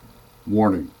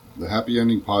Warning. The Happy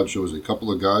Ending Pod Show is a couple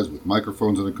of guys with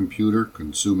microphones and a computer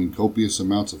consuming copious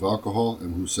amounts of alcohol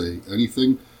and who say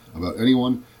anything about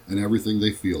anyone and everything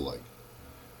they feel like.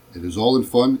 It is all in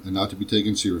fun and not to be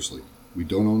taken seriously. We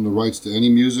don't own the rights to any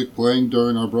music playing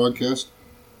during our broadcast.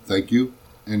 Thank you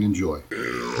and enjoy.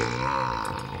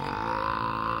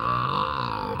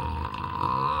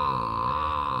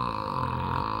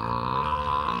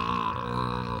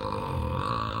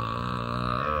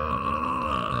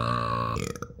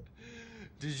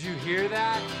 Did you hear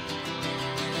that?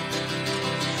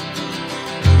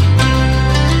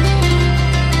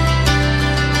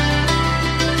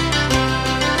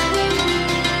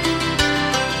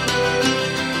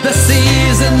 The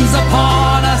season's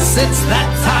upon us, it's that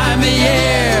time of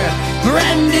year.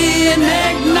 Brandy and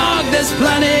eggnog, there's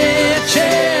plenty of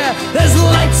cheer. There's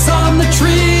lights on the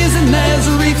trees and there's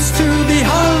wreaths to be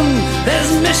hung.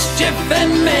 There's mischief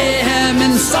and mayhem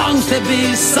and songs to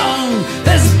be sung.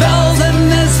 There's bells and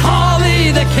there's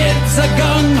holly, the kids are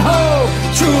gung-ho.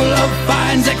 True love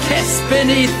finds a kiss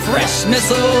beneath fresh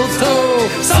mistletoe.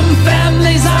 Some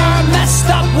families are messed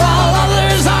up while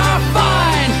others are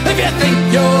fine. If you think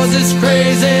yours is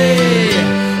crazy,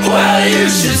 well, you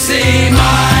should see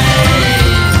mine.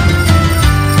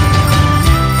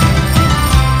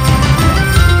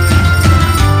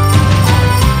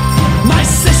 My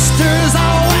sisters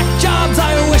are whack jobs,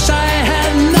 I wish I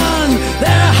had none.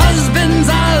 Their husbands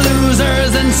are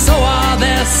losers and so are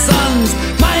their sons.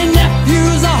 My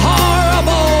nephew's a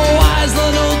horrible, wise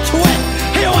little twit.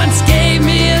 He once gave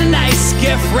me a nice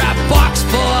gift wrap box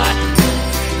full of.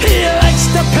 He likes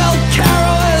to pelt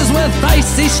carolers with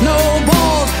icy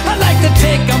snowballs. I'd like to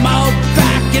take him out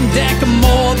back and deck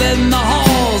more than the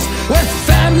halls. With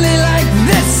family like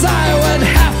this, I would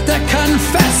have to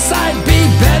confess I'd be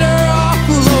better off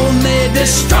lonely,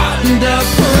 distraught and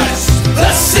depressed.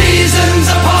 The season's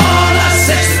upon us,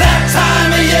 it's that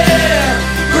time of year.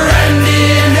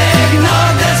 Brandy and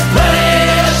eggnog, there's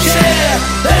plenty of cheer.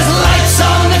 There's lights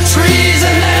on the trees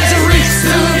and there's wreaths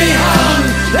to be hung.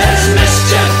 There's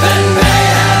mischief and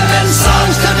mayhem and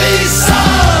songs to be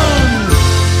sung.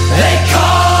 They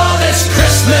call this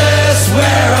Christmas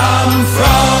where I'm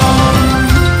from.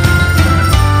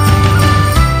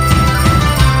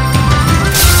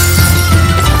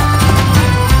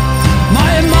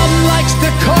 My mom likes to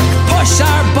cook, push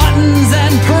our buttons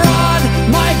and prod.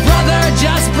 My brother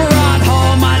just brought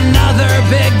home another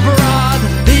big broad.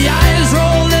 The eyes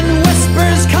roll and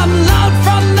whispers come loud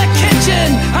from the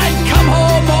kitchen. I'd come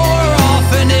home more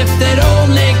often if they'd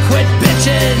only quit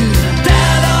bitching.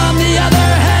 Dad, on the other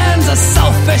hand's a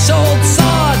selfish old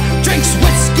sod. Drinks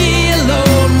whiskey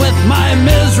alone with my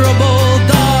miserable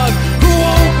dog, who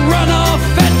won't run off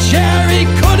at Cherry,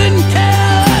 couldn't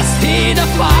care less. He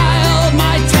defiled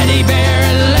my teddy bear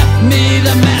and left me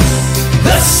the mess.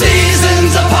 The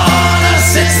season's upon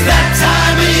us, it's that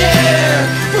time of year.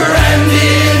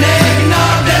 Brandy and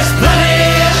eggnog, there's plenty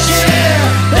of cheer.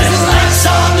 There's lights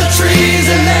on the trees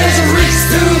and there's wreaths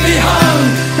to be hung.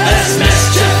 There's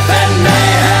mischief and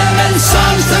mayhem and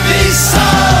songs to be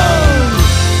sung.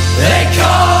 They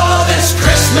call this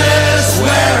Christmas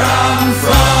where I'm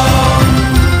from.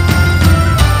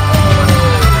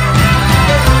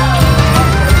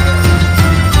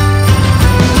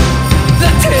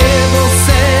 The table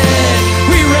set,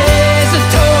 we raise a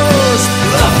toast.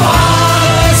 The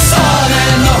Father, Son,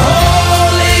 and the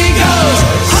Holy Ghost.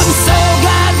 I'm so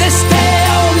glad this day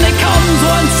only comes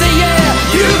once a year.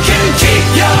 You can keep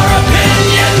your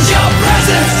opinions, your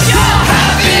presents, your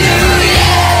Happy New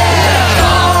Year. They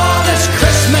call this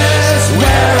Christmas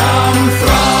where I'm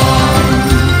from.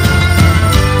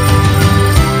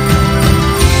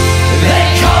 They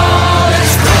call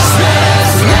this Christmas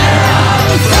where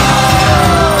I'm from.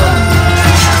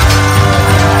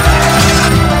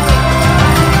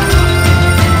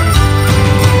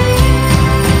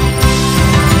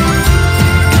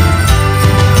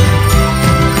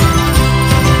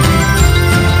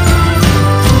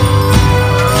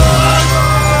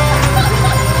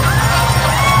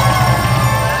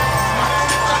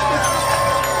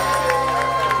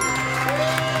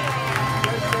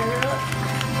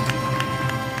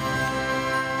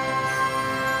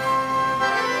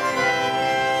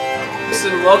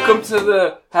 Listen, welcome to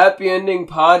the Happy Ending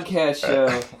Podcast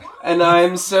Show. And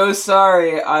I'm so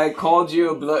sorry I called you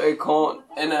a bloody cunt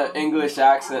in an English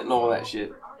accent and all that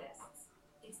shit.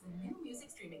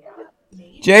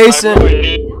 Jason! I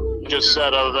really just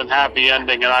said other than happy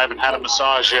ending, and I haven't had a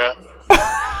massage yet.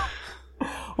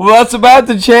 Well, that's about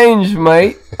to change,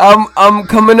 mate. I'm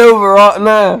coming over right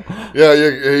now.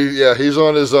 Yeah, he's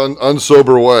on his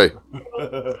unsober way.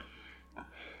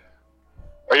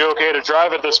 Are you okay to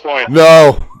drive at this point?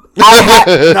 No.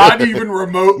 Not even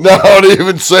remotely. Not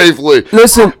even safely.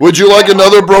 Listen, Would you like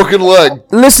another broken leg?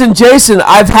 listen, Jason.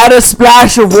 I've had a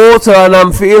splash of water and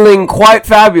I'm feeling quite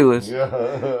fabulous. Would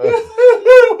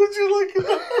you like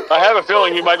it? I have a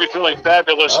feeling you might be feeling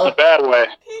fabulous in a bad way.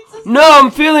 No,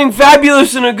 I'm feeling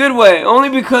fabulous in a good way. Only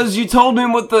because you told me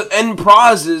what the end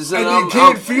prize is, and And you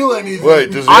can't feel anything.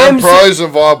 Wait, does the I'm end prize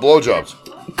involve blowjobs?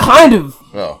 kind of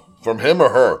No. From him or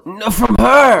her? no, from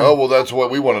her. Oh, well, that's what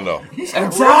we want to know. He's got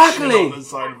Exactly. roasted on the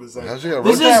side of his head. How's he got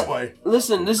This roasted? is that way.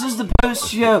 listen. This is the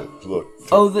post show. Look.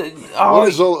 Oh, What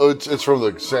is all, it's from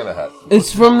the Santa hat.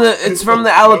 it's from the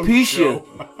alopecia.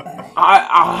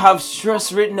 I have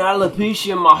stress-ridden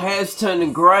alopecia. My hair's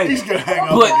turning grey. He's gonna hang up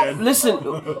But again. listen,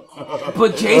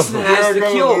 but Jason has the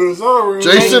cure.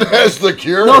 Jason has the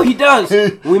cure? No, he does.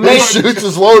 We He made shoots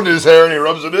his load in his hair and he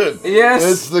rubs it in. yes.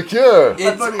 It's the cure.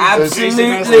 It's thought he was- Jason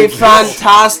has absolutely the cure.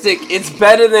 fantastic. It's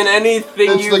better than anything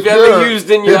It's the you've cure. ever used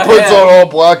in your He puts hair. on all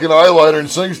black and eyeliner and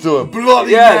sings to him.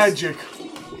 Bloody Yes. magic.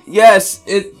 Yes,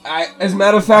 as a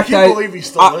matter of I fact, can't believe he's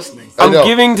still listening. I I'm know.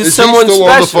 giving to Is he someone still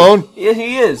special. on the phone? Yeah,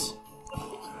 he is.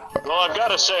 Well, I've got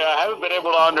to say, I haven't been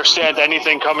able to understand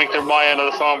anything coming through my end of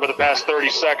the phone for the past 30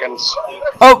 seconds.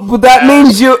 Oh, but that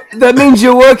means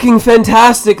you're working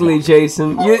fantastically,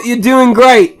 Jason. You're doing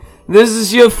great. This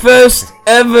is your first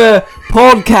ever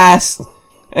podcast,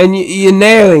 and you're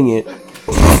nailing it. Well,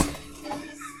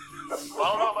 I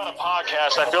don't know about a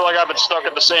podcast. I feel like I've been stuck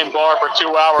at the same bar for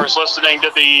 2 hours listening to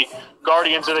the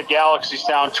Guardians of the Galaxy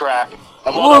soundtrack.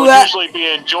 And while Well, that that- would usually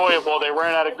be enjoyable, they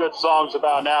ran out of good songs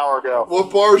about an hour ago. What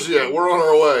bar's he at? We're on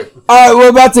our way. All right, we're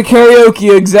about to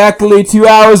karaoke exactly 2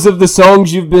 hours of the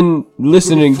songs you've been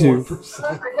listening to.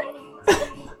 I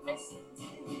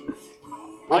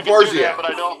What can bar's do he that, at? but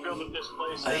I don't feel that this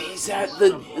place is. He's at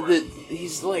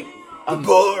he's like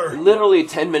Bar. literally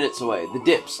 10 minutes away. The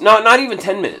Dips. No, not even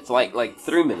 10 minutes. Like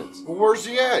 3 minutes. Well, where's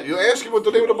he at? You ask him what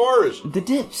the name of the bar is. The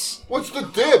Dips. What's the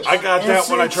dips? I got that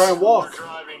when I try and walk.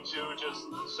 Driving to just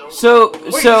so. So Wait,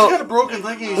 he's got a broken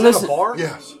leg and he's listen. at a bar?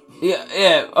 Yes.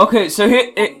 yeah. Okay, so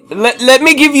here, let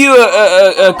me give you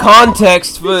a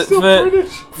context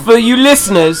for you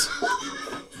listeners.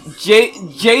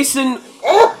 Jason.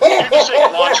 Did you say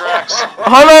Quantrax?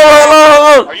 Hold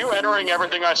on. Are you entering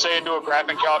everything I say into a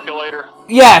graphing calculator?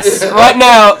 Yes, right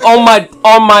now on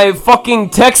my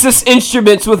fucking Texas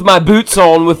Instruments with my boots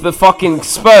on with the fucking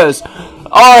Spurs.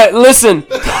 All right, listen.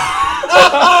 Wait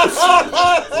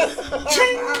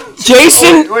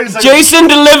a second. Jason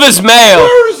delivers mail.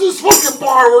 Where is this fucking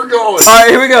bar we're going? All right,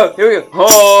 here we go.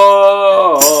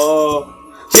 Oh,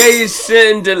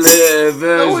 Jason delivers he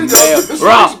mail. doesn't. This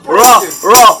Raw. thing's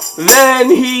broken. Then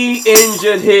he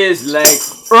injured his leg.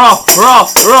 Raw.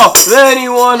 Then he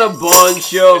won a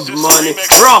bunch of Is this a money.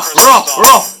 remix of Raw.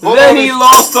 Christmas song? Then he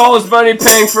lost all his money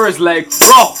paying for his leg.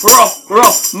 Raw.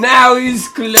 Now he's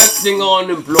collecting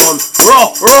unemployment.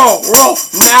 Raw.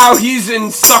 Now he's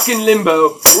stuck in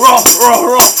limbo. Raw.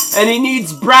 And he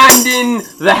needs Brandon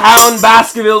the Hound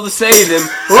Baskerville to save him.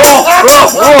 Raw.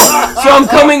 So I'm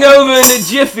coming over in a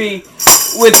jiffy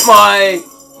with my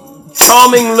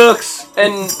charming looks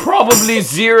and probably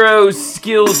zero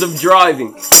skills of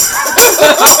driving.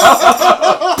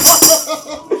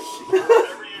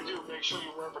 Whatever you do, make sure you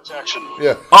wear protection.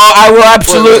 Yeah. I will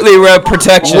absolutely wear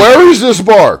protection. Where is this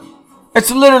bar? It's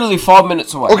literally 5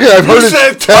 minutes away. Okay, I've heard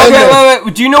said it's 10. Okay,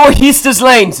 wait. Do you know where Heaster's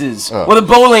Lanes is? Or the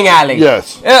bowling alley?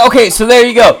 Yes. Okay, so there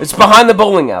you go. It's behind the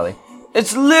bowling alley.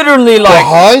 It's literally like...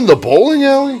 Behind the bowling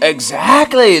alley?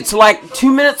 Exactly. It's like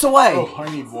 2 minutes away. Oh, I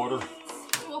need water.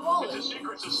 The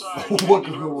Secret Society. What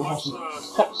could go wrong? Episode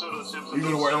of The Simpsons. You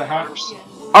gonna wear the hat?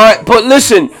 Alright, but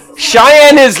listen.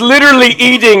 Cheyenne is literally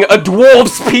eating a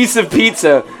dwarf's piece of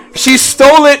pizza. She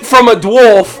stole it from a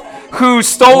dwarf who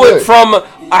stole it Wait. from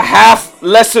a half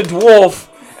lesser dwarf.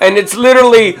 And it's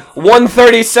literally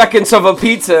 1/32 of a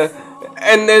pizza.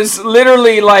 And there's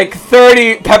literally like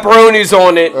 30 pepperonis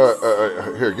on it.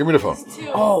 Here, give me the phone.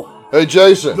 Oh. Hey,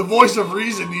 Jason. The voice of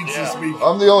reason needs to speak.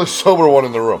 I'm the only sober one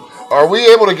in the room. Are we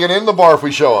able to get in the bar if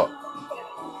we show up?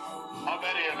 How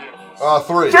many of you?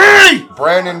 3. 3!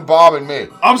 Brandon, Bob, and me.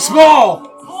 I'm small!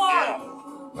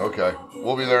 Okay.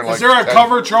 We'll be there in like Is there a 10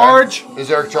 cover charge? 10. Is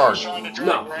there a charge? Trying to drag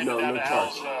No, Brandon no down to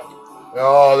charge. Al's,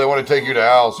 Oh, they want to take you to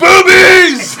Al's.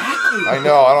 Boobies! I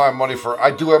know. I don't have money for...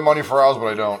 I do have money for Al's, but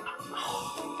I don't.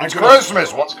 It's could've- Christmas.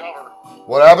 everyone's What? cover.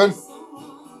 What happened?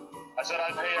 I said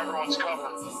I'd pay everyone's cover.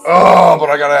 Oh, but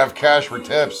I gotta have cash for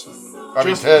tips. I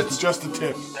mean, tits. Just a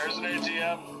tip. There's an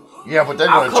ATM. Yeah, but they're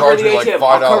I'll gonna cover charge the me like ATM.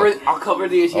 $5. I'll cover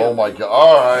the ATM. Oh my god.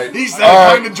 Alright. He's All that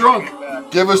right. kind of drunk.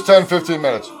 Give us 10, 15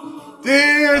 minutes.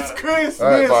 This Christmas.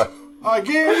 Alright, bye. I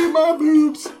gave you my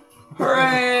boobs.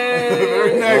 Hooray! The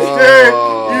very next day,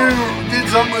 you did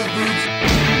something with boobs.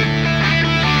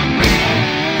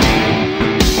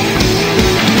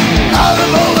 Out of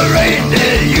all the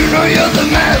reindeer, you know you're the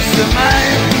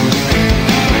mastermind.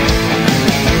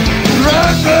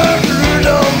 Run, run,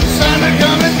 Rudolph, Santa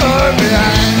coming far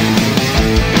behind.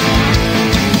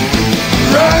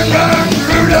 Run, run,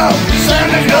 Rudolph,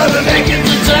 Santa gotta make it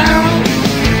to town.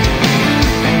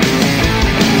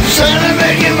 Santa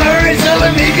make him hurry, tell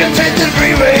him he can take the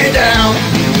freeway down.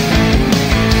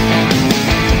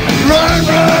 Run,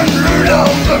 run,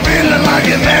 Rudolph, I'm feeling like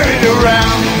a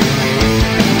merry-go-round.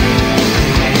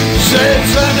 Said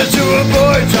Santa to a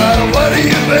boy child, what have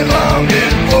you been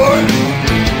longing for?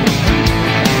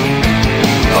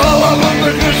 All I want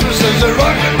for Christmas is a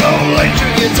rock and roll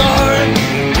electric guitar.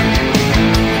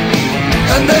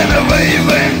 And then away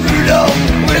went Rudolph,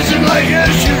 whizzing like a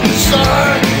shooting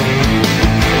star.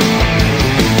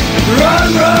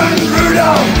 Run, run,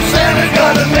 Rudolph, Santa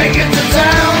gotta make it to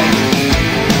town.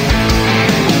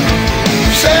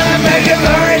 Santa make him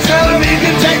hurry, tell him he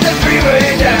can take the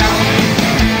freeway down.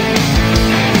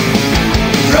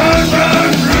 Run,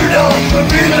 run, Rudolph, I'm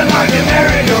feeling like a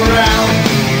merry-go-round.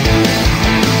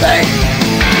 Hey!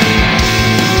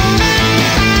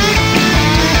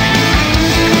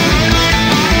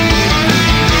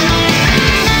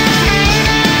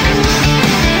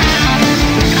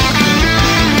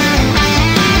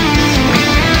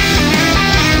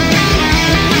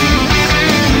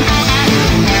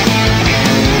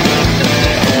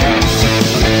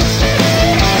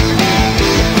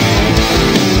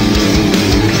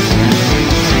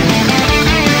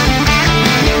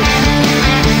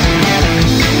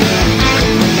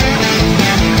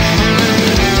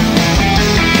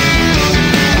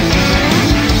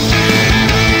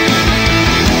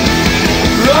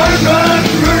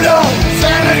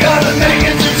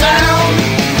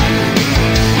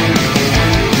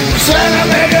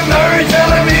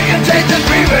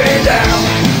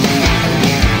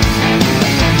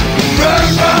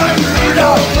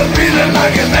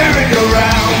 Like a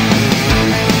merry-go-round.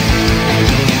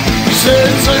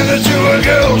 Said Santa to a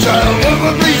girl child, what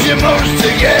would please you most to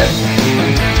get?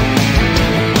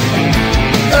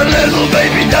 A little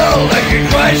baby doll that could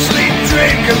cry, sleep,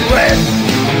 drink, and wet.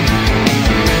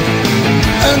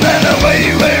 And then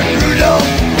away went Rudolph,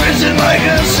 whizzing like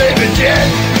a saber jet.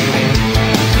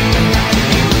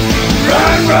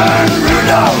 Run, run,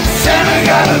 Rudolph, Santa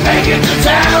gotta make it to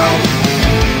town.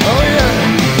 Oh yeah.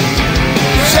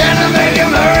 Santa make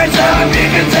him hurry, tell him he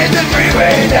can take the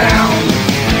freeway down.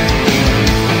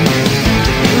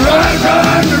 Run,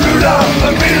 run, Rudolph,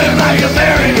 I'm feeling like a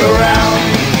merry-go-round.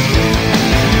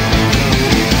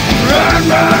 Run,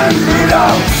 run,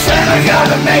 Rudolph, Santa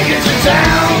gotta make it to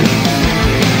town.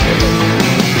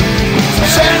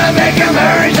 Santa make him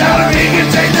hurry, tell him he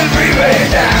can take the freeway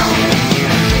down.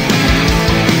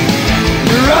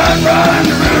 Run, run,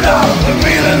 Rudolph, I'm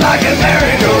feeling like a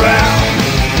merry-go-round.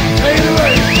 Take it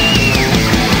away.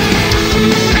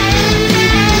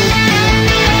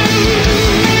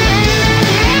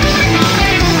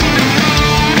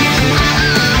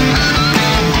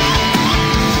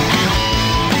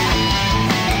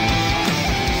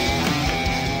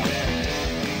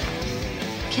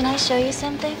 Can I show you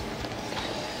something?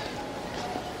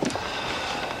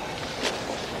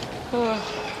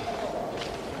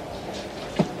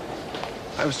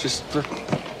 I was just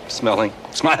smiling.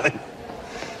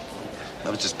 I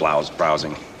was just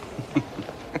browsing.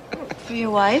 For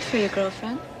your wife or your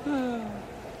girlfriend?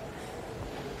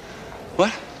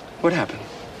 What? What happened?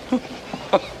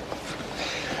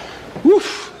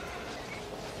 Woof.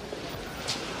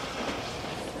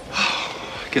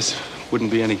 I guess it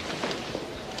wouldn't be any.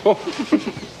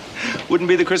 Wouldn't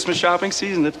be the Christmas shopping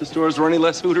season if the stores were any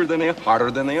less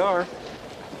harder than they are.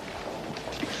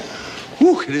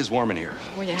 Whew, it is warm in here.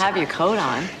 Well, you have your coat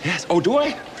on. Yes. Oh, do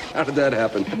I? How did that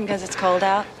happen? Because it's cold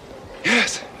out?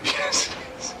 Yes.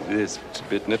 It is. It's a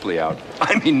bit nipply out.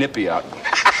 I mean nippy out.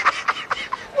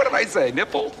 What did I say?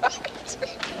 Nipple?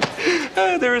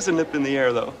 There is a nip in the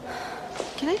air, though.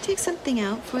 Can I take something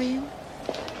out for you?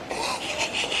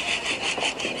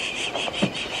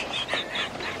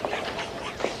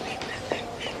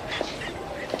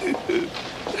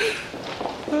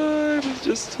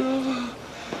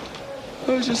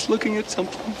 I was just looking at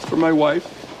something for my wife.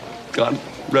 God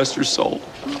rest her soul.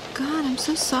 Oh, God, I'm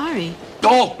so sorry.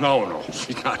 Oh, no,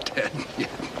 she's not dead. Yeah,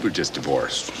 we're just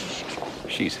divorced.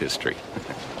 She's history.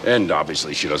 And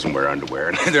obviously she doesn't wear underwear.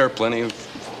 And there are plenty of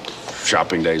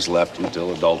shopping days left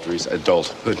until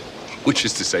adulthood, which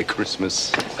is to say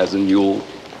Christmas as in Yule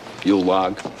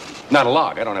log. Not a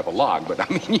log. I don't have a log, but I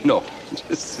mean, you know,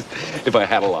 just, if I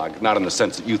had a log, not in the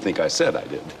sense that you think I said I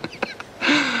did.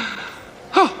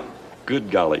 Oh,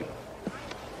 good golly.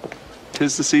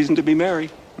 'Tis the season to be merry.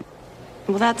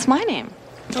 Well, that's my name.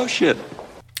 Oh, shit.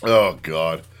 Oh,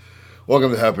 God.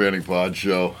 Welcome to Happy Ending Pod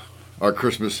Show. Our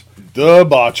Christmas,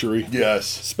 Debauchery yes.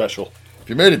 special. If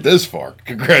you made it this far,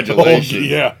 congratulations. Oh,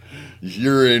 yeah.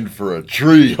 You're in for a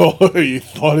treat. Oh, you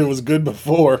thought it was good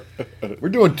before. We're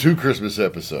doing 2 Christmas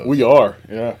episodes. We are.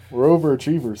 Yeah. We're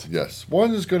overachievers. Yes.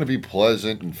 One is going to be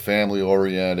pleasant and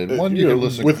family-oriented. One you can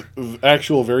listen with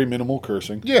actual very minimal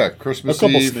cursing. Yeah, A Christmas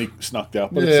couple Eve. snuck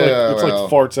out, but Yeah, it's well.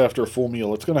 like farts after a full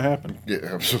meal. It's going to happen. Yeah,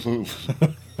 absolutely.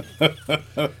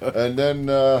 And then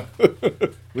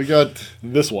we got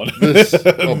This one. this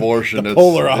abortion. The that's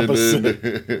polar in-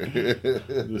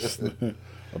 This-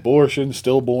 abortion,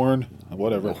 stillborn,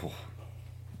 whatever.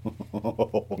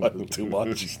 Too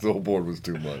much. Stillborn was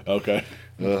too much. Okay.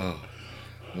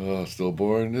 Oh,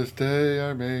 stillborn this day,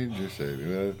 our manger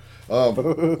Savior. I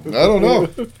don't know.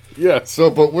 Yeah. So,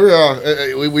 but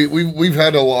we've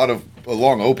had a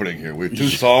long opening here. We have 2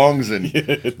 songs and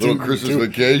little Christmas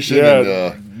vacation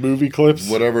and movie clips.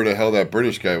 whatever the hell that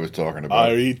British guy was talking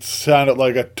about. He sounded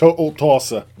like a total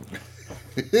tosser.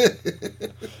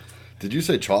 Did you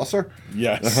say Chaucer?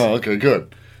 Yes. Oh, okay,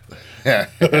 good. Not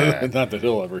that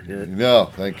he'll ever hear it.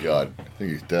 No, thank God. I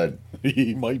think he's dead.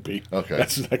 He might be. Okay.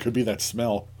 That could be that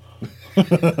smell. We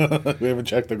haven't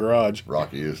checked the garage.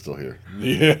 Rocky is still here.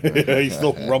 Yeah, he's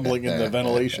still rumbling in the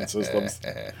ventilation systems.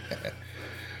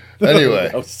 Anyway,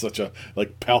 That was such a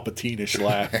Palpatine-ish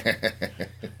laugh.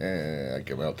 I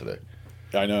came out today.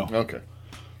 I know. Okay.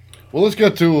 Well, let's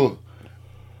get to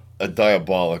a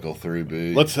diabolical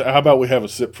 3B. How about we have a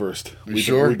sip first?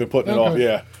 Sure? We've been putting it off. Okay.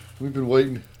 Yeah. We've been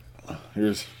waiting.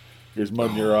 Here's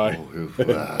mud in your eye.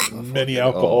 Many Oh.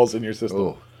 alcohols in your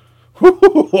system.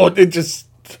 Oh, It just.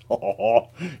 Oh,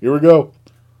 here we go.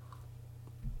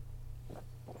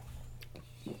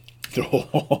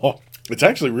 It's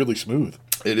actually really smooth,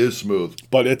 it is smooth.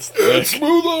 but it's It's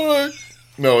smooth, all right.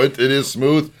 No, it is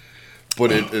smooth,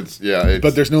 but it's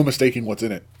but there's no mistaking what's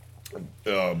in it.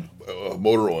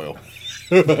 motor oil.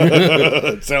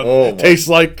 It Oh, my tastes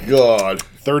like God.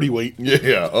 30 weight.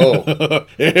 Yeah. Oh,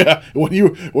 Yeah,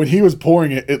 when he was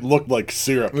pouring it, it looked like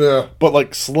syrup. Yeah. But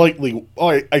like slightly,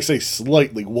 I say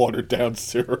slightly watered down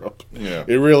syrup. yeah.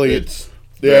 It really It's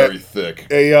very yeah. thick.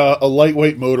 A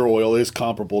lightweight motor oil is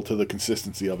comparable to the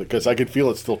consistency of it because I could feel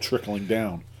it still trickling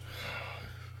down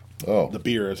Oh, the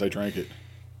beer as I drank it.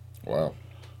 wow.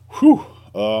 Whew.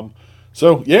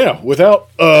 So yeah, without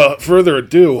further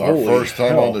ado, Our holy first time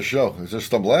hell. on the show. Is there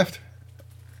some left?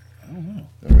 I don't know.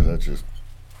 Or that's just.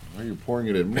 Why are you pouring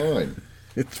it in mine?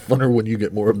 It's funner when you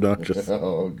get more obnoxious.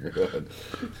 Oh, God.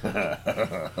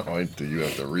 Wait till you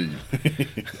have to read.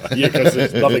 Yeah, because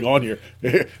there's nothing on here.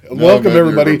 No, Welcome man, your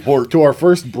everybody report. to our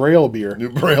first Braille beer.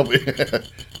 New Braille. Do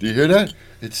you hear that?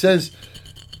 It says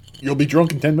You'll be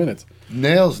drunk in 10 minutes.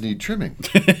 nails need trimming.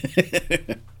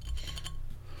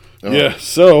 Oh, Yeah,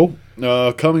 so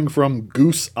coming from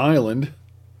Goose Island,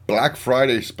 Black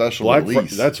Friday special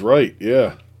release. That's right.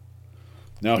 Yeah.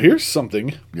 Now here's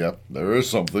something Yep, there is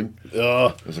something.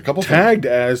 There's a couple tagged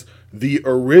as the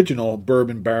original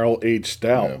bourbon barrel aged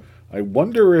stout. Yeah. I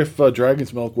wonder if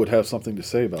Dragon's Milk would have something to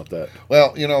say about that.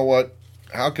 Well, you know what?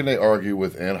 How can they argue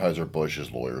with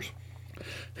Anheuser-Busch's lawyers?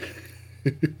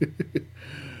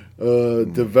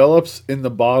 Develops in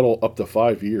the bottle up to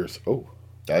 5 years. Oh.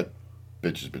 That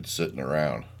bitch has been sitting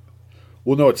around.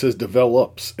 Well, no, it says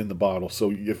develops in the bottle.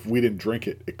 So if we didn't drink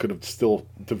it, it could have still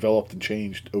developed and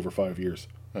changed over 5 years.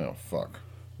 Oh, fuck.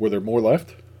 Were there more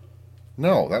left?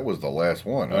 No, that was the last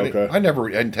one. Okay. I never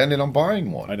intended on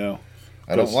buying one. I know.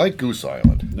 I don't like Goose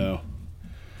Island No.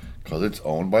 because it's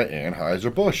owned by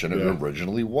Anheuser-Busch, and it Yeah.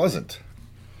 originally wasn't.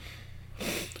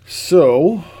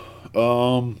 So,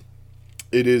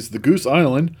 it is the Goose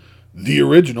Island, the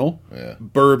original Yeah.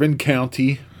 Bourbon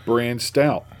County brand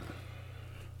stout.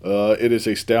 It is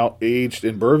a stout aged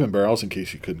in bourbon barrels, in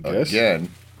case you couldn't guess. Again,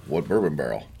 what bourbon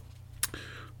barrel?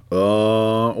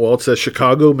 Well, it says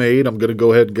Chicago made. I'm going to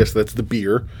go ahead and guess that's the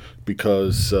beer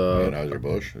because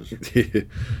Anheuser-Busch.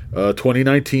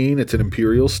 2019. It's an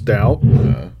imperial stout.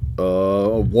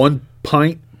 1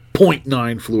 pint,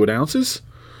 0.9 fluid ounces.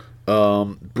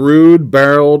 Brewed,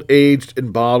 barreled, aged,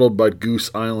 and bottled by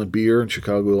Goose Island Beer in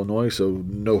Chicago, Illinois. So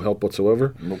no help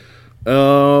whatsoever. Nope.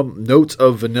 Notes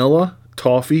of vanilla,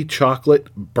 toffee, chocolate,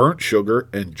 burnt sugar,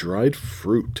 and dried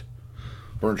fruit.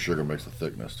 Burnt sugar makes the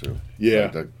thickness, too.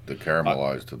 Yeah. Like the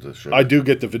caramelized to the sugar. I do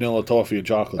get the vanilla, toffee, and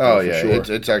chocolate. Oh, though, yeah. for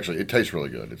sure. It's actually, it tastes really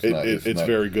good. It's not. It's not-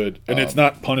 very good, and it's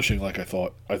not punishing like I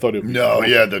thought. I thought it would be No,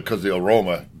 yeah, because the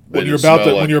aroma when Made you're it about to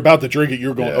smell like- when you're about to drink it,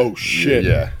 you're going, Yeah. "Oh shit!"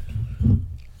 Yeah.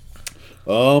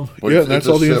 But It's that's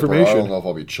a all the sipper. I information. don't know if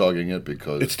I'll be chugging it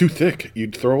because It's too thick.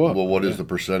 You'd throw up. Well, what is the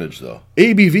percentage though?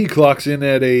 ABV clocks in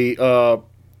at a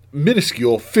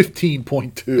minuscule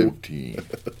 15.2. 15.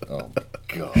 Oh my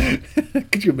god.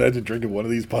 Could you imagine drinking one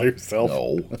of these by yourself?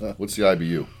 No. What's the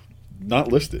IBU? Not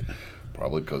listed.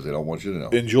 Probably because they don't want you to know.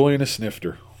 Enjoying a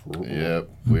snifter. Yep,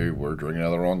 we're drinking out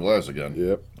of the wrong glass again.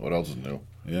 Yep. What else is new?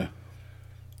 Yeah.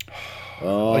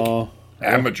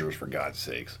 Amateurs, for God's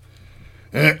sakes.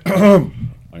 I Well,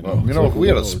 know. you know, if we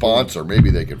had a sponsor, maybe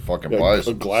they could fucking buy us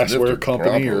a glassware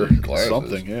company or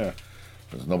something, yeah.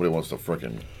 Because nobody wants to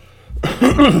frickin'.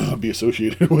 Be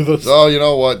associated with us. So, you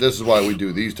know what? This is why we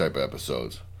do these type of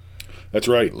episodes. That's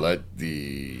right. Let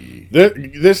the...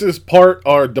 This is part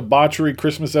our debauchery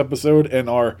Christmas episode and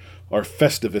our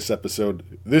Festivus episode.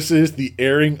 This is the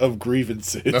airing of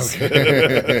grievances.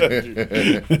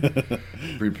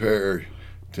 Prepare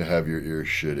to have your ears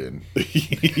shit in.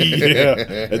 Yeah,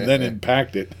 and then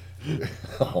impact it.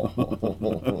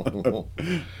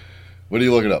 What are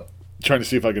you looking up? Trying to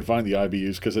see if I can find the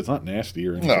IBUs because it's not nasty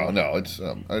or anything. No, it's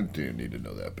I didn't need to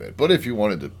know that bad. But if you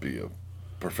wanted to be a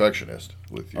perfectionist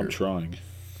with your I'm trying.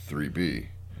 3B,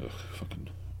 Ugh, fucking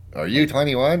are you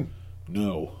 21?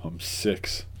 no, I'm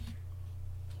 6.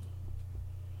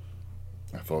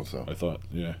 I thought so. I thought,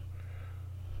 yeah.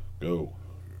 Go.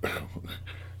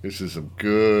 This is some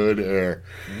good air.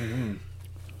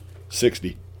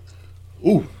 60.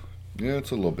 Ooh, yeah,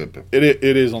 it's a little bit. It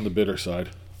is on the bitter side,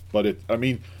 but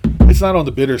it's not on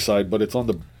the bitter side, but it's on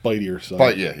the bitier side.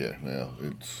 But yeah,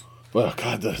 it's. Well,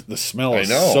 God, the smell is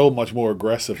I know. so much more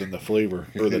aggressive than the flavor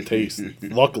or the taste.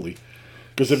 Luckily,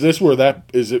 because if this were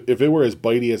if it were as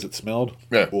bitey as it smelled,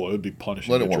 Yeah. well, it would be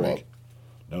punishing Let to it warm drink.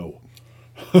 No,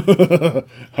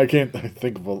 I can't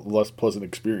think of a less pleasant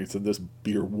experience than this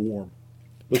beer warm.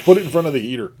 Let's put it in front of the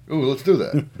heater. Ooh, let's do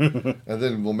that, and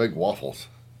then we'll make waffles.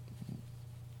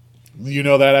 You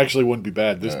know that actually wouldn't be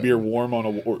bad. This Yeah. beer warm on or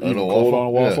On even a cold waffle? on a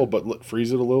waffle, Yeah. but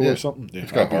freeze it a little Yeah. or something. Yeah,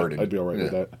 It's got hardening. I'd be all right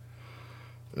with Yeah. that.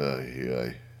 Yeah,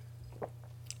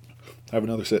 Have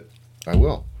another sip. I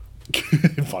will.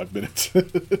 In 5 minutes.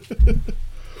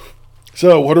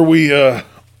 So, what are we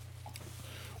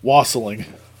wassailing?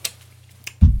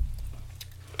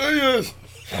 Yes.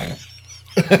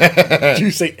 Did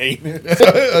you say anus?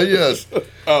 Yes.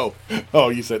 Oh,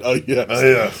 you said yes.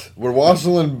 Yes. We're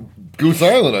wassailing Goose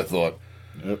Island, I thought.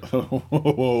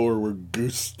 Or we're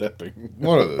goose stepping.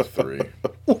 One of the three.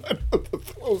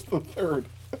 What was the third?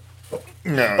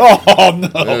 No. Oh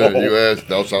no! You asked,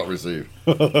 thou shalt receive.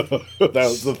 That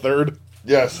was the third.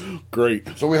 Yes.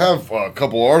 Great. So we have a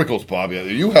couple articles, Bobby.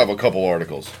 You have a couple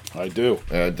articles. I do.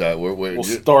 And We'll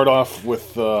start off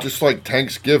with just like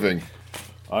Thanksgiving.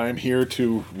 I am here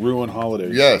to ruin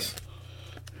holidays. Yes.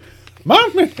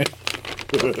 Mommy!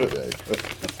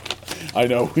 I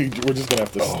know, we're just going to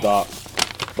have to stop.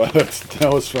 But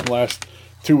that was from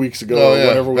 2 weeks ago, Oh, or yeah,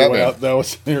 whenever we Batman. went out. That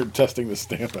was they were testing the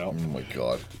stamp out. Oh my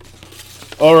God.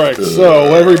 All right,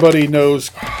 so everybody knows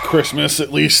Christmas,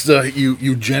 at least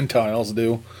you Gentiles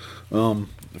do.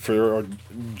 For our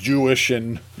Jewish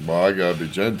and Well, I gotta be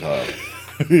Gentile.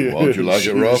 Won't you like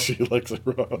it rough? She likes it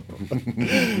rough.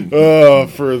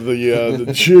 For the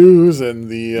Jews and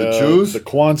the Jews? the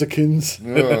Kwanzaakins.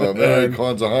 Oh, Merry And-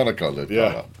 Kwanzaa Hanukkah.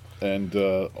 Yeah, and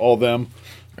all them.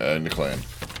 And the Klan.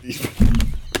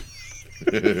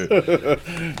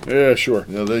 Yeah, sure.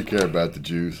 You know, they care about the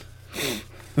Jews.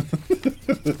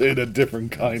 In a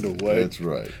different kind of way. That's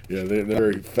right. Yeah, they're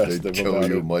very They festive show about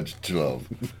you it. much love.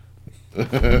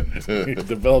 He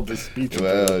developed a speech.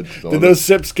 Well, impediment. it's all Did those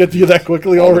sips get to you that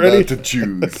quickly already? about the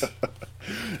Jews.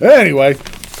 Anyway,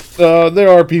 there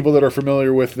are people that are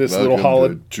familiar with this little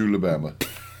holiday. Chulabama.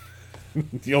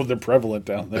 You know, they're prevalent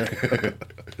down there.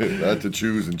 That's the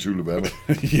Jews in Chulabama.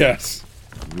 Yes.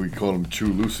 We call them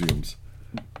Chulusiums.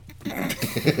 I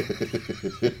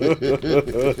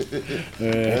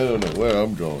don't know where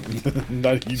I'm going.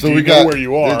 So we got where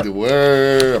you are.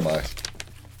 Where am I?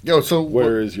 Yo, so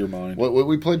Where is your mind?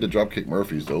 we played the Dropkick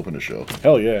Murphys to open the show.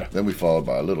 Hell yeah. Then we followed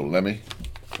by a little Lemmy.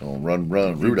 Oh, run,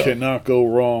 You Rudolph. cannot go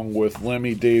wrong with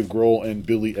Lemmy, Dave Grohl, and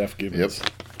Billy F. Gibbons. Yep.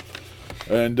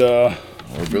 And, Or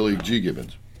Billy G.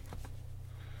 Gibbons.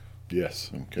 yes.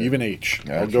 Okay. Even H. I'll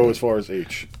That's go right. as far as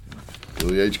H.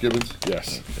 Billy H. Gibbons?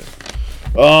 Yes.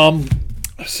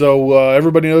 So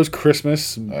everybody knows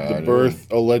Christmas, the do.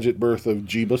 alleged birth of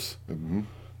Jeebus.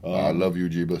 I love you,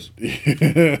 Jeebus.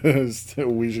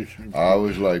 We should, I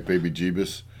always like baby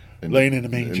Jeebus. laying in a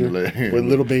manger with a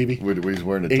little baby. When he's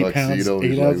wearing a 8 pounds, tuxedo, 8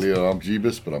 he's like, ounces. Leo, I'm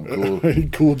Jeebus, but I'm cool.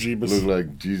 Cool Jeebus. Look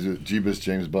like Jeebus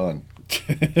James Bond.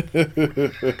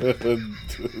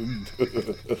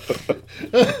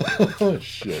 Oh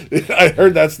shit! I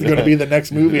heard that's going to be the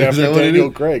next movie after that what it Daniel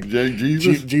is? Craig.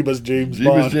 Jeebus? Jeebus James Jeebus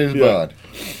Bond. James Yeah. Bond.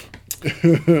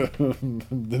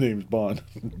 The name's Bond.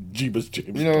 Jeebus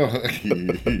James. You know,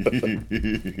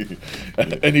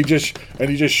 And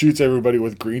he just shoots everybody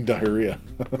with green diarrhea.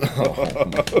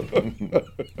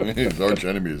 his arch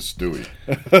enemy is Stewie.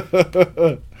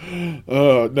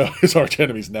 No, his arch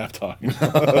enemy's nap time.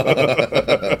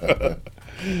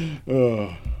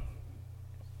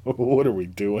 What are we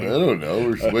doing? I don't know.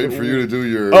 We're just waiting for you to do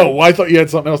your. Oh, well, I thought you had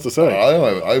something else to say.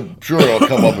 I'm sure it'll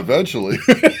come up eventually.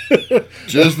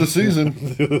 Just the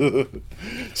season.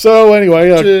 So anyway,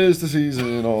 Just the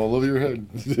season, all over your head.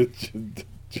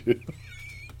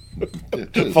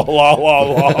 fa la la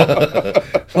la.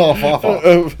 La fa fa.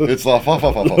 It's la fa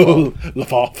fa fa fa fa. La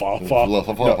fa fa fa. La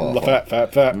fa fa No, fa. la fat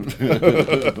fat fat.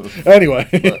 Anyway,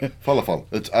 Falafel.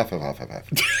 It's fa fa fa fa.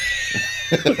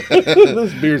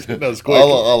 this beer's hitting us quick.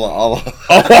 Allah.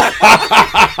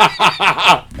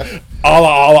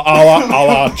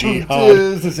 Allah, jihad.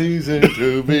 Tis the season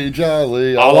to be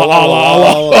jolly.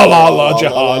 Allah,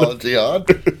 jihad.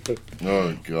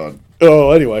 Oh God.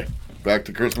 Oh, anyway, Back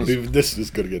to Christmas. this is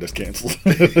gonna get us canceled.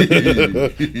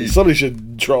 Somebody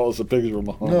should draw us a picture of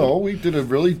Muhammad. No, we did a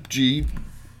really G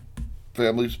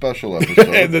family special episode.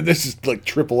 And then this is like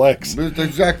triple X.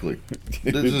 Exactly.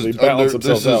 This They is balance this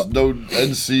themselves is out. no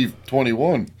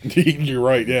NC-21. You're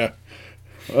right, yeah.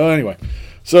 Anyway,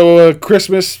 so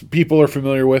Christmas, people are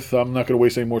familiar with. I'm not going to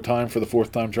waste any more time for the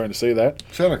fourth time trying to say that.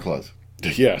 Santa Claus.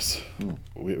 Yes.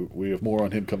 We have more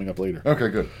on him coming up later. Okay,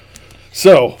 good.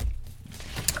 So,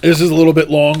 this is a little bit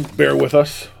long. Bear with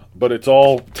us. But it's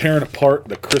all tearing apart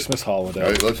the Christmas holiday. All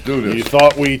right, let's do this. You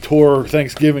thought we tore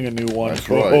Thanksgiving a new one. That's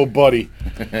right. Oh, buddy.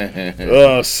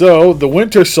 So, the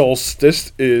winter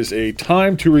solstice is a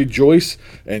time to rejoice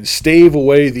and stave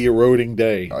away the eroding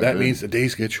day. That agree. means the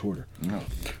days get shorter. No.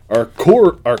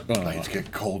 Nights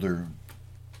get colder.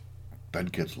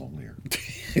 Bed gets lonelier.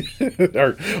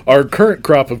 our current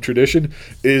crop of tradition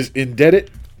is indebted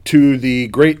to the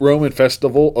great Roman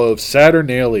festival of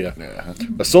Saturnalia,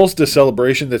 a solstice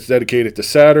celebration that's dedicated to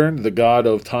Saturn, the god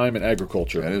of time and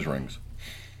agriculture. And his rings.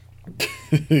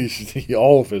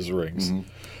 All of his rings.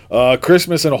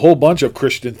 Christmas and a whole bunch of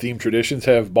Christian-themed traditions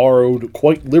have borrowed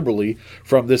quite liberally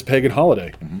from this pagan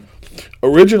holiday.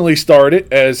 Originally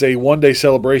started as a one-day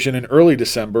celebration in early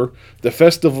December, the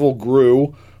festival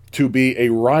grew to be a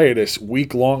riotous,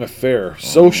 week-long affair.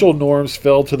 Social norms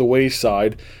fell to the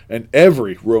wayside, and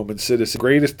every Roman citizen,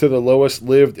 greatest to the lowest,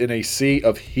 lived in a sea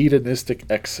of hedonistic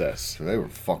excess. So they were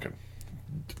fucking.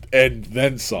 And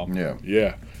then some. Yeah.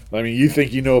 Yeah. I mean, you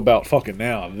think you know about fucking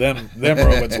now. Them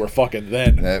Romans were fucking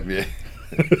then. They're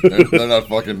not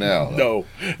fucking now. No.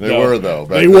 They were, though.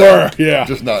 They back were, then. yeah.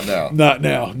 Just not now. Not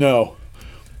now, no.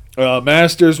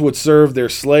 Masters would serve their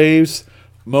slaves.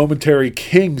 Momentary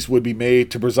kings would be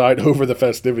made to preside over the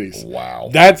festivities.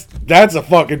 Wow. That's a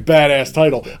fucking badass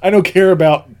title. I don't care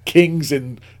about kings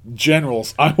and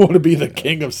generals. I want to be the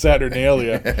king of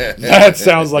Saturnalia. That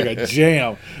sounds like a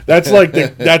jam. That's like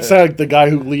the guy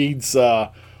who leads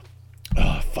the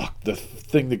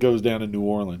thing that goes down in New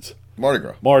Orleans.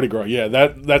 Mardi Gras. Yeah,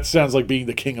 that sounds like being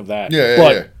the king of that. Yeah.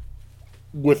 But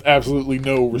with absolutely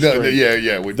no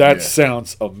restraint. That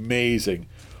sounds amazing.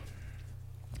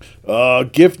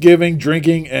 Gift giving,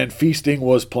 drinking, and feasting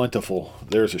was plentiful.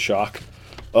 There's a shock.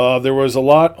 There was a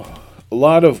lot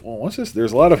of what's this?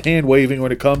 There's a lot of hand waving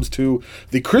when it comes to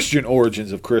the Christian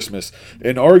origins of Christmas,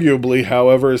 and arguably,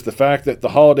 however, is the fact that the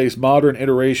holiday's modern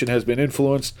iteration has been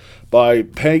influenced by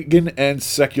pagan and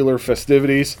secular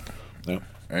festivities.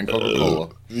 And Coca-Cola.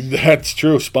 That's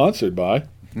true. Sponsored by.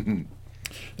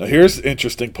 Now here's the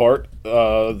interesting part: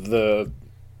 the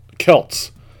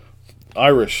Celts.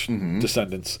 Irish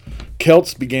descendants.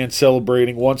 Celts began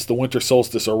celebrating once the winter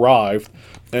solstice arrived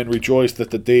and rejoiced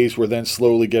that the days were then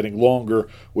slowly getting longer,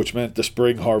 which meant the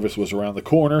spring harvest was around the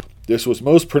corner. This was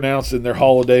most pronounced in their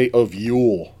holiday of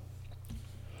Yule.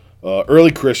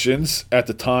 Early Christians at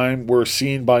the time were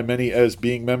seen by many as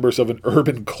being members of an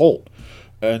urban cult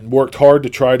and worked hard to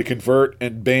try to convert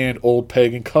and ban old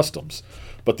pagan customs.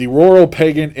 But the rural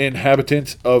pagan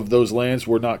inhabitants of those lands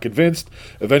were not convinced.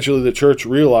 Eventually, the church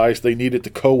realized they needed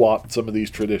to co-opt some of these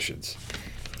traditions.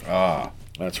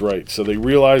 That's right. So they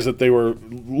realized that they were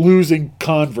losing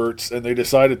converts, and they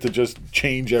decided to just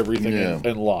change everything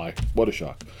and lie. What a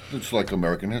shock. It's like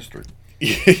American history.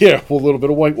 Yeah, well, a little bit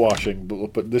of whitewashing,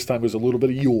 but this time it was a little bit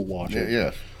of Yule washing.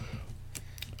 Yes.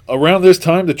 Around this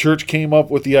time, the church came up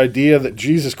with the idea that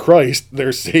Jesus Christ,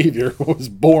 their Savior, was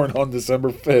born on December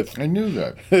 5th. I knew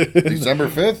that. December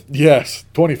 5th? Yes,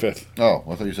 25th. Oh,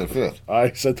 I thought you said 5th.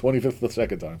 I said 25th the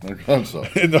second time. I'm sorry.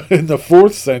 In the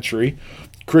 4th century,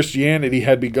 Christianity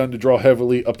had begun to draw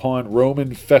heavily upon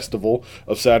Roman festival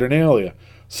of Saturnalia.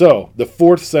 So, the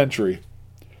 4th century,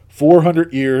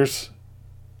 400 years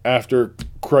after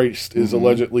Christ is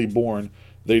allegedly born,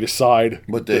 they decide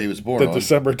What day he was born that on?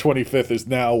 December 25th is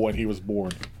now when he was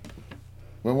born.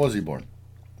 When was he born?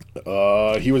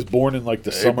 He was born in like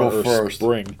the summer April or 1st.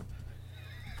 spring.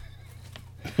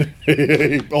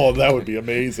 Oh, that would be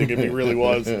amazing if he really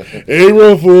was.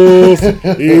 April Fools!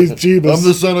 He's Jeebus. I'm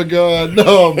the son of God.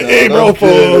 No, I'm not. April I'm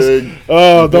Fools! kidding.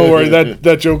 Oh, don't worry.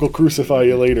 That joke will crucify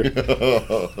you later.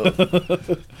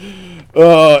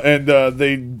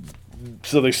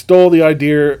 They stole the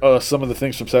idea, some of the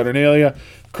things from Saturnalia.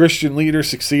 Christian leaders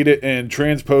succeeded in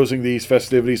transposing these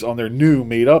festivities on their new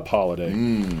made-up holiday.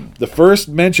 The first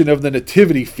mention of the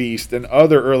Nativity Feast and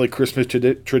other early Christmas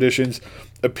traditions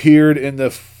appeared in the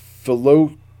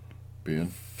Philocalian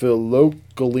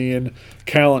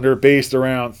calendar based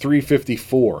around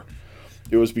 354.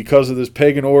 It was because of this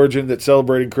pagan origin that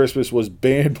celebrating Christmas was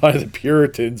banned by the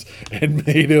Puritans and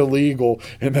made illegal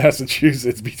in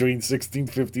Massachusetts between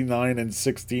 1659 and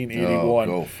 1681.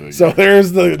 Oh, go figure. So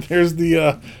there's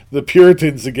the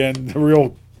Puritans again, the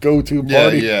real go-to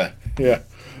party. Yeah.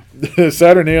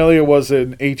 Saturnalia was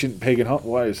an ancient pagan hunt.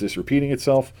 Why is this repeating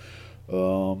itself?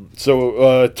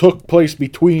 It took place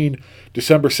between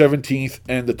December 17th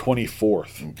and the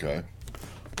 24th. Okay.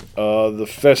 The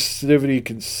festivity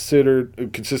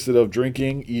consisted of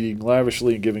drinking, eating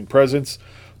lavishly, and giving presents.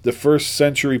 The first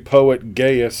century poet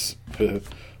Gaius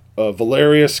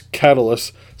Valerius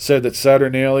Catullus said that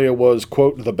Saturnalia was,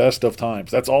 quote, the best of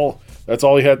times. That's all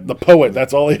he had. The poet.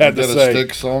 That's all he had to Is that say. a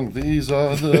stick song? These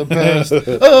are the best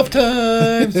of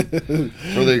times.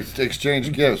 So they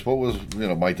exchanged gifts. What was,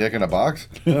 my dick in a box?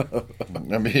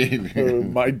 I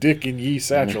mean, My dick in ye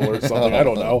satchel or something. I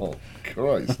don't know.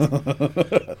 Christ.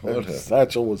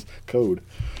 Satchel was code.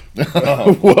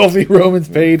 Wealthy Romans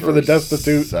paid for the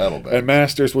destitute, saddlebags. and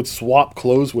masters would swap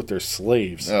clothes with their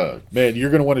slaves. Man, you're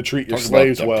going to want to treat your Talk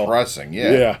slaves about well. depressing,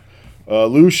 yeah.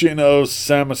 Lucian of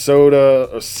Samosata,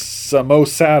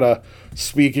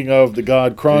 speaking of the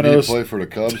god Did he Kronos. play for the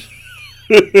Cubs?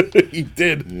 He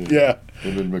did, yeah.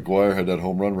 Him and McGuire had that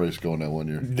home run race going that one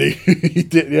year. He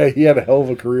did, yeah. He had a hell of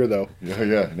a career, though.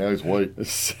 Yeah. Now he's white.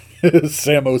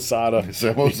 Samosata.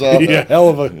 Samosata. Yeah, hell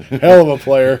of a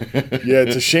player. Yeah,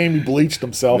 it's a shame he bleached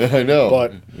himself. I know.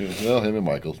 But well, him and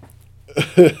Michaels.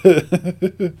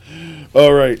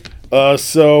 all right.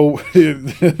 So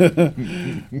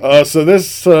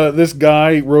this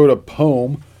guy wrote a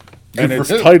poem, and it's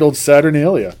titled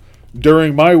Saturnalia.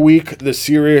 During my week, the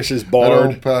serious is I barred.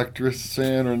 don't practice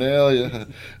Saturnalia.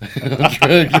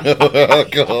 Drink no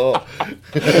alcohol.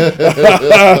 I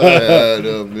had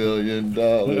 $1 million.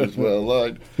 Well,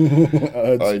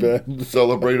 I'd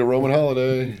celebrate a Roman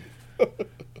holiday.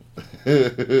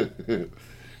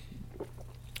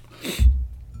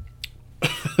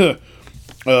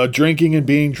 Drinking and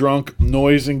being drunk,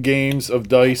 noise and games of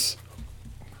dice,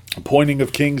 pointing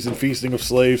of kings and feasting of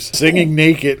slaves, singing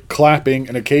naked, clapping,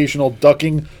 and occasional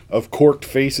ducking of corked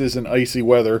faces in icy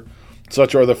weather.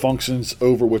 Such are the functions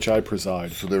over which I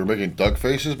preside. So they were making duck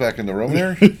faces back in the Roman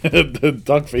era? The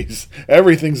duck face.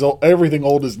 Everything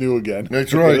old is new again.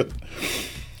 That's right.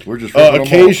 We're just ripping them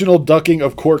occasional ducking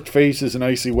of corked faces in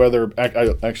icy weather.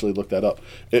 I actually looked that up.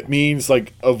 It means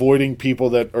like avoiding people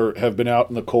that have been out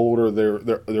in the cold, or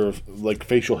they're like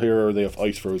facial hair, or they have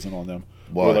ice frozen on them.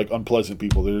 Why? Or like unpleasant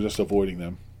people. They're just avoiding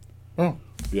them. Oh.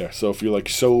 Yeah. So if you're like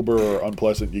sober or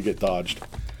unpleasant, you get dodged.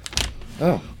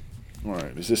 Oh. All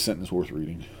right. Is this sentence worth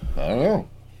reading? I don't know.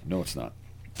 No, it's not.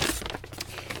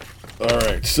 All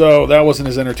right. So that wasn't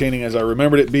as entertaining as I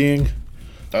remembered it being.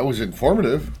 That was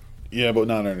informative. Yeah, but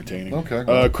not entertaining.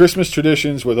 Okay. Christmas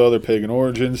traditions with other pagan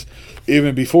origins.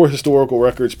 Even before historical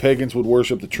records, pagans would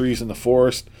worship the trees in the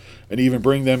forest and even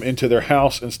bring them into their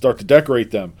house and start to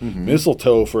decorate them. Mm-hmm.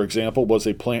 Mistletoe, for example, was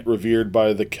a plant revered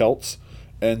by the Celts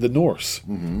and the Norse.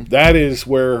 Mm-hmm. That is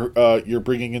where you're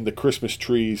bringing in the Christmas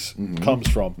trees comes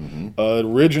from. Mm-hmm.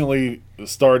 Originally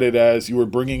started as you were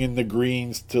bringing in the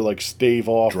greens to like stave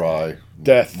off dry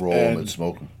death, roll them and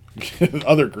smoke them.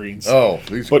 Other greens. Oh,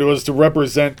 but it was to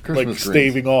represent Christmas like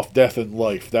staving off death and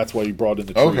life. That's why you brought in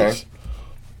the trees.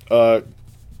 Okay.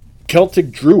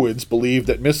 Celtic Druids believed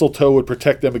that mistletoe would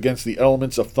protect them against the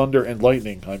elements of thunder and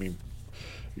lightning. I mean,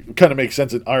 it kind of makes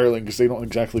sense in Ireland because they don't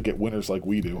exactly get winters like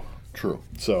we do. True.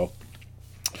 So,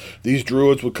 These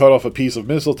druids would cut off a piece of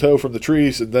mistletoe from the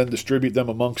trees and then distribute them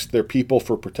amongst their people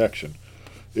for protection.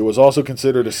 It was also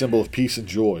considered a symbol of peace and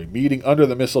joy. Meeting under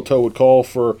the mistletoe would call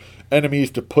for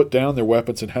enemies to put down their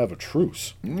weapons and have a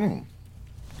truce.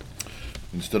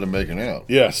 Instead of making out.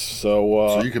 Yes,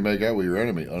 so you can make out with your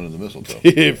enemy under the mistletoe.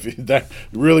 if that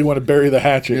you really want to bury the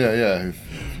hatchet. Yeah. If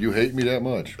you hate me that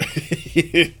much,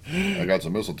 I got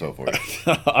some mistletoe for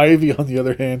you. Ivy, on the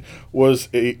other hand, was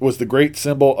the great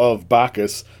symbol of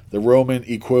Bacchus, the Roman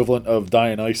equivalent of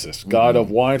Dionysus, god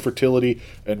of wine, fertility,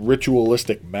 and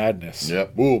ritualistic madness.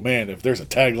 Yep. Ooh, man, if there's a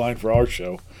tagline for our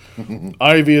show.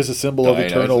 Ivy is a symbol of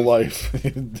eternal life.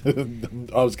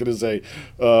 I was going to say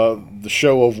the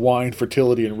show of wine,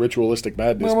 fertility, and ritualistic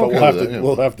madness, but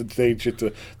we'll have to change it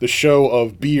to the show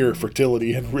of beer,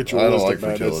 fertility, and ritualistic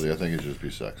madness. I don't like fertility. I think it should just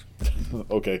be sex.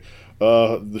 Okay.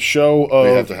 The show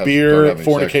of beer,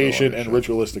 fornication, and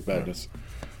ritualistic madness.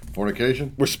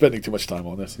 Fornication? We're spending too much time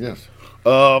on this. Yes.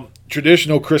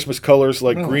 Traditional Christmas colors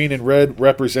like green and red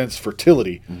represents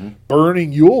fertility.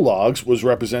 Burning Yule logs was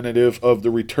representative of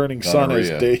the returning sun as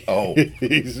days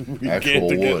actual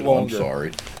to get wood. longer. I'm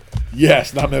sorry.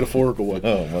 Yes, not metaphorical wood.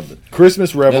 Oh,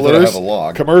 Christmas revelers, have a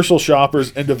log. commercial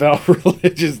shoppers, and devout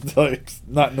religious types,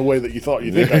 not in the way that you thought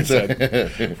you think I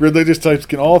said. Religious types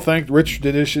can all thank rich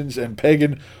traditions and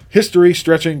pagan history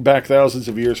stretching back thousands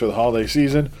of years for the holiday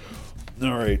season.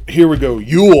 All right, here we go.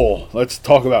 Yule. Let's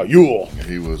talk about Yule.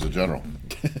 He was a general.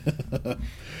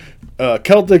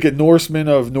 Celtic and Norsemen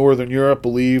of Northern Europe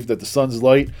believed that the sun's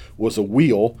light was a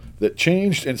wheel that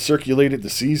changed and circulated the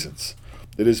seasons.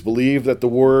 It is believed that the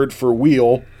word for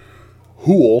wheel,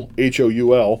 Hool,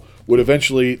 H-O-U-L, would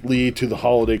eventually lead to the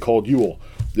holiday called Yule.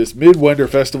 This midwinter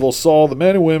festival saw the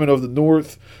men and women of the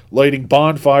North lighting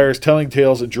bonfires, telling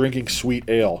tales, and drinking sweet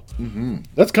ale.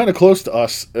 That's kind of close to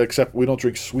us, except we don't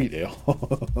drink sweet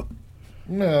ale.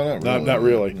 No, not really. Not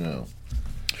really. No.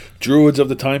 Druids of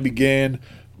the time began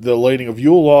the lighting of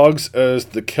Yule logs as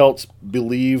the Celts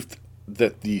believed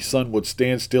that the sun would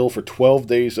stand still for 12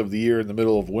 days of the year in the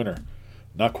middle of winter.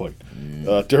 Not quite.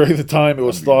 During the time, it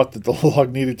was thought that the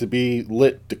log needed to be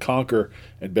lit to conquer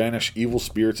and banish evil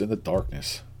spirits in the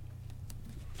darkness.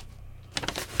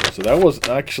 So that was,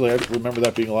 actually, I remember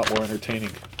that being a lot more entertaining.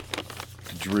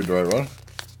 Did you read the right one?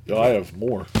 I have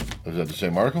more. Is that the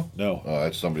same article? No. Oh,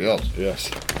 that's somebody else.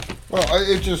 Yes. Well,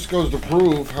 it just goes to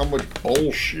prove how much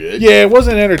bullshit. Yeah, it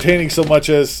wasn't entertaining so much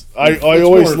as I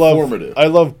always informative. I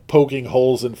love poking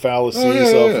holes in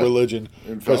fallacies of religion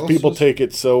because people take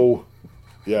it so.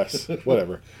 Yes,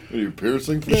 whatever. Are you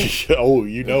piercing things? Oh,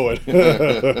 you know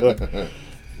it.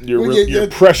 Your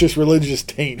precious religious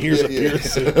taint. Here's a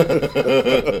piercing.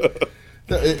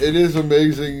 It is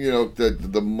amazing, you know,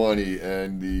 that the money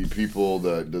and the people,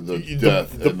 the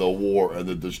death and the war and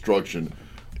the destruction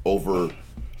over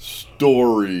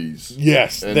stories.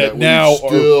 Yes, and that we now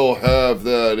still have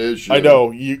that issue. I know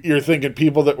you're thinking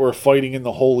people that were fighting in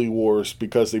the holy wars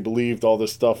because they believed all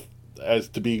this stuff as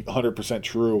to be 100%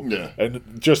 true. Yeah.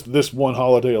 And just this one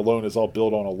holiday alone is all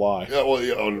built on a lie. Yeah,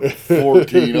 well,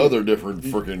 14 other different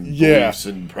freaking beliefs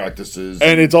and practices.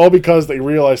 And it's all because they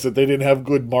realized that they didn't have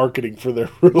good marketing for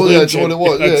their religion. Well, that's what it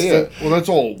was. Yeah. Well, that's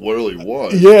all it really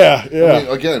was. Yeah. I mean,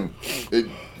 again,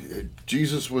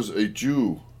 Jesus was a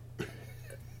Jew.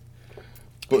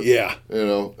 But, you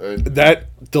know.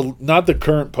 Not the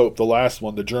current pope, the last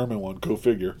one, the German one, go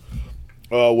figure.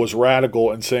 Was radical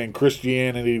and saying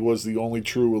Christianity was the only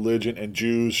true religion and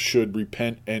Jews should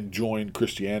repent and join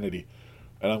Christianity.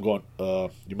 And I'm going,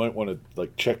 you might want to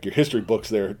check your history books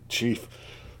there, Chief.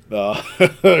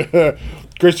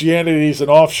 Christianity is an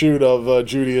offshoot of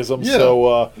Judaism,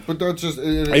 so but that's just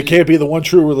it can't be the one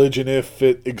true religion if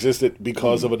it existed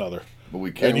because of another. But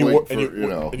we can't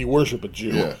and you worship a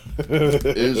Jew. Yeah.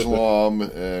 Islam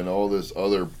and all this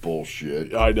other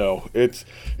bullshit. I know. It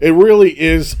really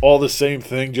is all the same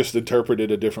thing, just interpreted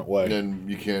a different way. And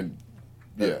you can't.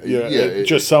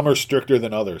 Just some are stricter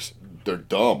than others. They're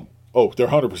dumb. Oh, they're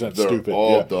 100% stupid. They're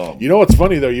all dumb. You know what's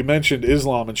funny though? You mentioned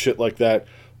Islam and shit like that.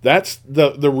 That's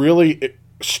the really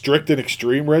strict and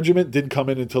extreme regiment didn't come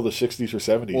in until the 60s or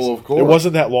 70s. Well, of course. It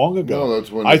wasn't that long ago. No,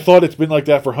 that's when I thought it's been like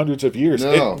that for hundreds of years.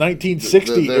 No. In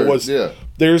 1960, it was. Yeah.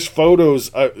 There's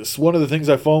photos. It's one of the things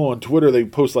I follow on Twitter. They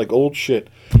post old shit,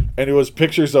 and it was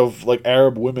pictures of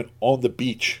Arab women on the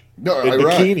beach. No, in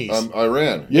Iraq. bikinis.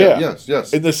 Iran. Yeah.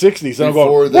 Yes. In the 60s. And I'm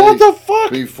going, what the fuck?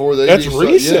 Before they... That's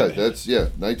recent. Yeah, that's,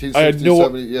 1960,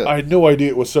 70, I had no idea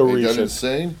it was so recent. Isn't that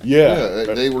insane? Yeah.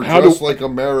 They were dressed like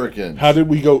Americans. How did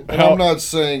we go... I'm not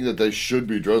saying that they should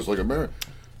be dressed like Americans.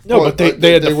 No, but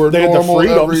they had were the normal,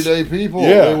 freedoms. everyday people.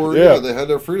 Yeah, They had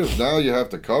their freedoms. Now you have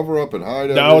to cover up and hide.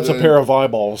 Now it's a everything. pair of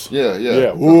eyeballs. Yeah.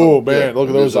 Ooh, man, look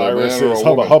at It those is a man or a irises.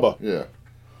 woman. Hubba. Yeah.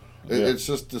 It's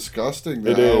just disgusting.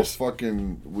 It how is.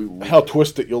 fucking how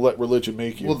twisted you'll let religion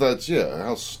make you. Well, that's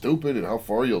how stupid and how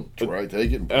far you'll try to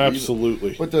take it. And believe it.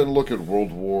 Absolutely. But then look at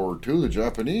World War II. The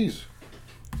Japanese,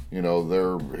 their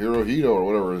Hirohito or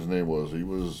whatever his name was. He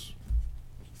was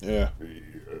a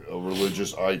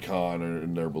religious icon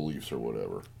in their beliefs or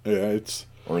whatever. Yeah,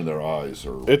 or in their eyes,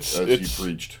 or as he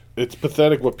preached. It's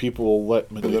pathetic what people will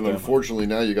let manipulate. And then unfortunately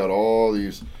now you got all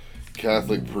these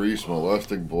Catholic priests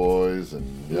molesting boys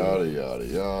and yada yada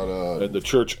yada. And the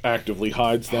church actively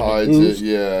hides them. And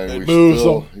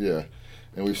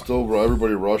we still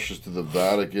everybody rushes to the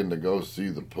Vatican to go see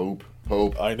the Pope.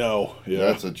 I know. Yeah,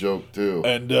 that's a joke too.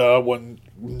 And when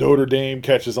Notre Dame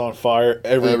catches on fire,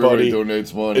 everybody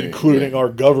donates money, including our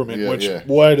government.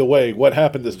 By the way, what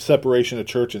happened to separation of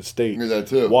church and state? That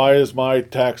too. Why is my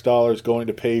tax dollars going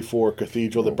to pay for a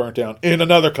cathedral that burnt down in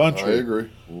another country? I agree.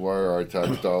 Why are our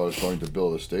tax dollars going to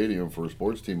build a stadium for a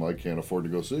sports team I can't afford to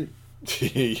go see?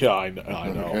 Yeah, I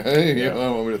know. Hey, you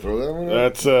want me to throw that one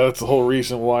out? That's the whole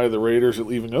reason why the Raiders are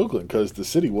leaving Oakland, because the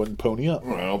city wouldn't pony up.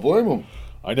 I don't blame them.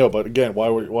 I know, but again,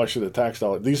 why should the tax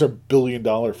dollar? These are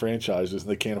billion-dollar franchises,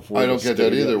 and they can't afford. I don't get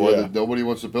that either. Why Yeah. nobody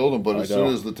wants to build them? But as soon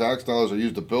as the tax dollars are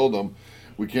used to build them,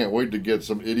 we can't wait to get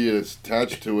some idiot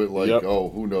attached to it. Like,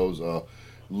 who knows?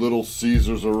 Little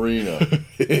Caesars Arena.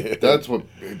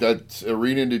 That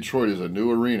arena in Detroit is a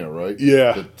new arena, right?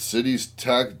 Yeah. The city's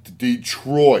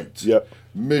Detroit. Yep.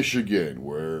 Michigan,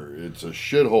 where it's a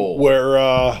shithole. Where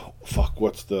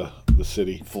what's the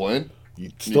city? Flint.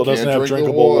 Still doesn't have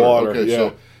drinkable water. Okay, yeah.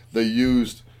 so they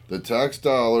used the tax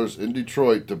dollars in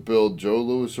Detroit to build Joe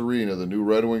Louis Arena, the new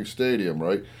Red Wings stadium,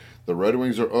 right? The Red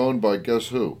Wings are owned by guess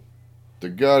who? The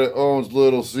guy that owns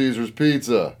Little Caesars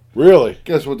Pizza. Really?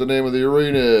 Guess what the name of the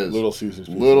arena is? Little Caesars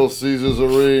Pizza. Little Caesars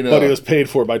Arena. But it was paid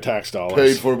for by tax dollars.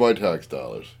 Paid for by tax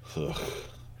dollars.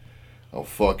 How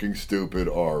fucking stupid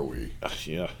are we?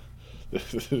 Yeah.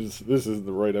 This isn't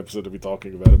the right episode to be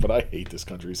talking about it, but I hate this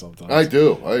country sometimes. I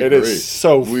do. I agree. It is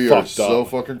so we fucked are so up.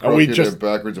 fucking And we crooked and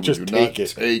backwards, and we do not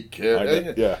take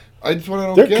care. Yeah. That's what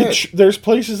I don't get. There's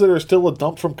places that are still a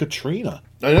dump from Katrina.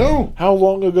 I know. How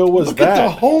long ago was look that? Look at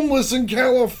the homeless in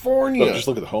California. Oh, just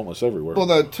look at the homeless everywhere. Well,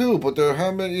 that too, but there,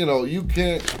 how many? You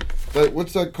can't.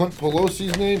 What's that cunt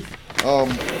Pelosi's name?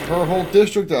 Her whole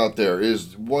district out there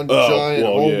is one giant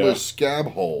homeless scab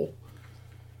hole.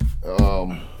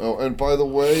 And by the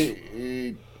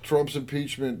way, Trump's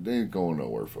impeachment ain't going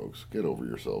nowhere, folks. Get over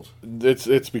yourselves.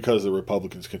 It's because the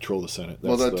Republicans control the Senate.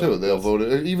 Too. They'll vote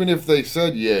it. Even if they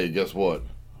said yay, guess what?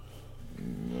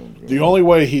 The only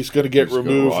way he's going to get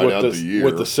removed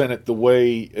with the Senate, the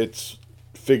way it's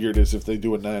figured, is if they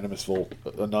do anonymous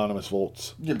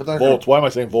votes. Yeah, but votes. Why am I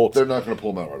saying votes? They're not going to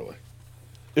pull him out right away.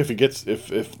 If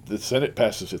the Senate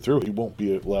passes it through, he won't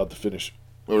be allowed to finish.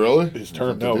 Oh, really? His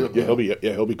term? No. Yeah,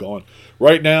 he'll be gone.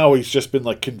 Right now, he's just been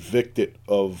convicted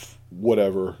of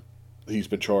whatever he's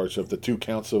been charged of. The 2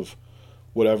 counts of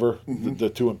whatever, the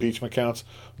 2 impeachment counts,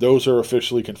 those are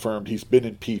officially confirmed. He's been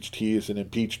impeached. He is an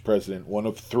impeached president, one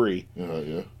of 3.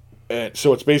 Yeah. And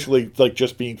so it's basically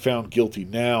just being found guilty.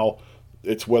 Now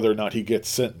it's whether or not he gets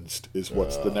sentenced is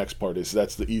what's the next part is.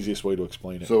 That's the easiest way to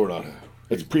explain it. So we're not.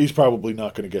 He's probably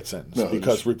not going to get sentenced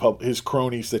because his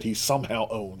cronies that he somehow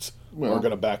owns are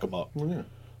going to back him up. Well, yeah.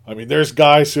 I mean, there's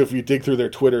guys who, if you dig through their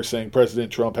Twitter, saying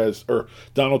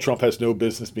Donald Trump has no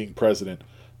business being president.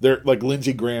 They're like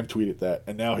Lindsey Graham tweeted that,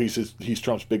 and now he's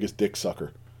Trump's biggest dick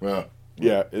sucker. Yeah.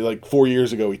 Yeah, 4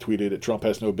 years ago he tweeted it. Trump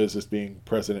has no business being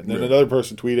president. And then another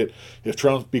person tweeted, if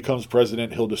Trump becomes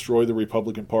president, he'll destroy the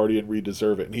Republican Party and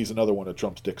re-deserve it. And he's another one of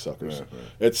Trump's dick suckers. Right.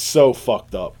 It's so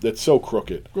fucked up. It's so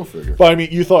crooked. Go figure. But I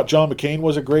mean, you thought John McCain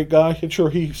was a great guy, and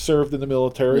sure, he served in the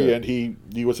military and he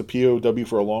was a POW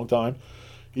for a long time.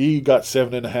 He got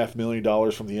 $7.5 million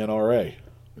from the NRA.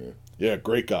 Yeah,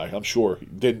 great guy. I'm sure. He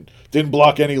didn't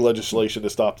block any legislation to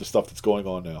stop the stuff that's going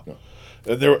on now. No.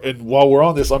 And while we're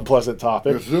on this unpleasant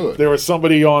topic, there was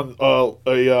somebody on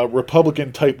a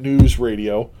Republican type news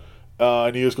radio,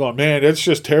 and he was going, "Man, it's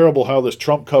just terrible how this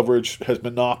Trump coverage has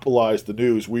monopolized the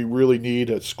news. We really need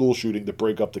a school shooting to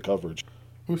break up the coverage."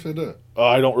 Who said that?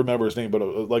 I don't remember his name, but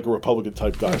a Republican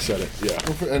type guy said it.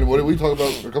 Yeah. And what did we talk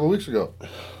about a couple of weeks ago?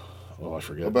 Oh, I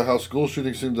forget. About how school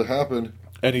shootings seem to happen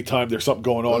anytime there's something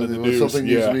going on in the news. Something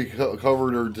needs to be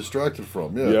covered or distracted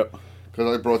from. Yeah. Yep.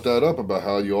 Because I brought that up about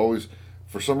how you always,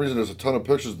 for some reason, there's a ton of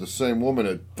pictures of the same woman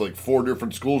at 4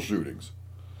 different school shootings.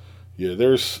 Yeah,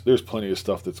 there's plenty of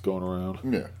stuff that's going around.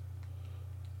 Yeah.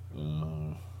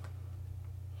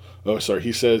 Oh, sorry.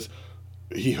 He says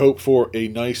he hoped for a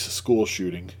nice school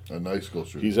shooting. A nice school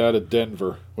shooting. He's out of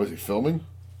Denver. Was he filming?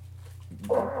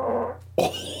 Oh,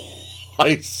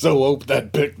 I so hope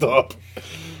that picked up.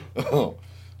 Oh.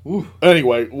 Ooh.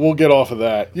 Anyway, we'll get off of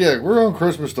that. Yeah, we're on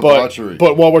Christmas debauchery.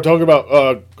 But while we're talking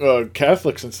about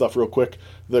Catholics and stuff real quick,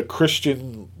 the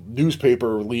Christian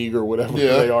newspaper league or whatever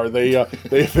they are, they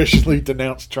officially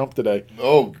denounced Trump today.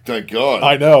 Oh, thank God.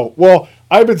 I know. Well,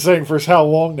 I've been saying for how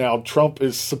long now Trump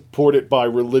is supported by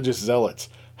religious zealots.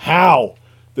 How?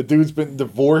 The dude's been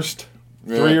divorced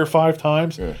 3 or 5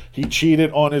 times. Yeah. He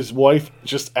cheated on his wife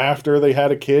just after they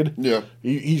had a kid. Yeah.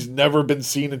 He's never been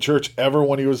seen in church ever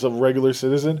when he was a regular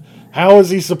citizen. How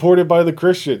is he supported by the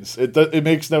Christians? It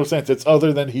makes no sense. It's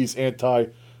other than he's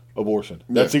anti-abortion.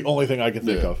 That's the only thing I can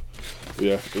think of.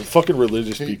 Yeah, fucking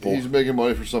religious people. He's making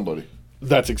money for somebody.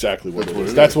 That's exactly what it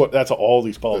is. That's what all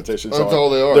these politicians that's are. all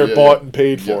they are. They're bought and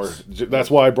paid for. Yes. That's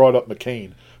why I brought up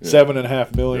McCain.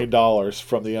 $7.5 million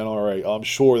from the NRA. I'm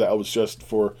sure that was just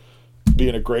for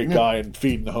being a great guy and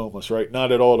feeding the homeless, right?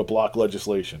 Not at all to block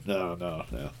legislation. No.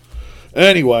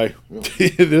 Anyway,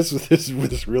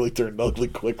 this really turned ugly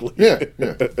quickly.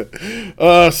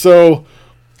 Yeah. So.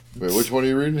 Wait, which one are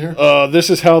you reading here? This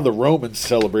is how the Romans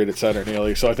celebrated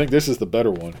Saturnalia, so I think this is the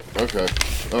better one. Okay.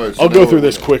 All right. So I'll go through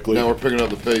this quickly. Now we're picking up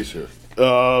the pace here.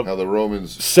 How the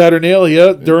Romans...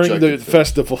 Saturnalia, during the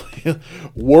festival,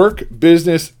 work,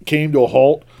 business came to a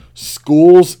halt,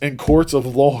 schools and courts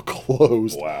of law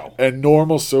closed, and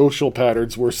normal social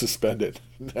patterns were suspended.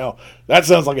 Now, that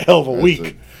sounds like a hell of a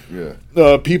week.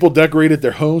 People decorated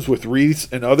their homes with wreaths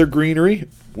and other greenery.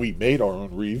 We made our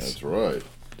own wreaths. That's right.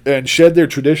 And shed their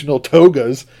traditional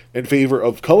togas in favor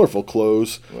of colorful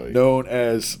clothes known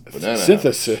as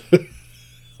synthesis.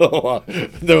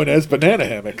 Known as banana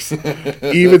hammocks.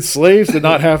 Even slaves did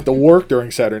not have to work during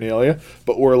Saturnalia,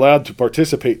 but were allowed to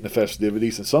participate in the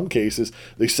festivities. In some cases,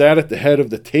 they sat at the head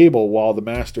of the table while the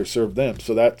master served them.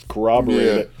 So that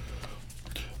corroborated it.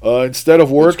 Instead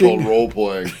of working... It's called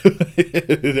role-playing.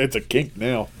 It's a kink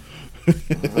now.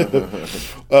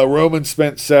 Romans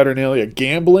spent Saturnalia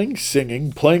gambling,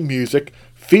 singing, playing music,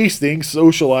 feasting,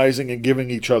 socializing, and giving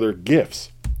each other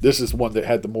gifts. This is one that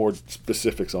had the more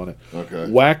specifics on it. Okay.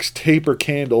 Wax taper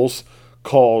candles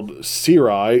called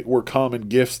Cirai were common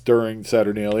gifts during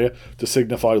Saturnalia to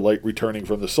signify light returning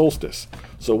from the solstice.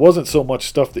 So it wasn't so much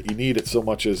stuff that you needed so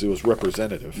much as it was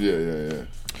representative. Yeah.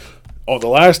 On the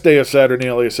last day of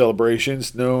Saturnalia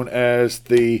celebrations, known as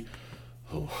the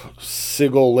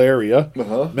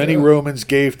Sigillaria, many Romans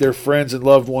gave their friends and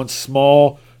loved ones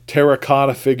small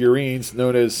terracotta figurines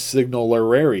known as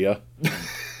Signalaria.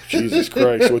 Jesus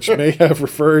Christ, which may have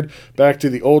referred back to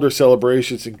the older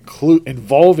celebrations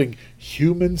involving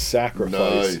human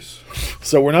sacrifice. Nice.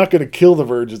 So we're not going to kill the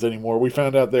virgins anymore. We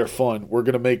found out they're fun. We're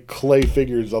going to make clay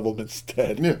figures of them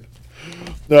instead.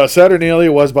 Yeah.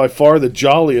 Saturnalia was by far the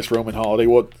jolliest Roman holiday.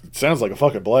 Well, it sounds like a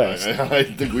fucking blast. I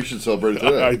think we should celebrate it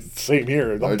today. Same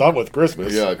here. I'm done with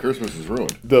Christmas. Yeah, Christmas is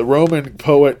ruined. The Roman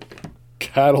poet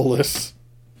Catullus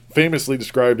famously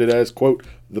described it as, quote,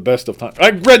 the best of times. I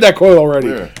read that quote already.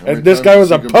 Yeah, and this guy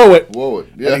was a poet.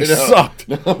 Yeah, and he sucked.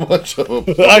 Not much of a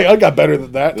poet. I got better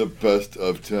than that. The best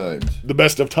of times. The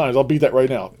best of times. I'll beat that right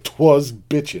now. 'Twas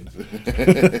bitchin'.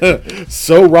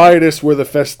 So riotous were the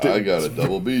festivities. I got a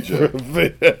double BJ.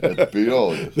 That beat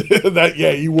all of it.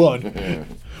 You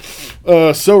won.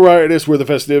 So riotous were the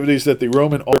festivities that the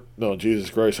Roman... Oh, Jesus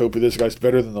Christ. Hope this guy's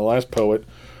better than the last poet.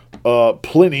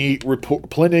 Pliny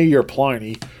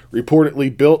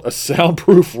reportedly built a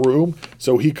soundproof room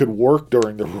so he could work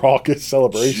during the raucous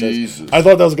celebrations. Jesus. I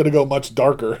thought that was going to go much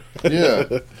darker. Yeah,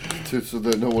 so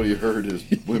that nobody heard his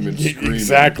women screaming.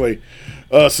 Exactly.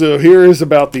 So here is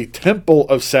about the Temple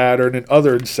of Saturn and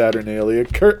other Saturnalia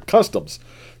customs.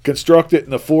 Constructed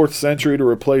in the 4th century to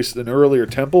replace an earlier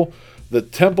temple, the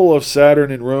Temple of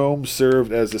Saturn in Rome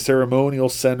served as the ceremonial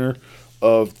center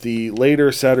of the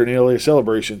later Saturnalia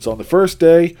celebrations. On the first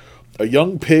day, a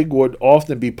young pig would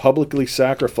often be publicly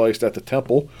sacrificed at the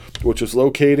temple, which was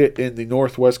located in the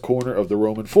northwest corner of the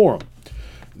Roman Forum.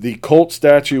 The cult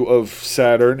statue of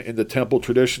Saturn in the temple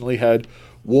traditionally had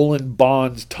woolen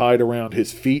bonds tied around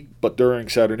his feet, but during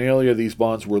Saturnalia these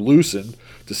bonds were loosened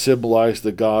to symbolize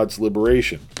the god's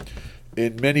liberation.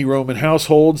 In many Roman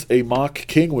households, a mock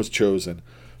king was chosen.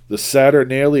 The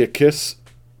Saturnaliacus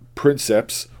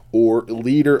Princeps, or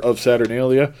leader of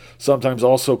Saturnalia, sometimes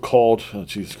also called, oh,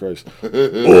 Jesus Christ.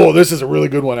 Oh, this is a really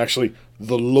good one, actually.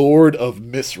 The Lord of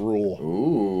Misrule.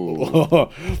 Ooh.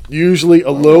 Usually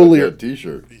a lowlier... Like that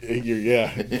t-shirt.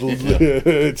 Yeah.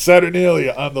 It's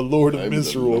Saturnalia. I'm the Lord of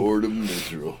Misrule. The Lord of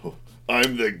Misrule.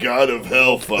 I'm the god of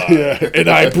hellfire. Yeah, and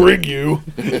I bring you.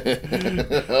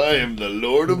 I am the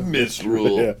Lord of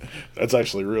Misrule. Yeah, that's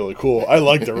actually really cool. I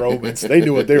like the Romans. They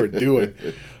knew what they were doing.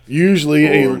 Usually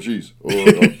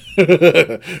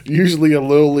usually a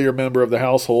lowlier member of the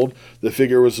household, the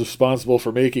figure was responsible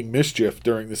for making mischief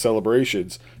during the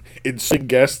celebrations, inciting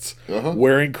guests,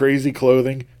 wearing crazy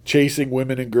clothing, chasing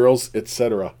women and girls,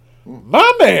 etc.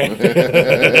 My man!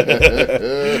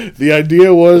 The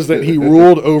idea was that he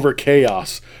ruled over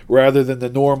chaos rather than the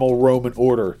normal Roman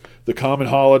order. The common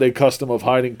holiday custom of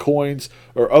hiding coins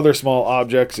or other small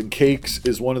objects in cakes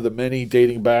is one of the many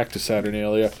dating back to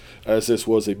Saturnalia, as this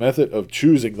was a method of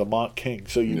choosing the mock king.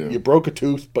 So you broke a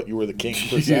tooth, but you were the king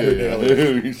for Saturnalia.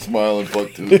 Yeah. He's smiling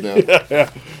buck tooth now. Yeah.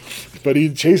 But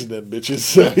he's chasing them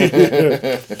bitches.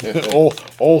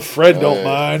 old Fred don't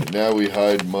mind. Now we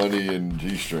hide money and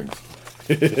G-strings.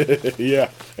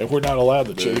 Yeah, and we're not allowed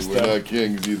to chase them. We're not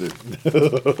kings either.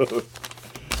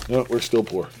 No, we're still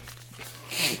poor.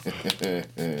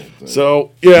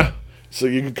 So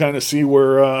you can kind of see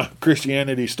where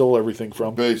Christianity stole everything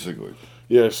from. Basically.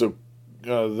 Yeah, so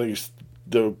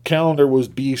the calendar was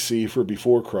BC for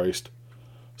before Christ.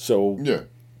 So yeah.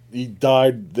 He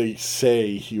died, they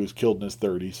say he was killed in his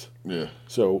 30s. Yeah.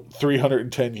 So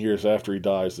 310 years after he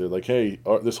dies, they're like, hey,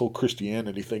 this whole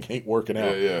Christianity thing ain't working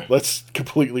out. Yeah. Let's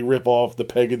completely rip off the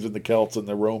pagans and the Celts and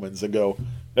the Romans and go,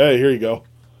 hey, here you go.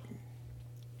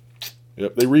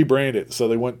 Yep, they rebranded. So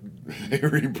they went... They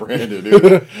rebranded.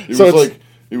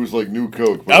 It was like New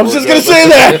Coke. I was just going to say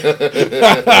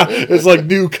that! It's like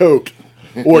New Coke.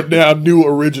 Or now New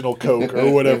Original Coke or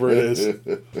whatever it is.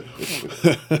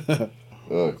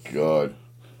 Oh, God.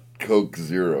 Coke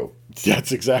Zero.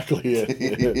 That's exactly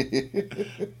it.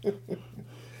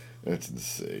 That's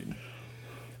insane.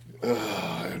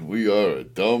 And we are a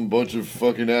dumb bunch of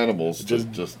fucking animals.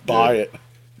 Just buy it.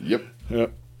 Yep.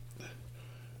 Yep.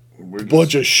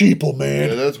 Bunch of sheeple, man.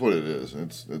 Yeah, that's what it is.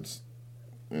 It's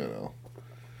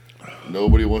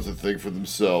nobody wants to think for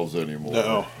themselves anymore.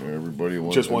 No. Everybody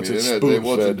wants it they want it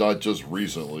spoon-fed. not just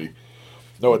recently.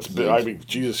 No, I mean,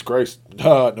 Jesus Christ.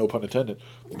 No pun intended.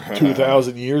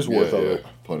 2,000 years worth of it.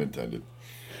 Pun intended.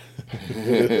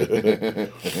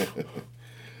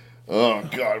 Oh,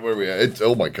 God, where are we at?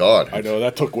 Oh, my God. I know,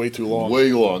 that took way too long.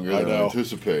 Way longer than I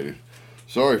anticipated.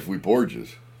 Sorry if we bored you.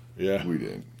 Yeah. We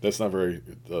did. That's not very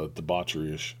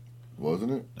debauchery-ish.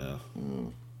 Wasn't it? No.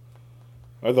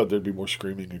 I thought there'd be more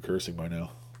screaming and cursing by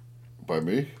now. By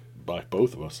me? By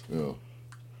both of us. Yeah.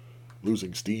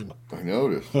 Losing steam. I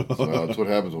noticed. That's what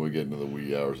happens when we get into the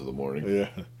wee hours of the morning. Yeah.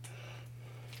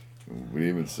 We didn't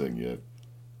even sing yet.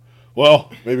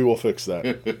 Well, maybe we'll fix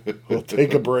that. We'll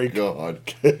take a break. God.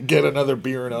 Get another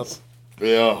beer in us.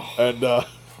 Yeah. And I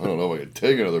don't know if I can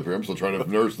take another beer. I'm still trying to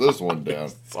nurse this one down.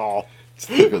 It's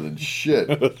thicker than shit.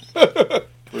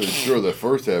 Pretty sure the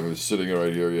first half is sitting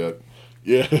right here yet.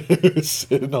 Yeah,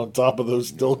 sitting on top of those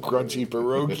still crunchy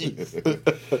pierogies.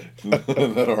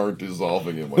 That aren't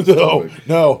dissolving in my stomach.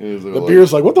 No. The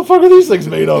beer's like, what the fuck are these things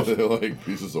made of? They're like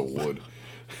pieces of wood.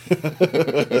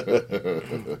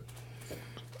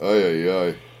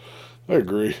 Ay. I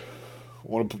agree.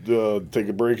 Want to take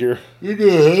a break here?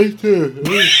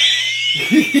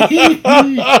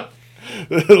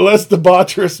 Less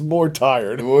debaucherous, more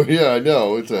tired. Well, yeah, I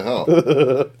know. It's a hell.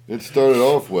 It started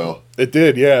off well. It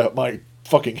did, yeah. My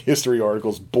fucking history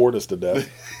articles bored us to death.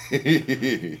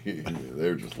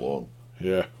 They're just long.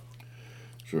 Yeah.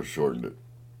 Should have shortened it.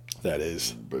 That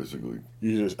is. Basically.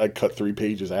 I cut 3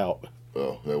 pages out.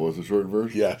 Oh, that was the shortened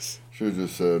version? Yes. Should have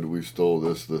just said, we stole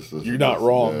this. You're not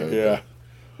wrong, yeah.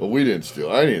 Well, we didn't steal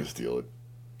it. I didn't steal it.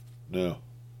 No.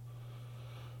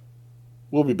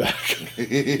 We'll be back.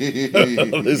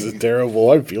 This is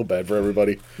terrible. I feel bad for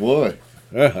everybody. Why?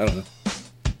 I don't know.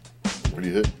 What do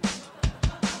you hit?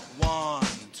 1,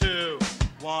 2,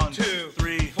 1, 2,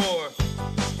 3, 4.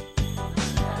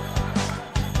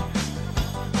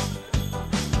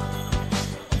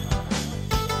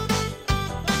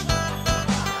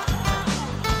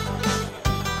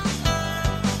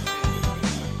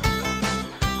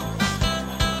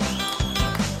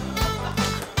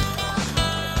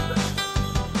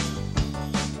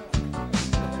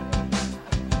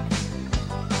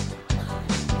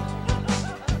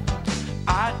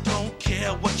 I don't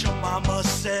care what your mama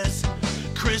says.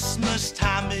 Christmas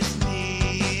time is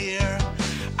near.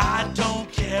 I don't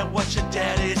care what your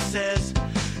daddy says.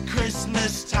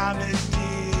 Christmas time is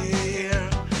near.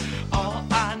 All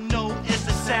I know is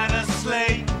the Santa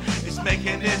sleigh is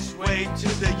making its way to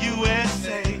the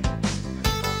USA.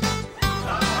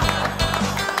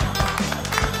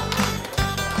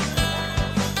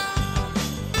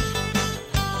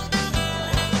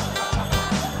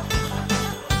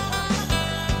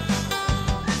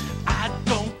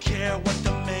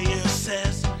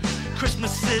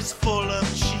 Christmas is full of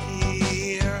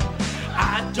cheer.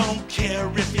 I don't care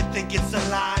if you think it's a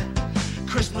lie.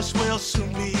 Christmas will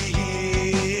soon be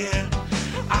here.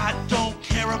 I don't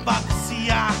care about the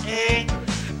CIA.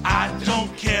 I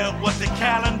don't care what the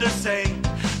calendar say.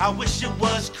 I wish it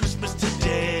was Christmas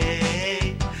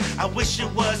today. I wish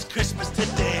it was Christmas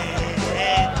today.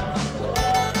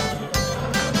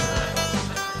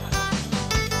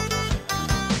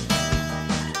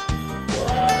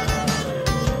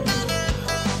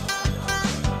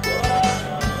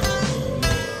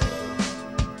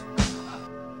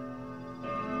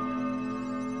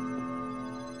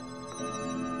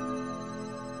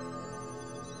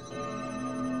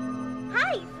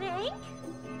 Hi, Frank.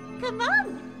 Come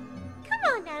on. Come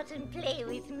on out and play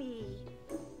with me.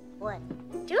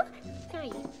 1, 2,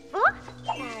 3, 4,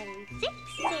 5, 6,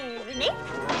 7, 8. 2,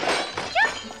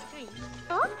 3,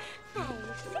 4, 5,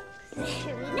 6,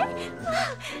 7, 8.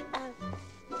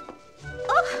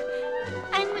 Oh,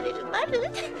 I'm a little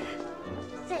muddled.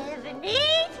 7, 8.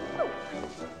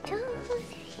 2, 3,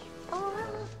 4.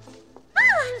 Oh,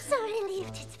 I'm so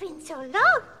relieved it's been so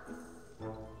long.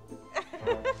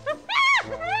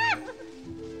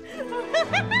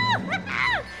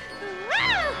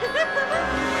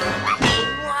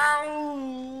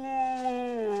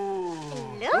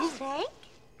 Hello, Frank.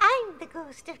 I'm the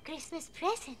ghost of Christmas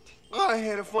present. I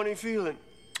had a funny feeling.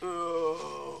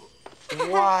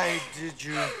 Why did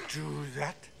you do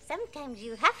that? Sometimes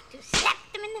you have to slap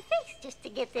them in the face just to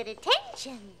get their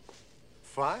attention.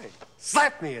 Fine.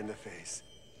 Slap me in the face.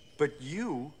 But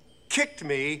you kicked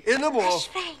me in the balls. Hush,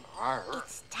 Frank.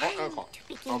 It's time to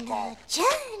begin our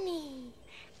journey.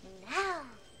 Now,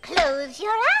 close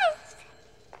your eyes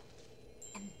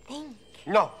and think.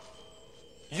 No.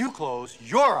 You close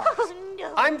your eyes. Oh,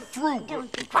 no. I'm through.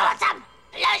 Don't be quarrelsome.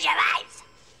 Close your eyes.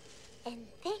 And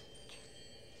think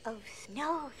of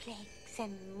snowflakes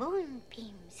and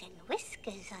moonbeams and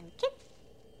whiskers on Kip.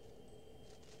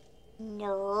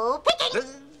 No picking.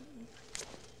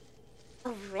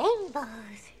 Of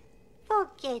rainbows,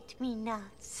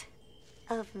 forget-me-nots,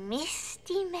 of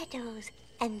misty meadows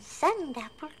and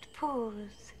sun-dappled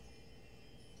pools.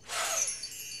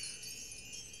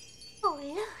 Oh,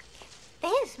 look,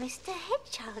 there's Mr.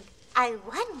 Hedgehog. I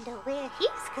wonder where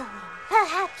he's going.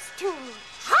 Perhaps to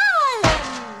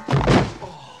Harlem.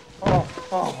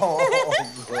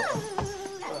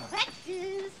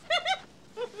 Practice.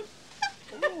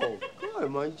 Oh, God,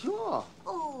 my jaw.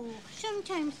 Oh,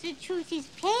 sometimes the truth is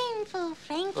painful,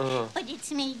 Frank, but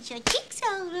it's made your cheeks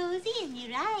all rosy and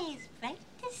your eyes bright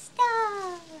as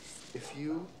stars. If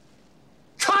you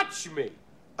touch me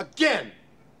again,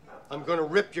 I'm gonna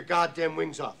rip your goddamn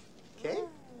wings off. Okay? Oh,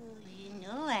 you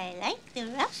know I like the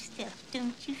rough stuff,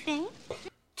 don't you, Frank?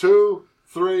 2,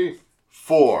 3,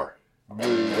 4.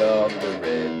 Rudolph the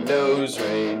red-nosed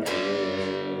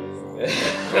reindeer,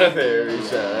 a very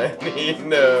shiny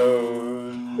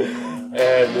nose, and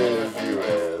if you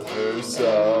ever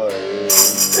saw it,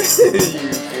 you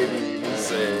could even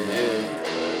say it.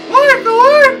 Like the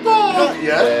light bulb!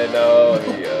 Yeah. And all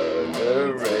the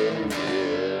other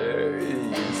reindeer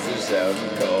used to shout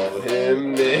and call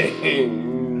him names.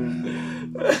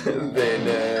 They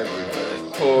never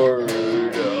let poor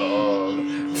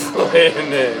Rudolph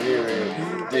when any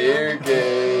reindeer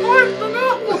came.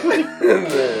 And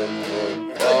then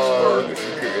one on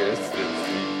Christmas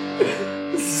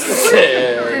Eve,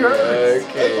 Santa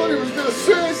came. I thought he was gonna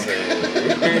sing.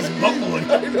 He's mumbling.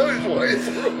 I know his way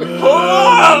through.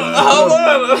 Hold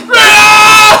on.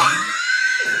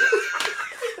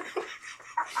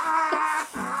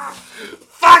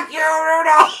 Fuck you,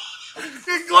 Rudolph!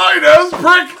 You Gliders,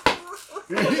 prick!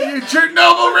 You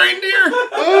Chernobyl reindeer!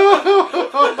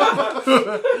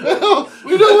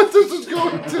 We know what this is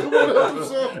going to. What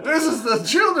episode? This is the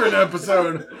children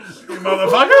episode, you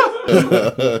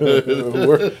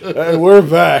motherfucker. we're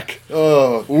back.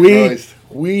 Oh, Christ.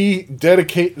 We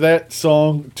dedicate that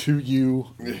song to you,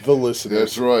 the listeners.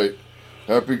 That's right.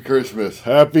 Happy Christmas.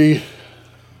 Happy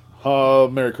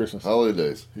Merry Christmas.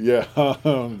 Holidays. Yeah.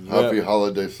 Happy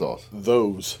holiday sauce.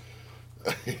 Those.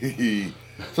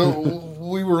 So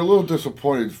we were a little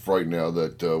disappointed right now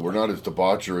that we're not as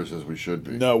debaucherous as we should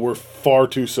be. No, we're far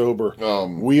too sober.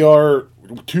 We are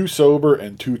too sober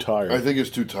and too tired. I think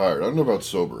it's too tired. I don't know about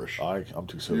soberish. I'm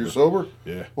too sober. You're sober?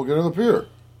 Yeah. Well, get another beer.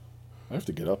 I have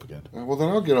to get up again. Well, then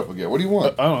I'll get up again. What do you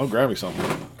want? I don't know. Grab me something.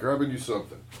 Grabbing you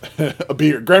something. A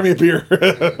beer. Grab me a beer.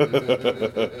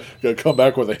 Gotta come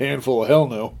back with a handful of hell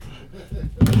no.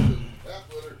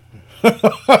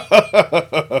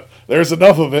 There's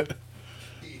enough of it.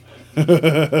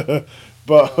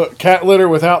 But cat litter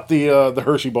without the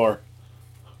Hershey bar.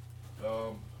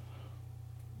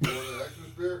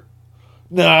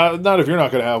 Nah, not if you're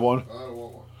not going to have one. I don't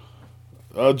want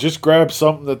one. Just grab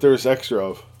something that there's extra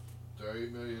of. There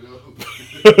ain't many of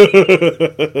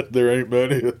those. There ain't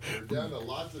many. We're down to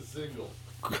lots of singles.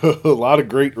 A lot of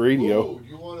great radio. Ooh,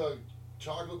 you want a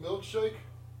chocolate milkshake?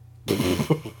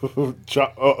 A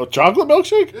chocolate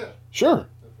milkshake? Yeah. Sure.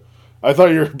 I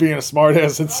thought you were being a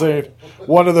smartass and saying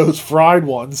one of those fried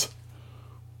ones.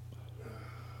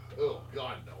 Oh,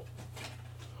 God,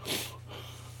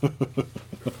 no.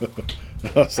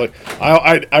 I was like,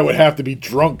 I would have to be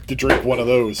drunk to drink one of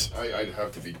those. I'd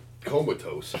have to be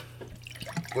comatose.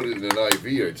 Put it in an IV,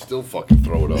 I'd still fucking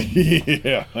throw it up.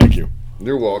 Yeah, thank you.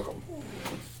 You're welcome.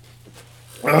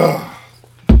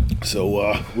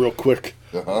 So, real quick,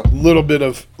 little bit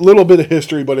of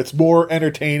history, but it's more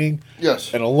entertaining.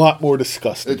 Yes, and a lot more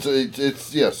disgusting.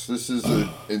 It's yes, this is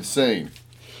insane.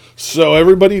 So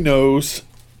everybody knows,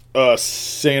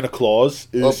 Santa Claus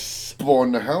is up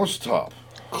on the housetop.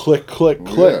 Click, click,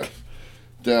 click. Yeah.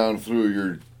 Down through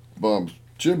your mom's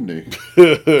chimney.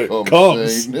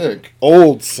 Comes Saint Nick.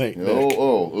 Old Saint Nick.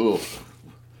 Oh.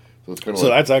 So it's kind of so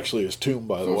that's actually his tomb,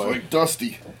 by the way. It's like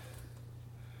Dusty.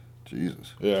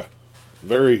 Jesus. Yeah.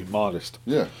 Very modest.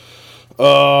 Yeah.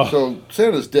 So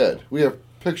Santa's dead. We have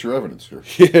picture evidence here.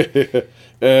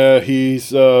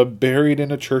 He's buried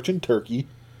in a church in Turkey.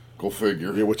 Go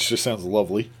figure. Yeah, which just sounds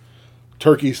lovely.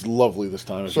 Turkey's lovely this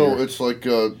time of year. So it's like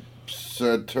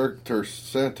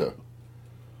Santa.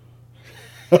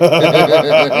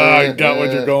 I got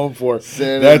what you're going for.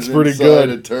 Santa's That's pretty good.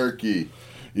 Inside a turkey.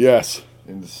 Yes.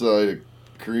 Inside a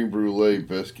creme brulee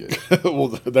biscuit. Well,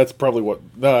 that's probably what.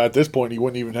 No, at this point, he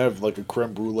wouldn't even have like a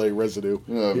creme brulee residue.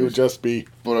 No, he would just be.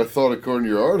 But I thought, according to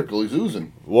your article, he's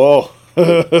oozing. Whoa.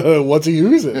 What's he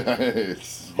using?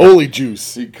 Holy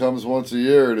juice. He comes once a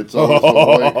year, and it's always a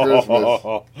white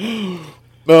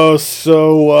Christmas.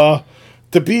 So,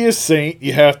 to be a saint,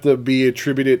 you have to be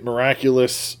attributed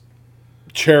miraculous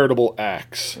charitable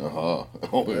acts. Oh,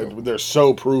 yeah. They're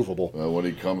so provable. When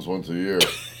he comes once a year,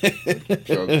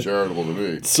 sounds charitable to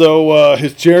me. So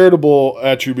his charitable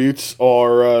attributes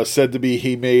are said to be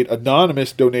he made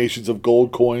anonymous donations of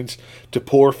gold coins to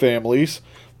poor families,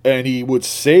 and he would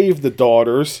save the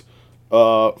daughters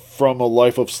from a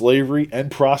life of slavery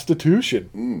and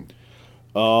prostitution.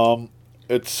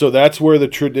 So that's where the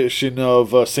tradition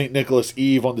of St. Nicholas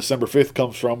Eve on December 5th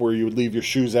comes from, where you would leave your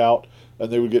shoes out and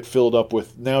they would get filled up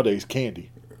with, nowadays, candy.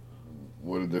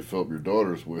 What did they fill up your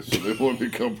daughters with so they won't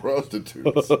become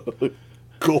prostitutes?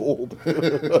 Gold.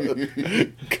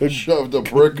 Shoved a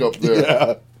brick up there.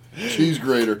 Yeah. Cheese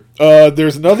grater.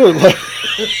 There's another... Have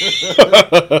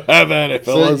at it,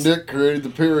 fellas. Saint Nick created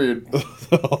the period.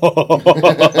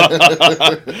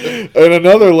 And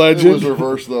another legend... It was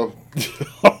reversed, though.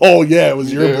 Oh, yeah, it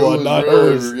was your blood, not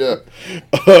hers. Yeah.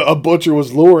 A butcher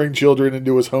was luring children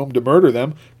into his home to murder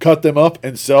them, cut them up,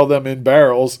 and sell them in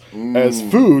barrels as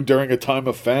food during a time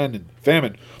of famine.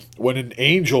 When an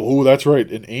angel, that's right,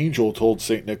 an angel told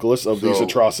St. Nicholas of these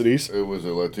atrocities. It was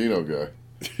a Latino guy.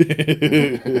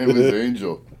 It was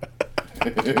Angel.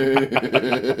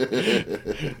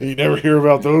 You never hear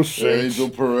about those saints. Angel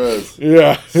Perez.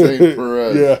 Yeah. Saint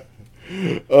Perez. Yeah.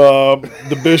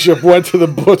 The bishop went to the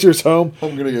butcher's home.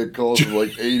 I'm going to get calls from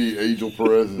like 80 Angel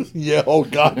Perez's. Yeah, oh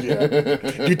God,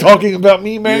 yeah. You talking about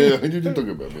me, man? Yeah, you're talking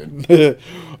about me.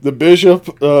 The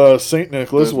bishop, St.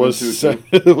 Nicholas, was sent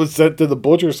to the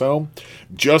butcher's home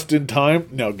just in time,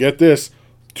 now get this,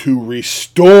 to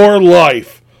restore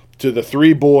life to the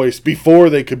three boys before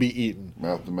they could be eaten.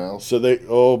 Mouth to mouth?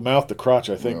 So mouth to crotch,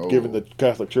 I think, given the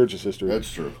Catholic Church's history.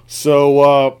 That's true.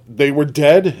 So they were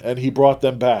dead, and he brought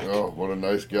them back. Oh, what a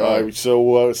nice guy.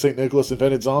 So St. Nicholas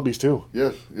invented zombies, too.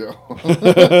 Yes, yeah.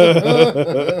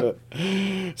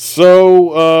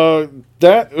 So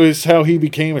that is how he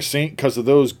became a saint, because of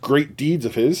those great deeds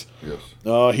of his. Yes.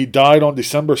 He died on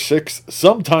December 6th,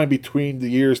 sometime between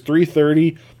the years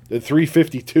 330 and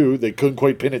 352. They couldn't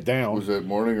quite pin it down. Was that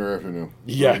morning or afternoon?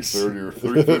 Yes. 3:30 or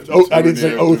 3:50? Oh, I didn't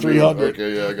say 0300.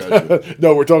 Okay, yeah, I got you.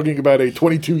 No, we're talking about a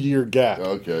 22-year gap.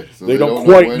 Okay. So they don't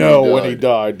quite know when he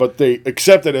died, but they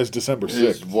accept it as December 6th.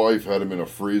 His wife had him in a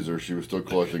freezer. She was still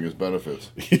collecting his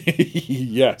benefits.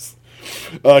 Yes.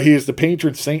 He is the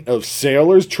patron saint of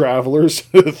sailors, travelers,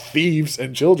 thieves,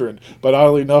 and children. But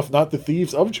oddly enough, not the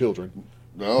thieves of children.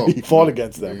 No. He fought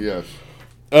against them. Yes.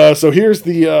 So here's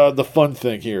the fun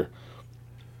thing here.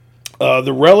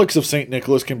 The relics of St.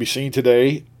 Nicholas can be seen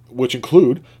today, which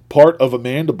include part of a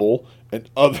mandible and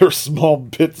other small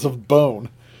bits of bone.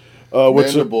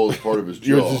 Mandible is part of his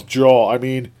jaw. His jaw. I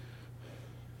mean,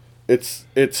 it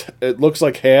looks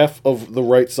like half of the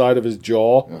right side of his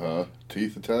jaw.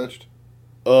 Teeth attached?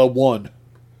 One.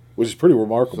 which is pretty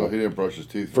remarkable. So he didn't brush his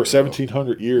teeth for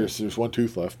 1,700 years. There's one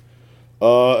tooth left.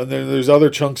 And then there's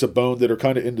other chunks of bone that are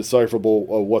kind of indecipherable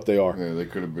of what they are. Yeah, they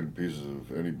could have been pieces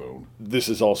of any bone. This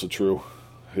is also true.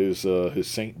 His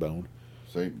saint bone.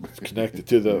 It's connected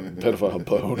to the pedophile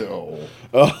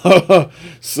bone.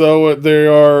 So they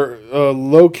are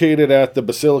located at the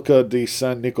Basilica di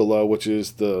San Nicola, which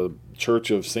is the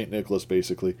church of St. Nicholas,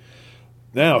 basically.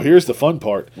 Now, here's the fun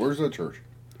part. Where's that church?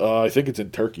 I think it's in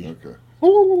Turkey. Okay.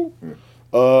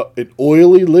 An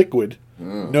oily liquid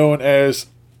known as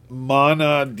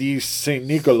Mana di St.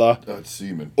 Nicola. That's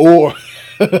semen. Or,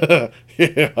 I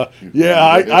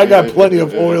got plenty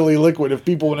of oily liquid. If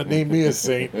people want to name me a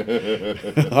saint,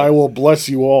 I will bless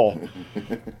you all.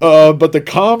 But the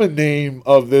common name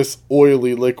of this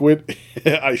oily liquid,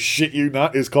 I shit you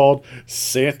not, is called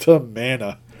Santa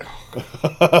Mana.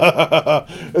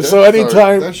 So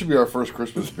anytime that should be our first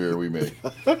Christmas beer we make.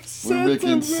 We're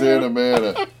making Santa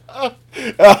Mana.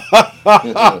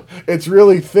 It's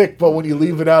really thick, but when you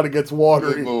leave it out, it gets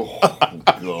watery. Oh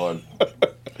God! I'm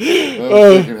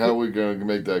thinking how we're gonna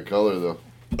make that color though.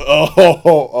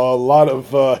 A lot of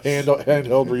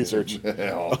handheld research.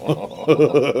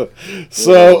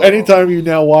 So anytime you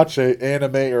now watch an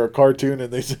anime or a cartoon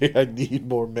and they say I need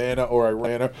more mana or I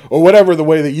ran out, or whatever the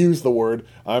way they use the word,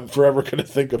 I'm forever going to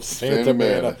think of Santa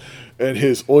Mana and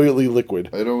his oily liquid.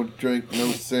 I don't drink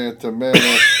no Santa Mana.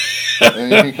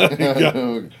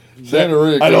 Santa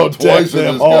Rita I don't twice deck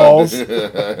in them this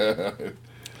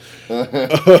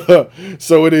halls.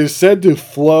 So it is said to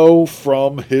flow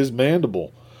from his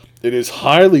mandible. It is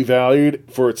highly valued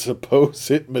for its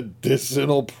supposed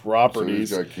medicinal properties.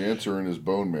 So he's got cancer in his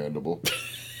bone mandible.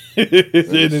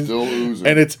 It's still oozing.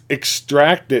 And it's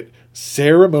extracted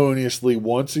ceremoniously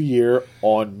once a year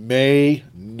on May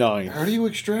 9th. How do you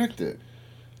extract it?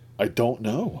 I don't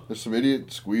know. There's some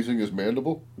idiot squeezing his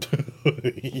mandible.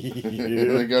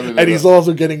 And he's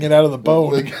also getting it out of the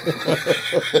bone.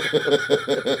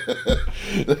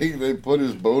 They put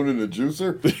his bone in a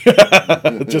juicer.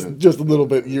 just a little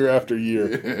bit year after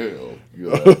year.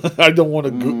 Oh, I don't want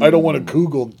to. I don't want to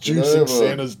Google juicing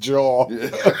Santa's jaw.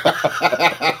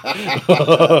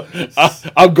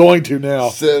 I'm going to now.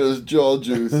 Santa's jaw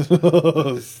juice.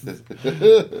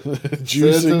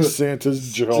 Juicing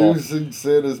Santa's jaw. Juicing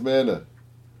Santa's mana.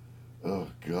 Oh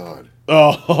God.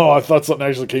 Oh, I thought something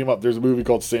actually came up. There's a movie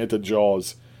called Santa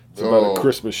Jaws. It's about a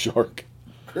Christmas shark.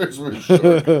 Christmas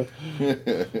shark.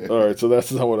 All right, so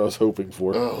that's not what I was hoping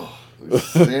for. Oh,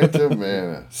 Santa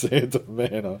Mana. Santa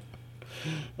Mana.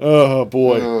 Oh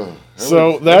boy.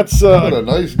 That's what a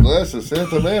nice glass of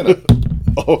Santa Mana.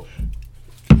 Oh,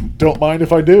 don't mind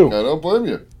if I do. I don't blame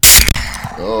you.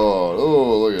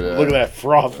 Oh, look at that. Look at that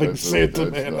frothing Santa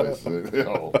Mana. Nice.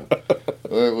 Oh,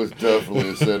 that was definitely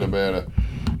a Santa Mana.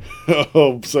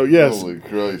 Oh, so yes. Holy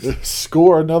Christ.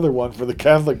 Score another one for the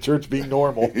Catholic Church being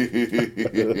normal.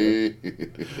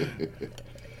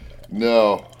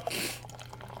 No.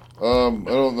 I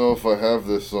don't know if I have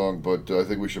this song, but I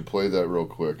think we should play that real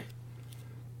quick.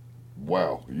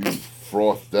 Wow, you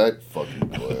frothed that fucking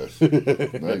glass.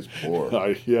 Nice pour.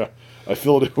 I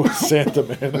filled it with Santa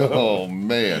Mana. Oh,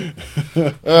 man.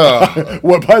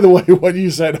 Well, by the way, when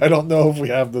you said, I don't know if we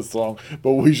have this song,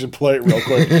 but we should play it real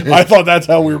quick, I thought that's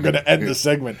how we were going to end the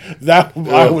segment.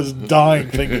 I was dying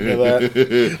thinking of that.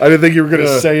 I didn't think you were going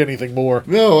to say anything more.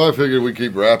 No, I figured we'd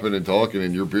keep rapping and talking,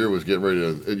 and your beer was getting ready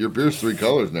to... Your beer's 3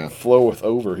 colors now. Flow with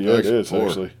over. Yeah, Nice it is, pour.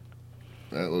 actually.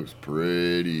 That looks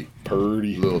pretty.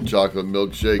 Purdy. Little chocolate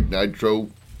milkshake, nitro.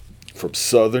 From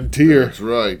Southern Tier. That's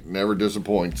right. Never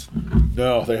disappoints.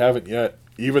 No, they haven't yet.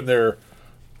 Even their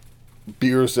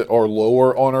beers that are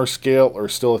lower on our scale are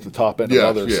still at the top end of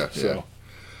others. Yeah.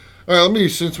 All right,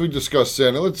 since we discussed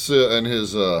Santa, let's and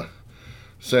his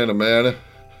Santa Mana.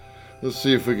 Let's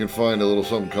see if we can find a little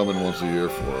something coming once a year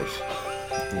for us.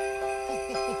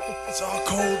 It's all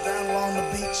cold down along the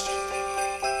beach.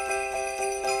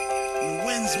 And the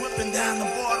wind's whipping down the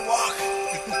boardwalk.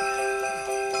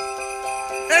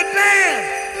 Hey, man!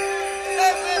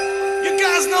 Hey, man! You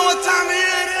guys know what time of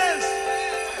year it is?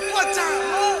 What time?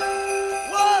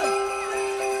 What?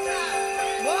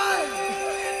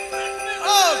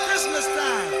 Oh, Christmas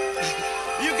time.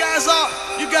 You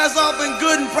guys all been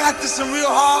good and practicing real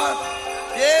hard?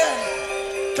 Yeah?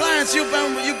 Clarence, you've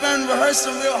been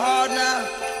rehearsing real hard now.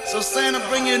 So Santa,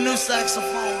 bring you a new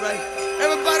saxophone, right?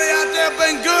 Everybody out there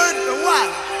been good or what?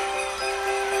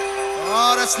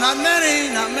 Oh, that's not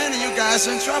many. You guys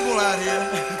in trouble out here.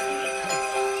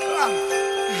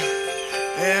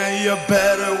 And you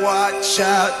better watch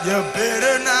out. You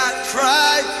better not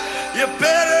cry. You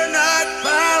better not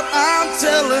pout. I'm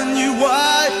telling you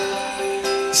why.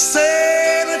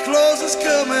 Santa Claus is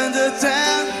coming to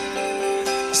town.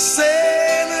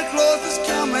 Santa Claus is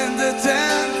coming to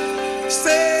town.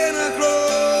 Santa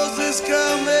Claus is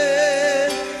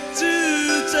coming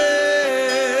to town.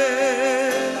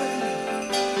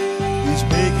 He's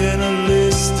making a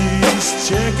list, he's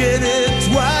checking it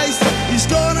twice. He's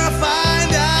gonna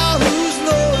find out who's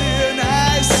naughty and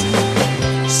nice.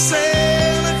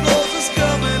 Santa Claus is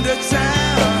coming to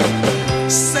town.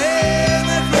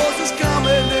 Santa Claus is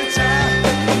coming to town.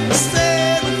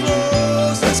 Santa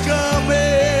Claus is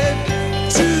coming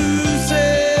to town.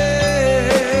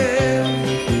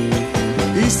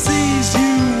 He sees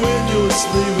you when you're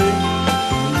sleeping.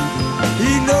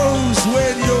 He knows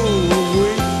when you're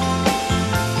awake.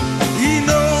 He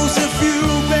knows if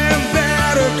you've been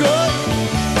bad or good.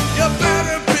 You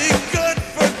better be good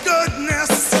for goodness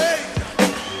sake.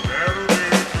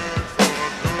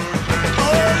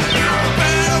 Oh, you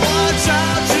better watch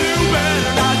out. You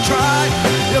better not try.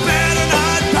 You better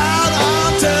not pout.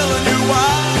 I'm telling you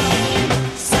why.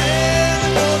 Santa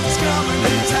Claus is coming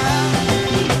to town.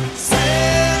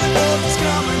 Santa Claus is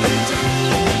coming to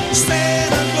town.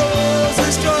 Santa Claus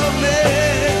is coming to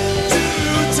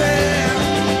town.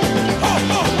 Ho,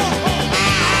 ho, ho, ho.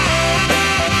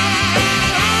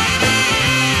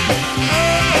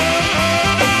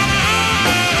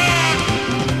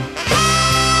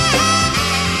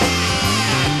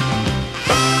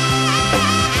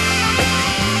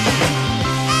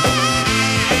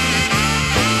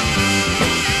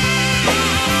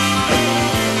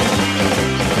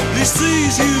 He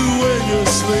sees you when you're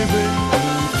sleeping.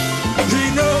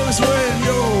 He knows when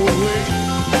you're awake.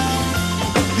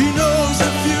 He knows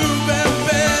if you've been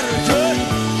bad or good.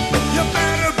 You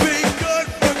better be good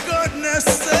for goodness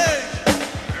sake.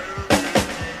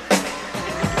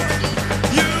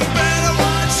 You better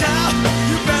watch out.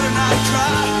 You better not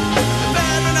cry. You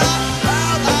better not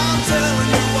pout. I'm telling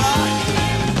you why.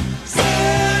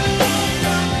 Santa,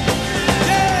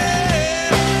 yeah,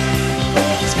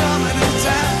 Claus is coming to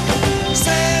town.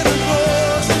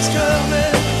 Santa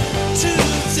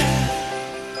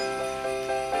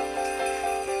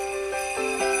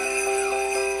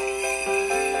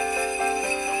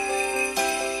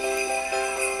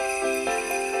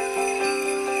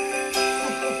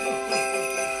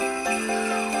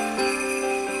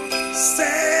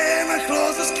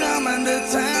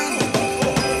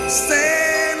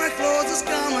Claus is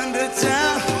coming to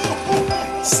town.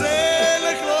 Santa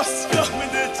Claus is coming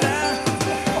to town.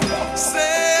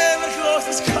 Santa Claus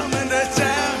is coming to town. Santa Claus is coming to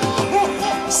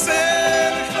town.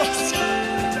 Santa Claus is coming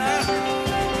to town.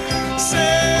 Santa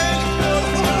Claus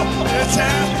is coming to town. Santa Claus is coming to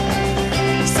town.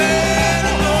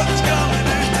 Santa Claus is coming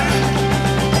to town.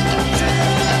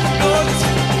 Santa Claus is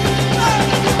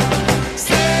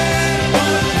Santa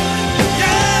Claus,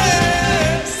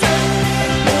 yeah.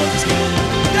 Santa Claus is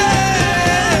coming,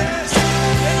 yeah.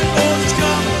 Santa Claus is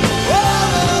coming,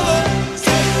 oh.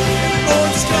 Santa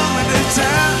Claus is coming to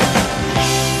town.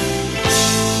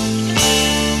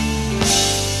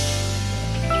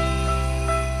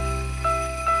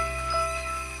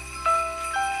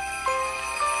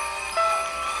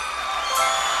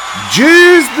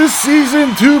 J'tis the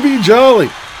season to be jolly.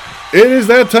 It is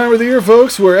that time of the year,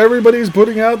 folks, where everybody's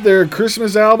putting out their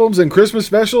Christmas albums and Christmas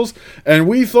specials, and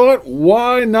we thought,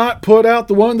 why not put out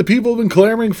the one the people have been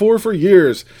clamoring for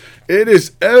years? It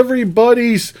is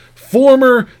everybody's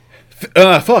former,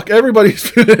 everybody's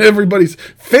favorite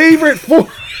favorite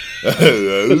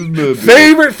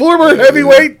former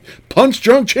heavyweight punch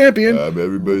drunk champion. I'm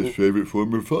everybody's favorite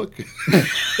former fuck.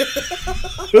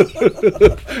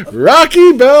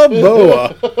 Rocky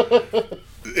Balboa.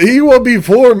 He will be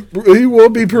performing.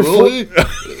 Really?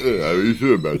 Are you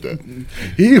sure about that?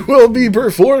 He will be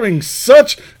performing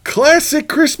such classic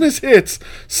Christmas hits,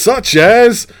 such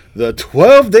as the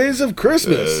 12 Days of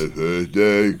Christmas. First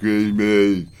day of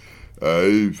Christmas.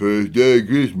 First day of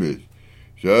Christmas.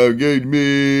 So give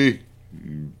me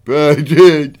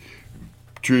present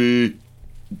tree.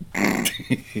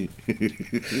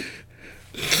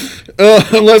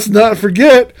 Let's not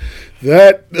forget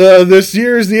that this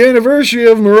year is the anniversary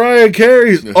of Mariah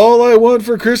Carey's All I Want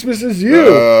for Christmas Is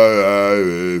You.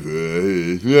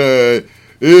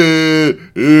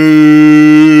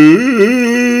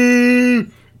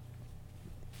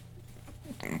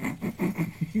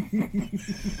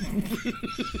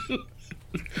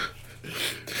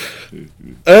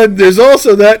 And there's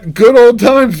also that good old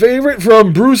time favorite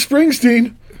from Bruce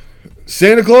Springsteen,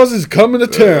 Santa Claus is coming to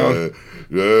town.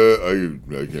 I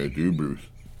can't do Bruce.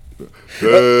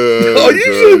 Oh,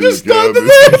 you should have just stopped the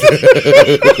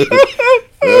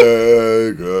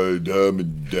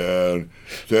coming down.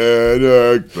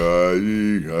 Santa Claus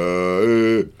is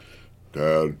coming.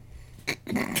 Dad.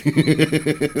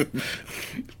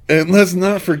 And let's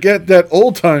not forget that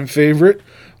old-time favorite,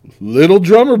 Little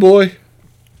Drummer Boy.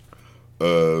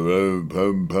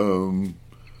 Pum pum.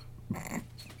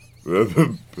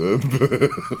 I'm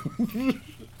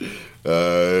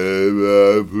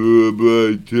a poor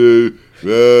boy too.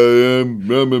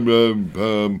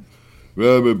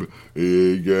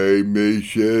 He gave me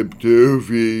ship 2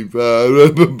 feet 5.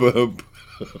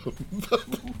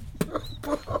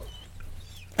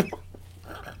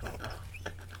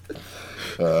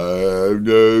 I have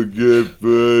no gift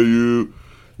for you,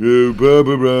 you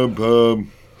pum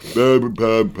pum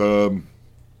pum.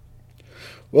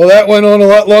 Well, that went on a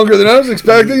lot longer than I was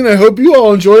expecting, and I hope you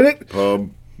all enjoyed it.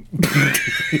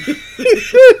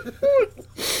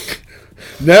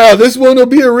 Now, this one will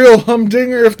be a real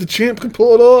humdinger if the champ can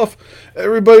pull it off.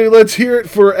 Everybody, let's hear it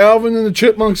for Alvin and the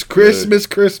Chipmunks' Christmas,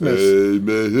 Christmas.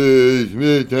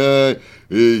 Christmas time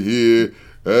is here.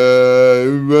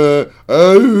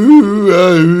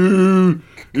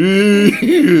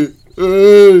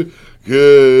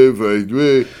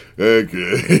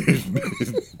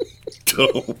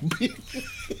 Toby.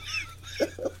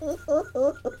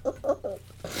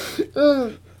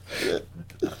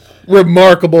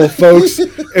 Remarkable, folks.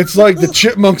 It's like the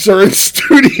Chipmunks are in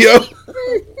studio.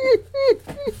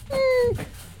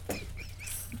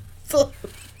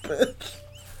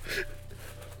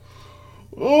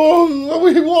 Oh,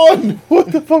 we won!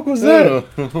 What the fuck was that?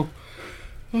 Oh,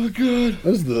 God. That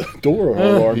was the door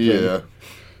alarm thing. Yeah.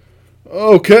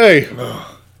 Okay.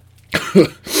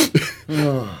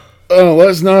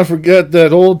 Let's not forget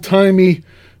that old-timey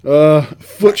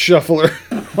foot shuffler.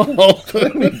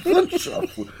 Foot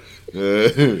shuffler.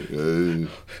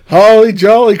 Holly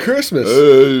Jolly Christmas.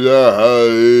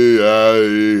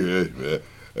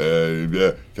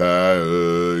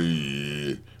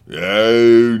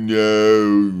 Oh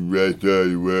no, rest of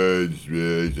the words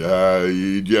was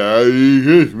Holly Jolly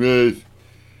Christmas.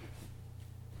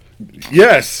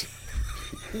 Yes.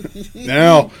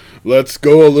 Now, let's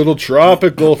go a little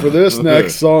tropical for this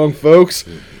next song, folks.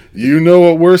 You know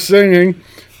what we're singing.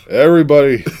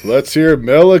 Everybody, let's hear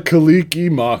Mele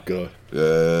Kalikimaka.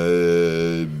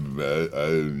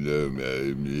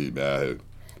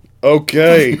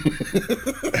 Okay.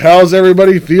 How's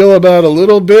everybody feel about a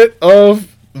little bit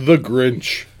of The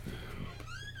Grinch?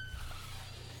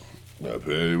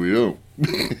 Apparently we don't.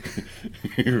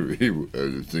 I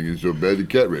was thinking so bad the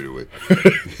cat ran away.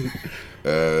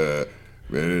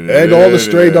 And all the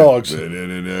stray dogs. You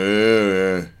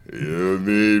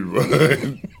need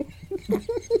one.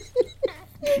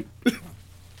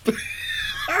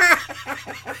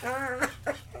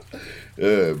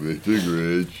 Mr.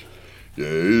 Grinch.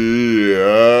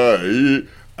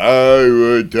 I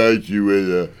would touch you with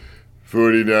a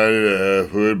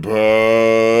 49.5-foot paw.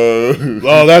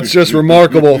 Oh, that's just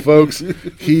remarkable, folks.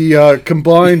 He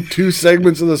combined 2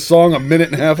 segments of the song a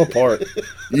minute and a half apart.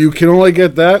 You can only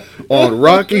get that on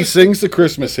Rocky Sings the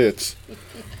Christmas Hits.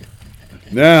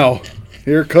 Now,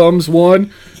 here comes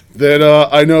one that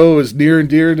I know is near and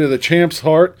dear to the champ's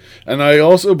heart, and I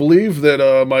also believe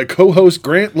that my co-host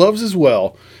Grant loves as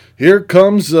well. Here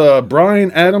comes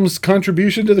Bryan Adams'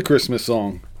 contribution to the Christmas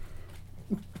song.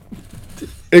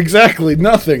 Exactly,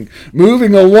 nothing.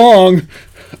 Moving along,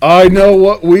 I know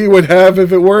what we would have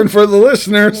if it weren't for the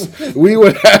listeners. We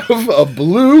would have a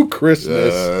blue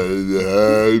Christmas.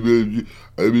 Christmas.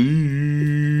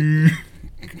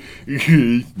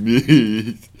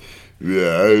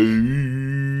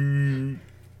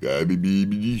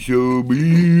 So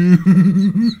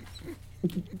blue.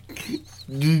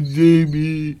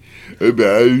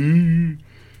 About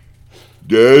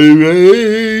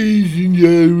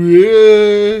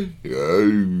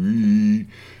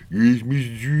Christmas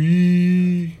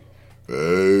tree.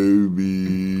 I'll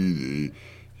be the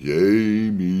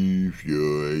same if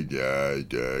you're not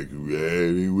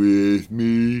decorating with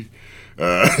me.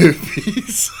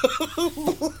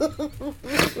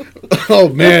 Oh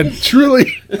man, truly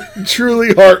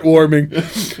heartwarming.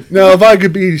 Now, if I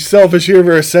could be selfish here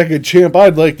for a second, champ,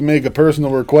 I'd like to make a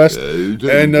personal request and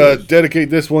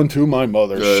dedicate this one to my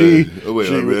mother.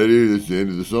 I'm ready. That's the end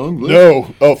of the song.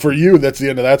 No, for you, that's the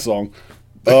end of that song.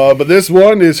 But this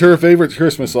one is her favorite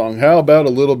Christmas song. How about a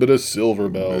little bit of Silver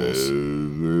Bells?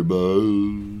 Silver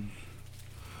Bells.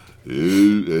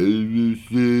 It's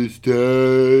this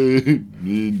time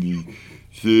in the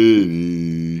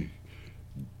city.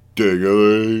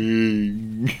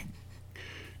 Ding-a-ling,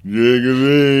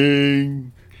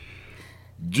 ding-a-ling,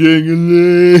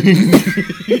 jing-a-ling.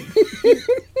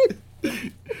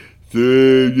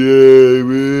 Someday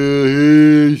we'll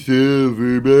hear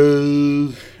silver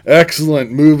bells.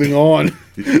 Excellent. Moving on.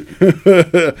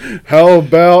 How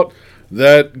about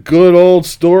that good old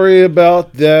story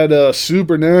about that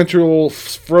supernatural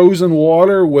frozen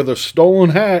water with a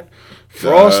stolen hat?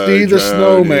 Frosty the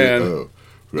Snowman.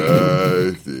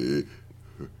 Frosty.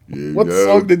 What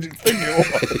song did you think it was?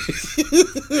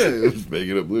 I was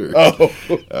making up lyrics. Oh.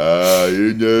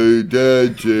 You know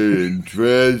Thatcher and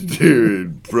Trester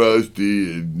and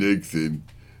Frosty and Nixon.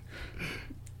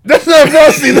 That's not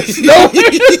Frosty the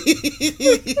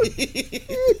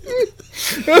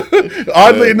Snowman.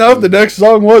 Oddly enough, the next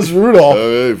song was Rudolph.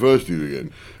 Hey, Frosty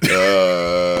again.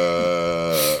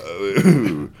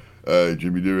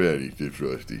 Jimmy Durante did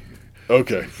Frosty.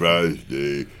 Okay.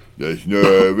 Frosty, the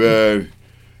snowman.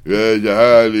 There's a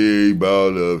holly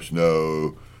ball of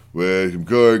snow with some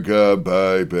corncob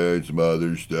pipe and some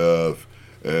other stuff,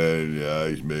 and the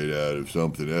ice made out of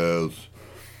something else.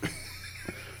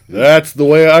 That's the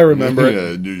way I remember it.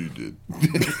 Yeah, I knew you did.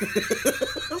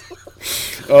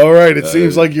 All right, it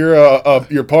seems like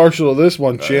you're partial to this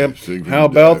one, champ. How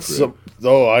about some?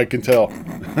 Oh, I can tell.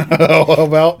 How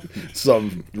about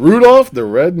some Rudolph the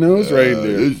Red-Nosed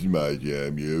Reindeer? This is my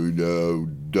jam, you know,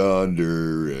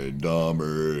 Donder and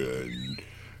Dahmer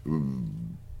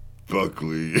and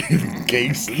Buckley and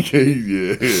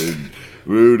Casey and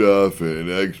Rudolph and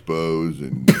Expos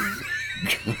and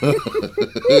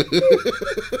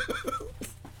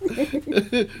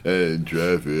and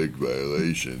traffic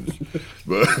violations,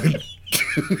 but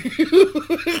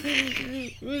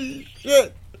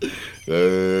shit.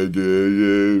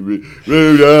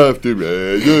 Rudolph the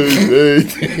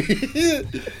Red-Nosed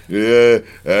yeah,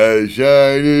 a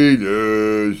shiny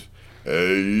nose.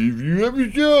 If you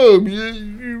ever saw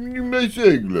him, you may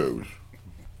say glows.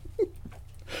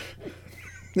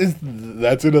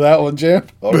 That's into that one,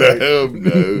 champ? All right.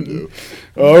 No.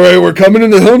 All right, we're coming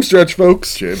into the home stretch,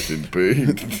 folks. Champ's in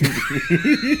pain.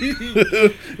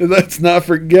 Let's not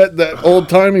forget that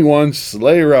old-timey one,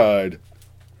 Sleigh Ride.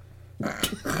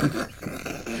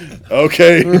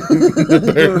 Okay.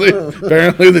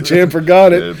 apparently the champ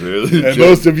forgot it. Yeah, and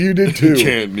most of you did too.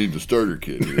 Champ needs a starter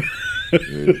kit here.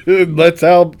 Let's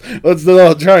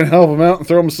try and help him out and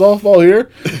throw him a softball here.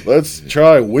 Let's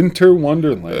try Winter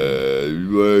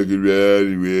Wonderland. Walking around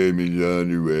in women's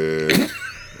underwear.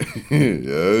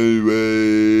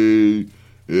 Anyway,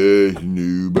 there's a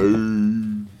new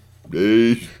bird.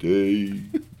 They stay.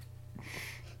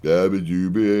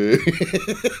 Dabba-dooba.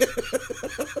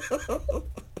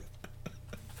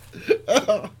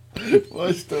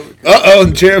 My stomach. Uh-oh,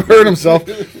 the champ hurt himself.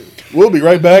 We'll be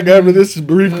right back after this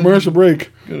brief commercial break.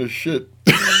 Gonna shit.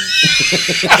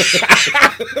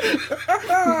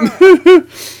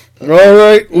 All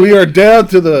right, we are down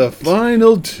to the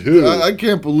final two. I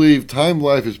can't believe Time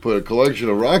Life has put a collection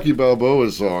of Rocky Balboa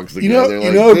songs together.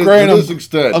 Grant,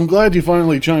 I'm glad you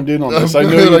finally chimed in on this. I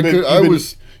know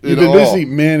you've been busy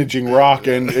managing Rock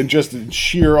and just in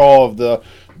sheer awe of the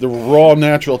raw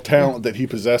natural talent that he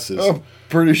possesses. I'm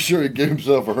pretty sure he gave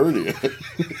himself a hernia.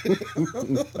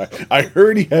 I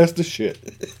heard he has to shit.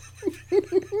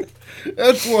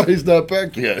 That's why he's not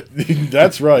back yet.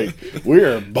 That's right. We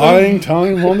are buying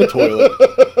time on the toilet.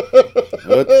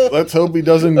 Let's hope he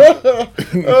doesn't.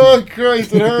 Oh,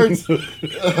 Christ, it hurts.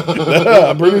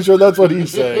 I'm pretty sure that's what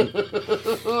he's saying.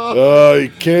 He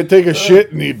can't take a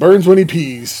shit and he burns when he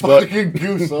pees. But fucking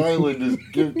Goose Island is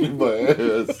kicking my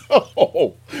ass.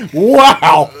 Oh,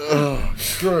 wow. Oh,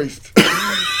 Christ.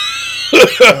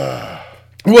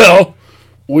 Well,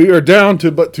 we are down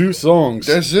to but two songs.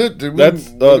 That's it. That's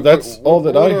all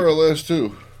that I. What are our last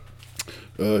two?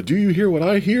 Do you hear what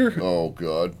I hear? Oh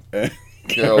God.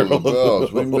 Carol the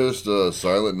Bells. We missed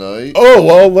Silent Night. Oh,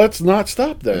 well, let's not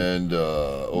stop then. And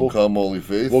O Come Holy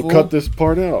Faithful. We'll cut this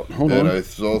part out. Hold on. And I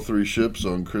saw Three Ships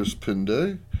on Crispin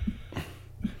Day.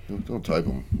 Don't type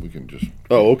them. We can just.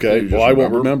 Oh, okay. Well, I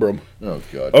won't remember them. Oh,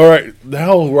 God. All right.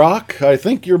 Now, Rock, I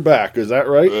think you're back. Is that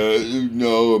right?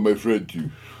 No, my friend too.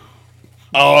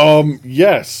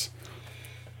 Yes.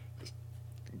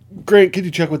 Grant, could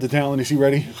you check with the talent? Is he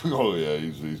ready? Oh yeah,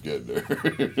 he's getting there.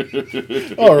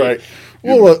 All right,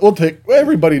 we'll take.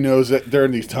 Everybody knows that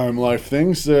during these Time Life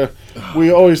things,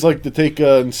 we always like to take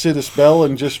and sit a spell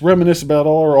and just reminisce about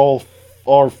all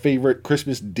our favorite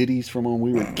Christmas ditties from when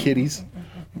we were kiddies.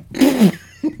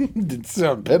 Didn't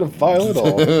sound pedophile at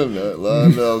all.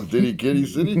 No, Diddy Kitty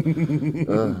City.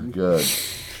 Oh God.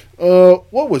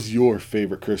 What was your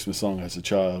favorite Christmas song as a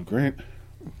child, Grant?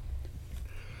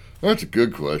 That's a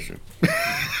good question.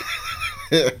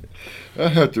 I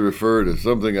have to refer to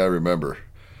something I remember.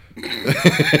 And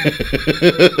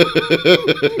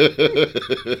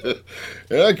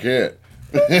I can't.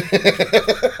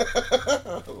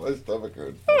 My stomach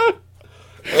hurts.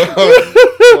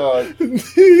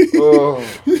 Oh.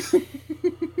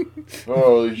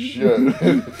 Holy shit.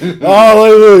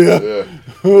 Hallelujah. Yeah.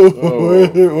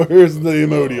 Where's the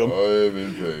Imodium? I am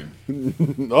in pain.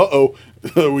 Uh-oh.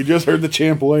 We just heard the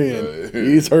champ weigh in.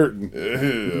 He's hurting.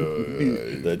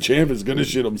 The champ is going to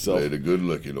shit himself. They had a good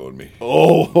licking on me.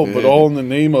 Oh, but all in the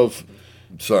name of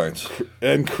science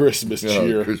and Christmas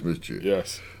cheer. Christmas cheer.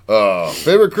 Yes.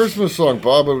 Favorite Christmas song,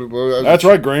 Bob? That's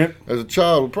right, Grant. As a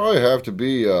child, it would probably have to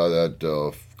be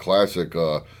that classic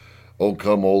 "O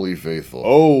Come, All Ye Faithful."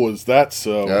 Oh, is that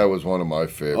so? That was one of my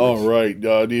favorites. All right.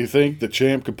 Do you think the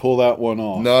champ could pull that one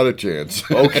off? Not a chance.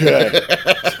 Okay.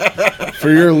 For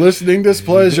your listening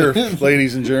displeasure,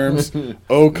 ladies and germs,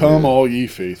 "O Come, All Ye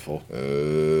Faithful."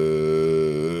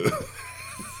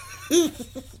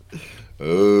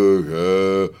 Oh,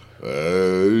 come,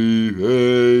 all ye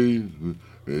faithful,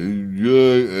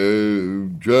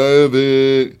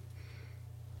 traffic.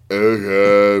 Oh,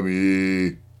 come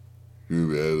ye to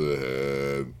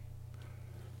Bethlehem.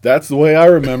 That's the way I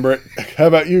remember it. How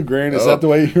about you, Grant? Is that the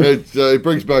way you... It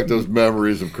brings back those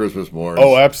memories of Christmas mornings.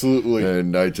 Oh, absolutely.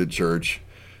 And nights at church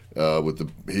with the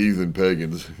heathen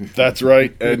pagans. That's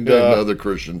right. And other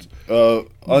Christians.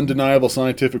 Undeniable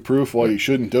scientific proof why you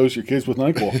shouldn't dose your kids with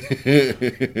NyQuil.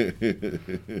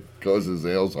 Causes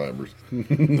Alzheimer's.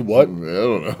 What? I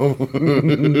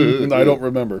don't know. I don't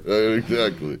remember.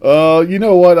 Exactly. You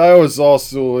know what? I was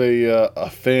also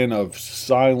a fan of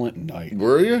Silent Night.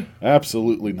 Were you?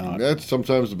 Absolutely not. That's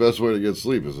sometimes the best way to get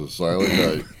sleep is a silent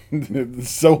night.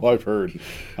 So I've heard.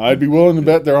 I'd be willing to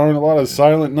bet there aren't a lot of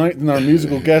Silent Night in our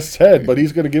musical guest's head, but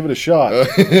he's going to give it a shot.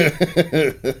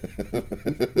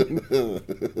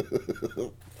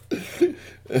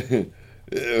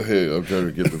 Hey, I'm trying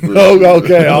to get the first.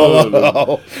 Okay,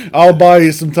 I'll buy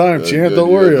you some time, champ. Don't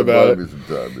worry about it. Some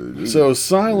time, so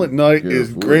Silent Night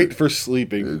is great for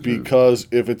sleeping because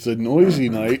if it's a noisy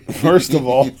night, first of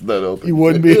all, you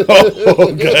wouldn't be.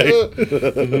 Oh, okay.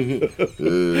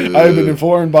 I've been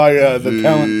informed by the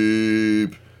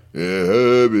talent.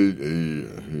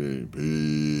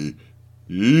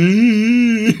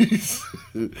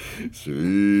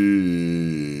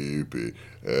 Sleepy.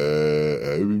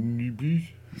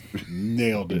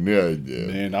 Nailed it. Yeah.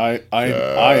 Man, I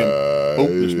am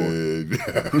hopeless more.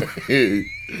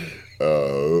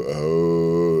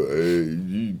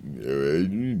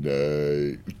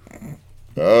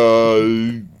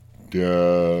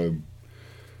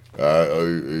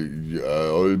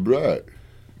 Bright.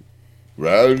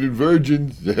 Round and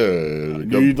virgins.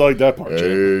 You'd like that part, Jack.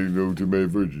 Ain't no too many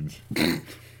virgins.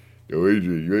 Yo,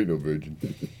 Adrian, you ain't no virgin.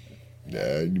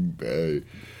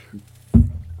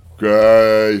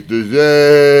 Christ the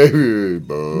Savior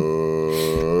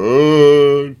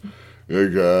born. The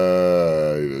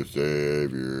guy, the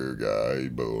Savior guy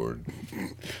born.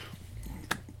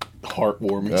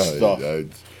 Heartwarming stuff.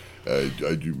 I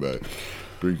do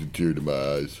brings a tear to my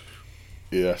eyes.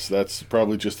 Yes, that's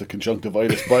probably just the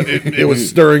conjunctivitis, but it was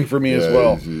stirring for me as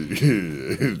well.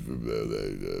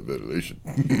 Ventilation.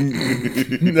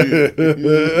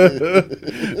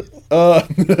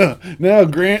 Now,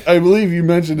 Grant, I believe you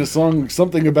mentioned a song,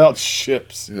 something about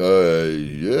ships. Yeah,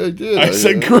 I did. I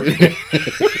said Grant.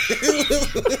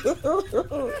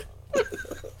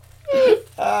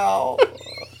 Ow.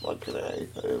 What can I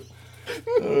do?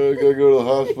 I gotta go to the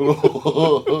hospital.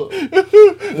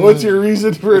 What's your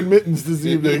reason for admittance this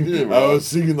evening? I was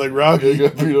singing like Rocky. I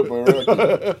got beat up by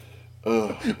Rocky.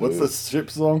 What's the ship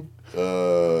song?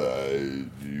 You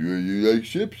like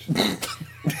ships? At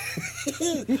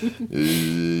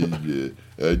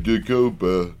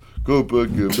the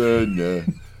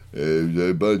Copacabana, there's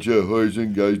a bunch of horse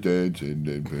and guys dancing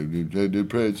and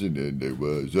prancing, and there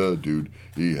was a dude.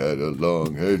 He had a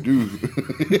long hairdo.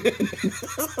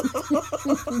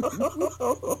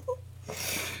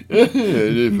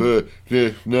 And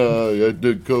if now at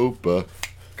the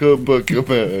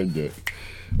Copacabana,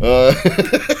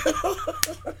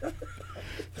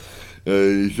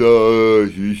 I saw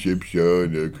 3 ships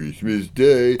on a Christmas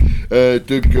day at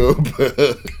the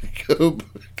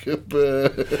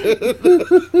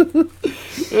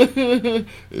Copacabana.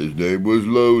 His name was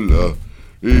Lola.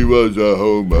 He was a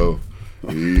homo.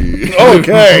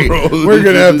 Okay, we're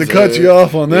gonna have to cut you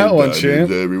off on that one, champ.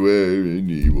 Everywhere, and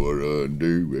he wore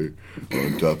underwear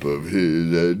on top of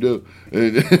his head.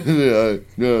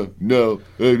 No,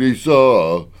 and he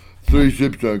saw 3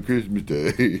 ships on Christmas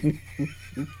Day.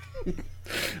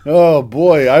 Oh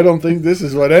boy, I don't think this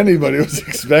is what anybody was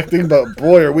expecting, but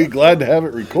boy, are we glad to have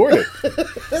it recorded.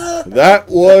 That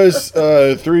was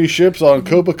 3 Ships on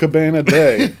Copacabana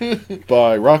Day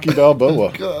by Rocky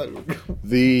Balboa,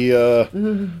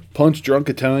 the punch-drunk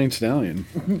Italian stallion.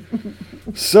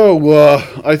 So,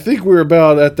 I think we're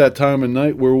about at that time of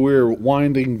night where we're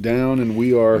winding down and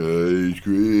we are... It's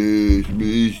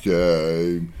Christmas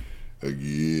time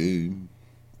again.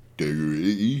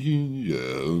 Decorations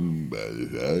down by the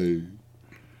fire.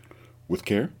 With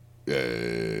care?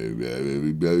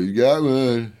 Everybody's got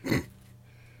one.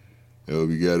 Hope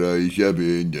you got all your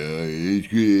shopping done. It's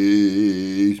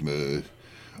Christmas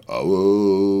all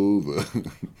over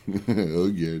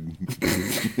again.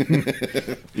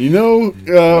 You know,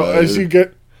 as you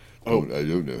get... Oh, I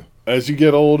don't know. As you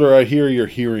get older, I hear your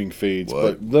hearing fades.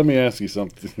 What? But let me ask you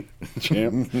something,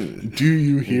 champ. Do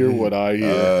you hear what I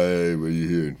hear? What are you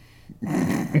hearing?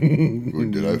 Or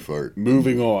did I fart?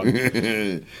 Moving on.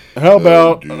 How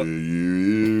about... Do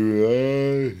you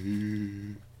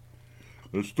hear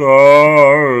the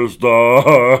stars,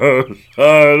 stars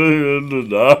shining in the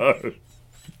dark?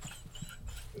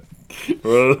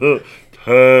 With a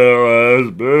tail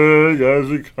as big as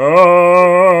a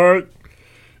cart.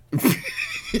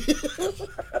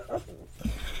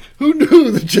 Who knew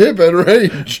the champ had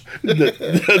range?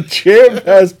 The champ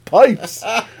has pipes.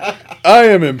 I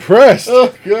am impressed.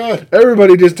 Oh, God.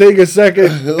 Everybody just take a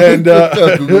second and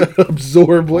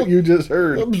absorb what you just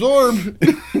heard. Absorb.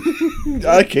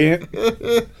 I can't.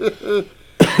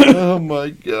 Oh, my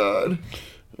God.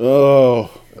 Oh.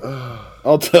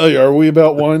 I'll tell you, are we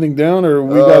about winding down or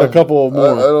we got a couple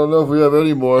more? I don't know if we have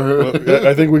any more.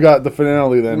 I think we got the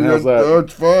finale then. How's that? Oh,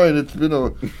 it's fine. It's been a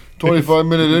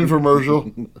 25-minute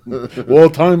infomercial. Well,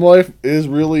 Time Life is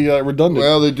really redundant.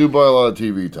 Well, they do buy a lot of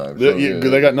TV time. So,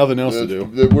 they got nothing else to do.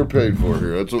 We're paid for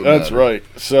here. That's what That's matters. right.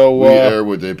 So we air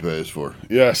what they pay us for.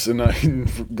 Yes, and I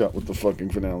forgot what the fucking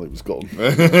finale was called.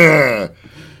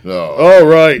 No. All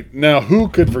right. Now, who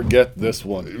could forget this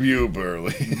one? You,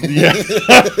 Burley. Yeah.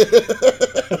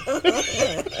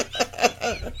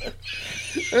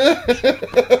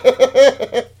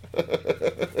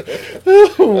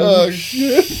 Oh,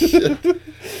 shit.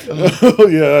 Oh,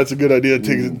 yeah, that's a good idea.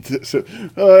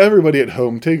 Everybody at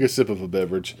home, take a sip of a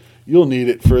beverage. You'll need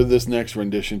it for this next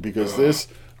rendition because this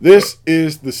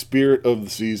is the spirit of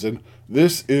the season.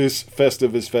 This is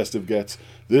festive as festive gets.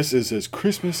 This is as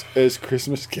Christmas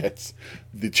gets.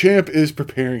 The champ is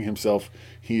preparing himself.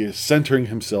 He is centering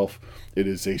himself. It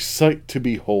is a sight to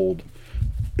behold.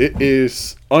 It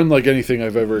is unlike anything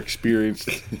I've ever experienced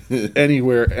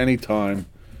anywhere, anytime,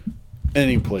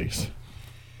 any place.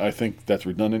 I think that's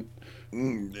redundant.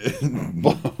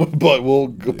 but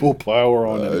we'll power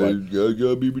on it. I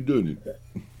gotta be redundant.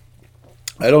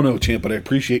 I don't know, champ, but I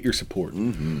appreciate your support.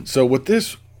 Mm-hmm. So with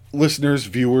this, listeners,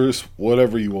 viewers,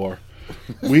 whatever you are,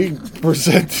 we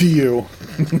present to you,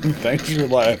 thanks for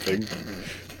laughing,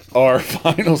 our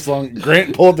final song,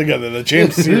 Grant Pull It Together, the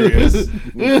Champ Serious.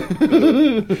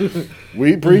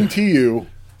 We bring to you,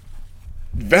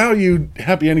 valued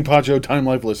Happy Ending Pod Show Time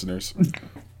Life listeners,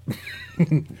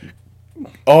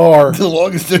 our... the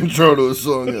longest intro to a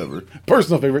song ever.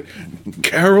 Personal favorite,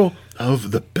 Carol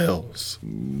of the Bells.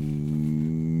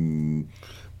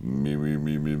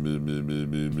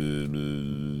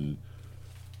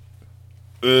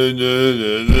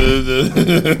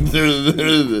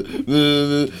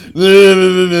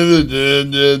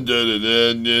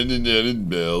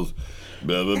 Bells.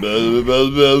 Bell, bell, bell,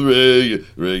 bell, bell, ring,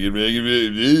 ring, ring, ring,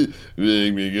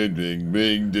 ring, ring, ding,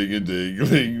 ring, ding, ding,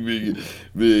 ring, ring,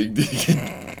 ring,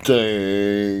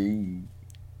 ding,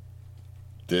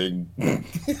 ding.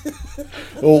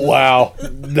 Oh, wow.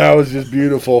 That was just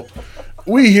beautiful.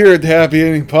 We here at the Happy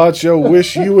Ending Pod Show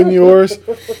wish you and yours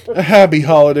a happy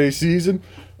holiday season,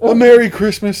 a Merry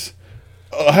Christmas,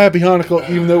 a Happy Hanukkah,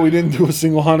 even though we didn't do a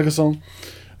single Hanukkah song,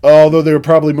 although they were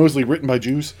probably mostly written by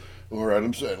Jews. Or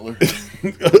Adam Sandler.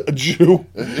 A Jew.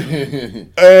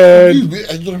 I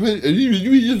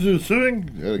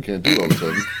can't do all of a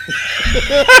sudden.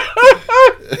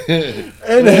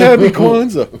 And a happy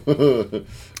Kwanzaa.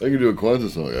 I can do a Kwanzaa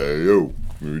song. Hey, yo,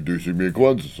 do me a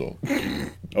Kwanzaa song.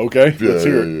 Okay, let's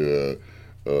hear it.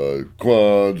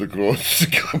 Kwanzaa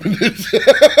coming in.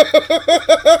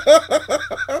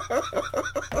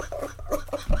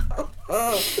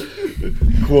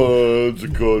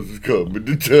 Kwanzaa coming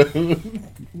to town.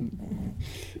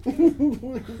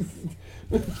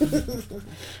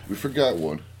 We forgot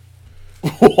one.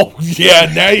 Oh,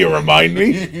 yeah, now you remind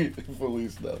me.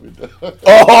 Feliz Navidad.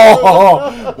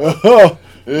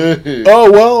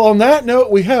 Oh, well, on that note,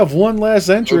 we have one last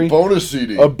entry. A bonus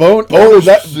CD.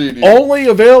 That's CD. Only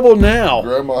available now.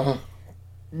 Grandma.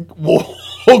 Well,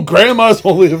 Grandma's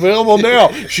only available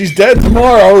now. She's dead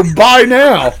tomorrow. Buy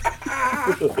now.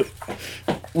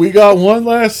 We got one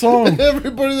last song.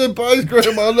 Everybody that buys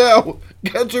Grandma now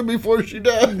Catch her before she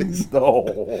dies.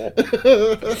 No.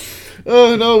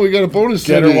 Oh, no, we got a bonus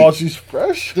Get CD. her while she's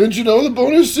fresh? Didn't you know the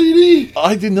bonus CD?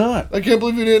 I did not. I can't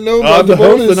believe you didn't know about I'm the the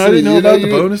host, bonus and I CD. didn't know about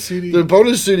the bonus CD. The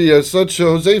bonus CD has such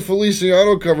Jose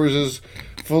Feliciano covers as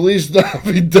Feliz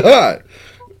Navidad.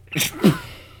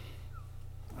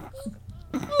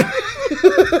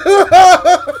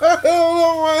 I don't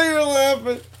know why you're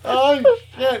laughing. Oh,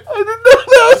 shit. I didn't know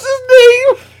that was his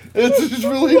name. It's his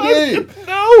really name.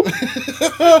 No.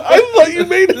 I thought you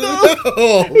made it up.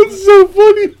 No. It's so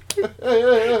funny.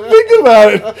 Think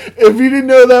about it. If you didn't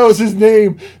know that was his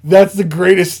name, that's the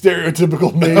greatest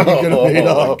stereotypical name you could have made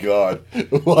Oh, up. my God.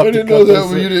 We'll I have to didn't cut know that this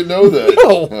when in. you didn't know that.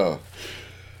 No. Oh.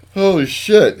 Holy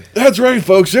shit. That's right,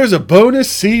 folks. There's a bonus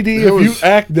CD That if you was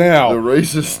act now. The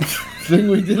racist thing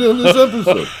we did on this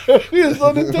episode. It's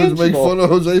Was make unintentional. fun of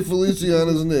Jose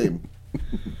Feliciano's name.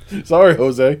 Sorry,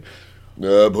 Jose.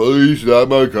 Please stop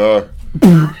my car.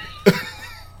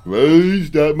 Please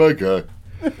stop my car.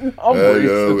 I'm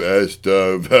Hello, racist.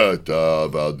 Esther,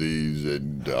 Valdez,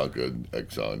 and Duncan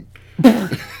Exxon.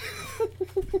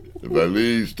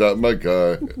 Please stop my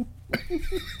car.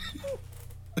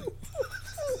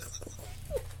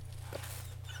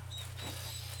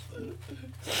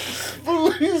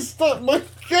 Please stop my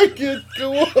car.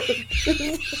 Go I'm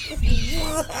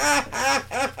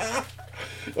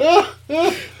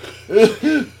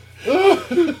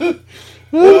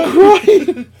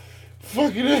crying.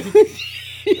 Fucking hell.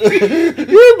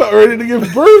 You're about ready to give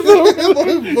birth.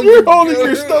 You're holding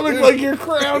your stomach like you're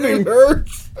crowning. It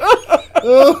hurts.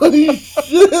 Holy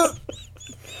shit.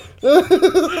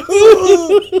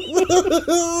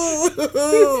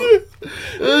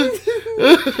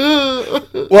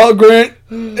 Well, Grant,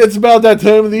 it's about that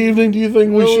time of the evening. Do you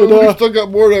think we should? We still got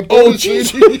more of that Oh, bonus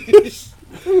Jesus. CD.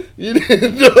 You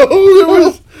didn't know there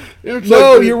was.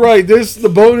 No, you're right.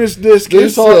 The bonus disc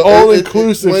is all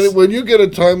inclusive. When you get a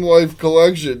Time Life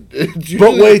collection, it's usually,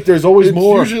 But wait, there's always it's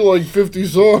more. usually like 50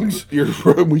 songs. You're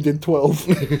right. We did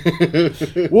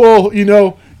 12. Well, you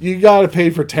got to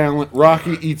pay for talent.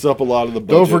 Rocky eats up a lot of the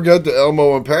budget. Don't forget the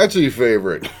Elmo and Patsy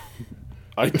favorite.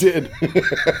 I did.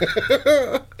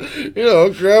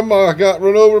 Grandma got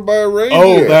run over by a reindeer.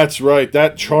 Oh, that's right.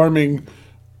 That charming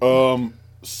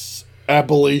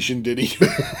Appalachian ditty.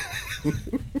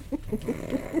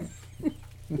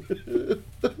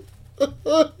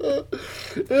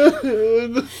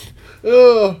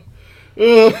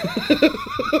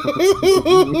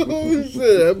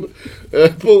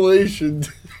 Appalachian.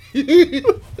 Ding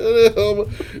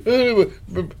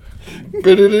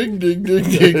ding ding ding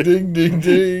ding ding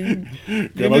ding.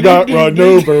 Grandma got run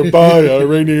over by a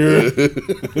reindeer.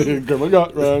 Grandma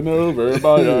got run over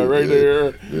by a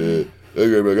reindeer.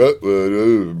 Grandma got run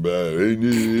over by a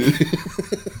reindeer.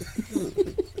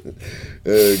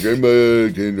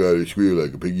 Grandma can try to squeal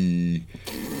like a piggy.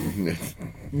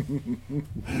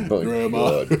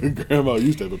 Grandma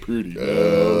used to have a pretty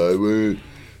I went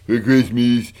for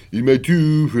Christmas in my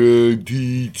two front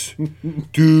teats.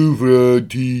 Two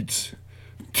front teats.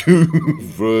 Two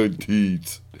front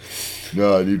teats.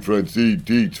 No, I need front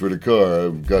teats for the car.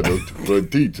 I've got no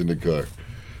front teats in the car.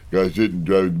 Guys sitting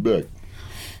driving back.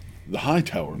 The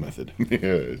Hightower method.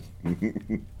 Yes.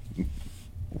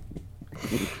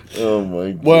 Oh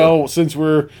my God. Well, since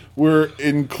we're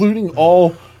including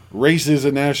all races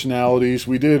and nationalities,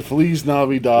 we did Feliz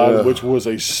Navidad, which was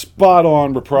a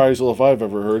spot-on reprisal if I've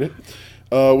ever heard it.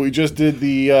 We just did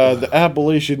the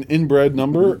Appalachian inbred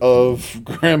number of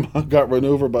Grandma Got Run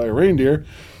Over by a Reindeer.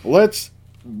 Let's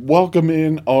welcome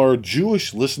in our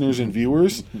Jewish listeners and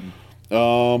viewers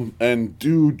and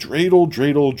do Dreidel,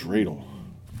 Dreidel, Dreidel.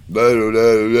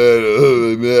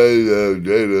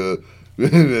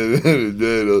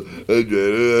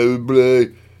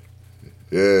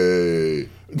 Yay.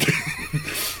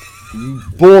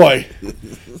 Boy,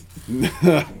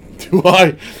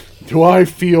 do I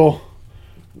feel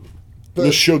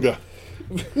the sugar.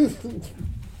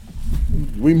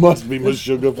 We must be Miss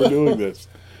Sugar for doing this.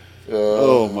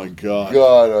 Oh my God.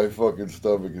 God, my fucking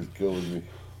stomach is killing me.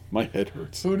 My head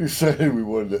hurts. Who decided we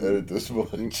wanted to edit this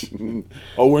much?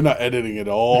 Oh, we're not editing at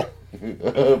all.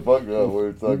 Fuck no,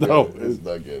 it's not it's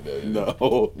not getting edited.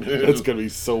 No, it's going to be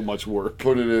so much work.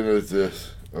 Put it in as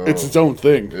this. Oh, It's its own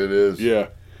thing. It is. Yeah.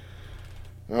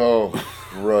 Oh,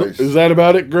 Christ. Is that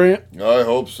about it, Grant? I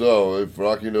hope so. If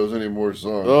Rocky knows any more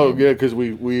songs. Oh, yeah, because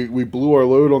we blew our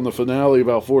load on the finale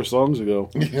about 4 songs ago.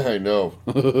 Yeah, I know.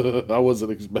 I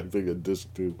wasn't expecting a disc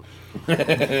 2.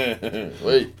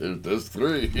 Wait, there's disc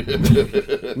 3.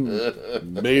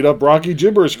 Made up Rocky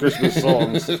gibberish Christmas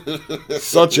songs.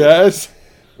 Such as...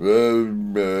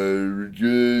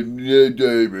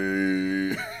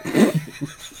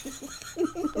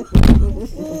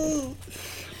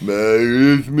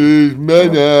 Merry Christmas,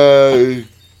 Manny.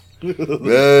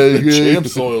 The champ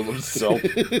soiled himself.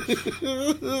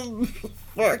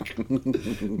 Fuck.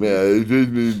 Merry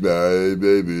Christmas, my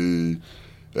baby.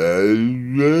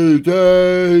 And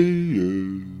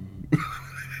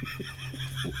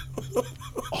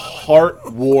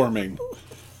Heartwarming.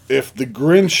 If the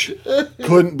Grinch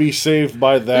couldn't be saved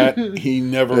by that, he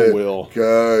never will.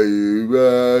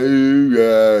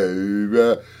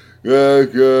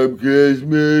 Welcome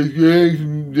Christmas,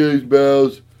 Christmas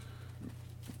bells.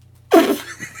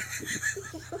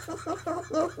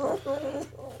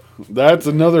 That's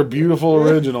another beautiful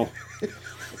original.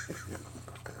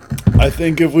 I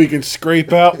think if we can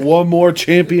scrape out one more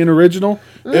champion original,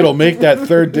 it'll make that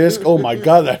third disc. Oh my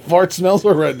god, that fart smells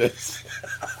horrendous.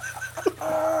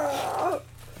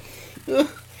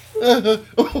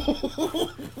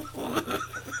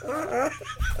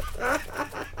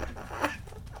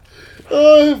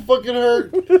 Oh, it fucking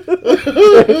hurt.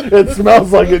 It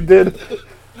smells like it did.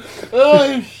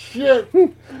 Oh, shit.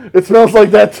 It smells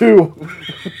like that too.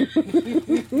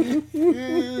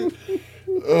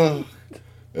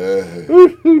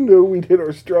 Who knew we'd hit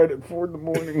our stride at 4 in the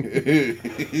morning?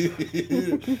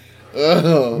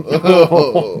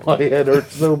 My head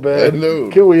hurts so bad. I know.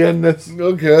 Can we end this?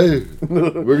 Okay.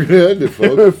 We're going to end it,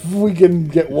 folks. If we can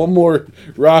get one more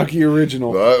Rocky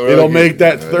original, it'll make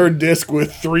that third disc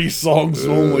with 3 songs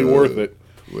only worth it.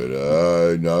 When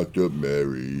I knocked up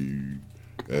Mary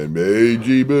and made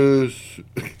Jeebus,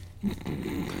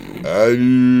 I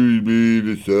knew he'd be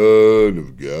the Son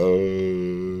of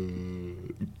God.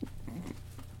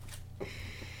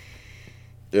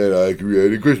 And I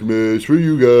created Christmas for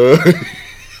you guys.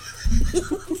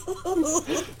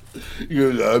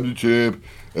 Because I'm the champ,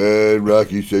 and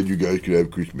Rocky said you guys could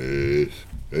have Christmas.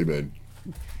 Amen.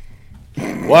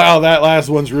 Wow, that last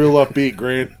one's real upbeat,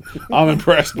 Grant. I'm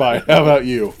impressed by it. How about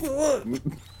you?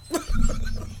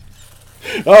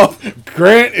 Oh,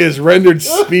 Grant is rendered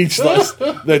speechless.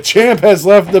 The champ has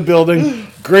left the building.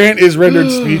 Grant is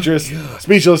rendered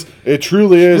speechless. It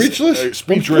truly is. Speechless?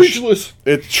 Speechless.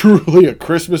 It's truly a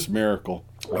Christmas miracle.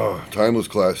 Oh, timeless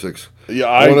classics.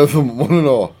 Yeah, one of them, one and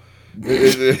all.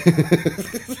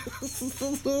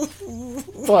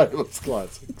 Timeless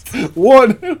classics.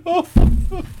 One and all.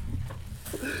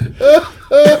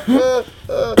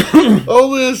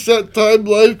 Only a set time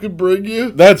life could bring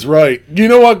you. That's right. You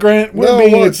know what, Grant? We're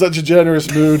being in such a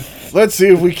generous mood. Let's see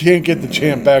if we can't get the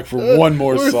champ back for one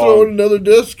more We're song. throwing another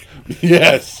disc.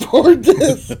 Yes. 4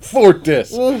 discs. 4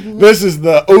 discs. This is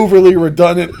the overly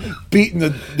redundant, beating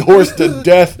the horse to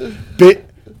death bit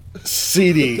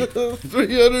CD.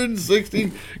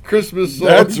 360 Christmas songs.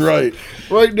 That's right.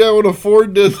 Right now in a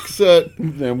 4-disc set.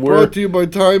 And brought to you by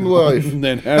Time Life.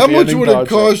 Then How much would it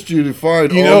cost you to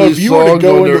find all these if you were to songs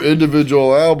go on their into-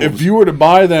 individual albums? If you were to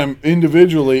buy them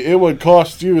individually, it would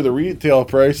cost you the retail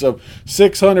price of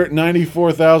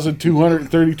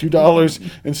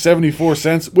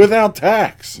 $694,232.74 without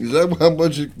tax. Is that how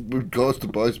much it would cost to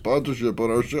buy sponsorship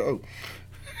on our show?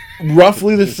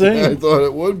 Roughly the same. I thought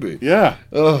it would be. Yeah.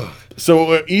 Ugh.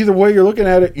 So either way you're looking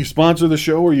at it, you sponsor the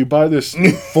show or you buy this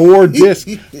 4-disc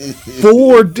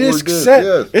set.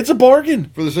 Yes. It's a bargain.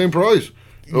 For the same price.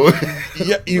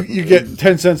 Yeah, you get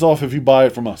 10 cents off if you buy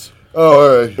it from us. Oh,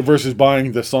 all right. Versus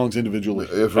buying the songs individually,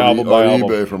 From by on album.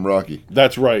 eBay from Rocky.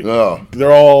 That's right. Oh.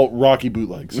 They're all Rocky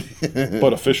bootlegs,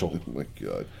 but official. Oh, my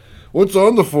God. What's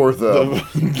on the 4th album?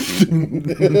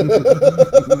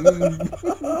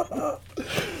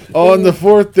 On the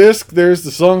 4th disc, there's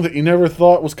the song that you never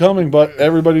thought was coming, but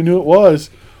everybody knew it was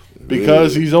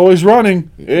because he's always running.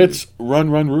 It's Run,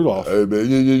 Run, Rudolph. Madman.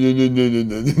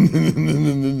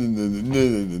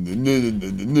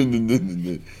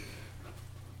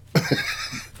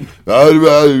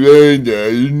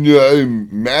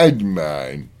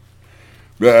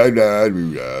 Run, run,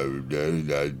 Rudolph,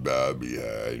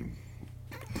 behind.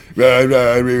 Run,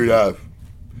 run, Rudolph.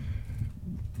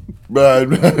 Run,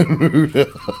 run, Rudolph.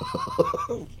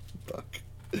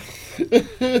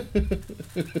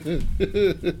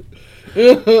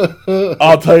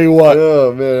 I'll tell you what.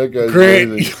 Oh man, that guy's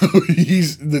Grant,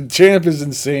 amazing. the champ is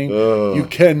insane. You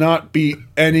cannot beat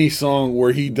any song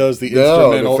where he does the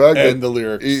instrumental and the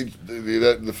lyrics.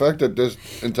 The fact that this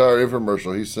entire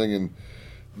infomercial, he's singing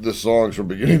the songs from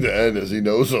beginning to end as he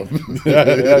knows them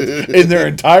in their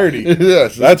entirety.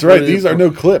 Yes, that's right. These are no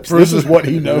clips. This is what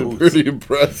he knows. Pretty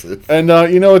impressive. And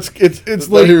it's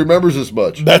like he remembers this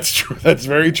much. That's true. That's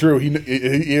very true. He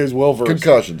is well versed.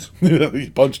 Concussions. He's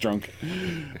punch drunk.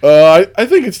 I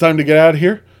think it's time to get out of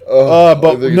here. but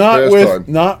think it's not past with time.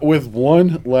 not with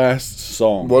one last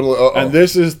song. Uh-oh. And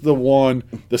this is the one.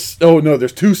 There's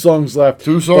 2 songs left.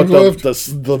 2 songs but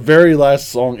left? The very last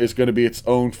song is going to be its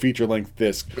own feature-length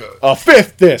disc, a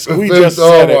 5th disc. We Fifth- just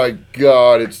said oh it. my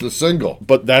God! It's the single.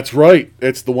 But that's right.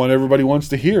 It's the one everybody wants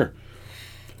to hear.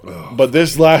 But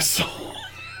this last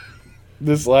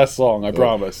song, I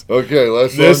promise. Okay,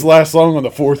 last song. This last song on the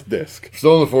 4th disc.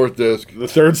 Still on the 4th disc. The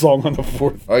 3rd song on the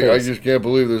 4th I disc. just can't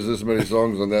believe there's this many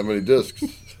songs on that many discs.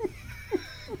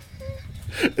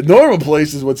 Normal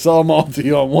places would sell them all to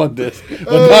you on one disc,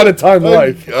 but not at Time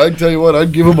Life. I'd tell you what,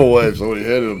 I'd give them away if somebody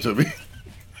handed them to me.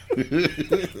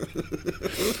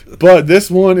 But this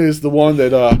one is the one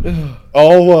that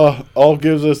all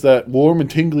gives us that warm and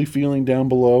tingly feeling down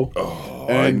below.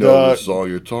 I know the song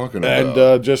you're talking about.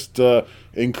 And just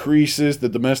increases the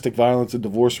domestic violence and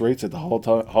divorce rates at the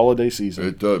holiday season.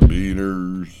 It's the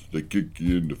beaners that kick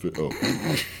you in the face. Oh,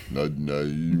 you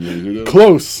ready to hear that?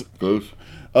 Close.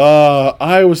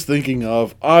 I was thinking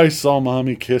of I Saw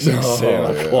Mommy Kissing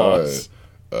Santa Claus.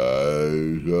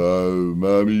 I saw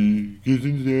Mommy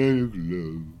kissing Santa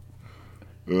Claus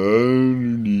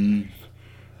underneath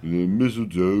the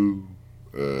mistletoe.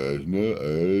 Last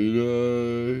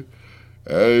night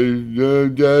I saw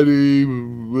Daddy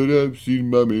would have seen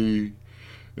Mommy,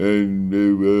 and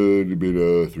there would have been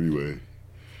a 3-way.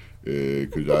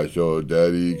 'Cause I saw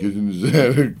Daddy kissing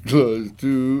Santa Claus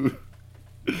too.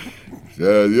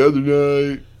 The other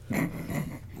night.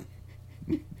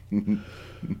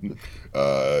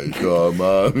 I saw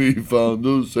Mommy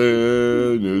fondle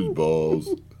Santa's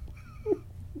balls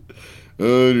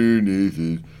underneath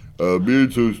his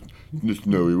beard so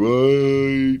snowy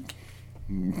white.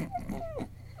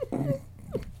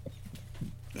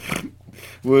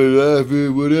 What life it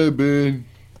would have been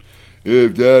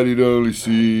if Daddy'd only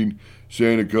seen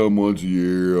Santa come once a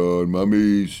year on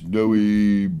Mommy's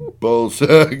snowy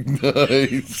ballsack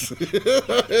nights.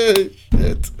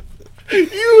 Shit.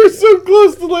 You were so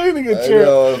close to landing a chair. I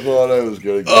know, I thought I was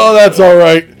going to get Oh, that's all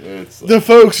right. It's The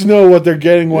folks know what they're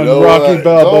getting when You know Rocky what?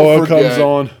 Balboa Don't comes forget.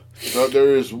 on. No,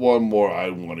 there is one more I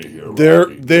want to hear.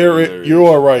 Rocky. You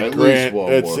are right, At Grant. least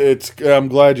one more. It's. I'm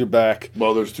glad you're back.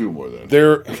 Well, there's 2 more then.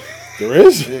 There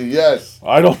is. Yes.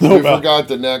 I don't know We about. forgot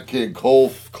the Nat King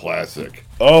Cole classic.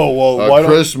 Oh well, A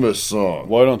Christmas song.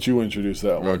 Why don't you introduce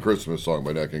that one? A Christmas song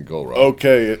by Nat King Cole. Rock.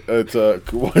 Okay, it's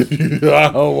who are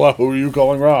you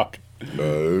calling Rock?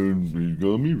 You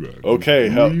call me Rock. Okay,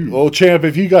 Who are you? champ,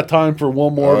 if you got time for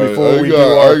one more before we do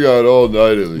I got all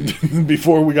night at least.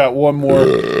 before we got one more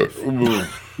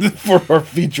for our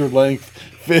feature length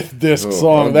 5th disc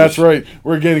song. That's right.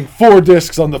 We're getting 4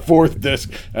 discs on the 4th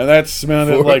disc, and that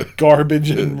sounded like garbage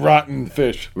and rotten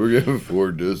fish. We're getting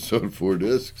 4 discs on 4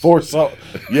 discs.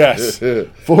 Yes.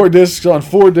 4 discs on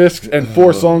 4 discs and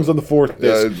 4 songs on the 4th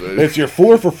disc. It's your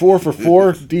 4 for 4 for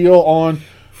 4 deal on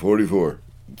 44.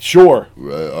 Sure.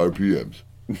 RPMs.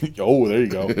 Oh, there you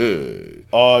go.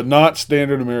 Not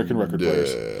standard American record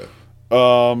players.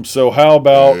 So how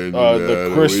about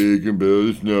the Chris? We can build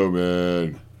a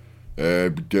snowman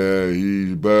and pretend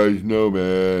he's a bad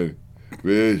snowman.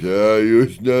 Wish I you a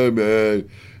snowman.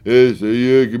 It's so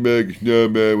you can make a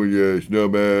snowman when you're a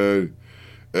snowman.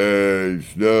 And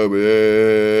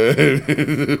snowman in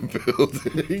the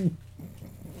building.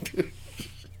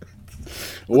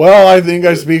 Well, I think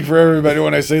I speak for everybody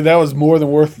when I say that was more than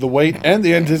worth the wait and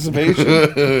the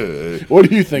anticipation. What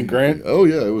do you think, Grant? Oh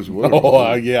yeah, it was wonderful.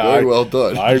 Oh yeah, very well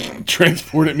done. I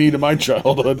transported me to my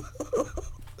childhood.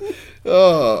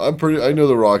 I know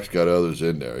the Rock's got others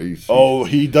in there. He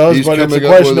does, he's but it's a coming up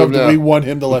question with of them do we now. want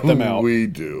him to let them out? We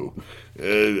do.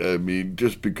 And, I mean,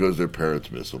 just because their parents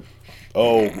miss them.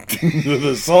 Oh,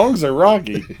 the songs are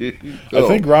Rocky. I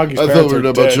think Rocky's I parents thought we were are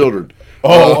about dead. children.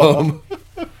 Oh,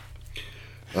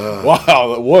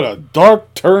 wow! What a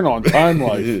dark turn on Time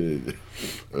Life.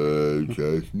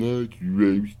 Chestnuts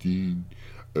roasting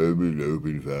over an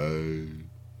open fire.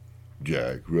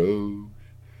 Jack Rose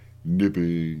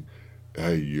nipping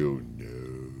at your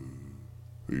nose.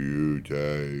 You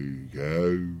take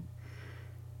out,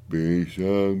 being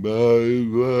sung by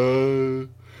the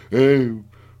choir, and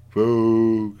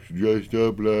folks dressed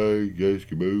up like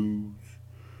Eskimos.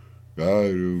 I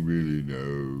don't really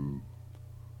know.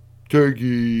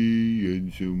 Turkey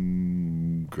and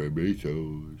some cranberry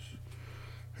sauce.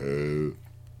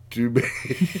 To make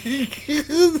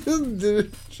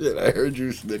shit, I heard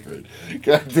you snickering.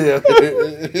 God damn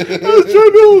it. I was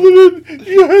trying to hold it in.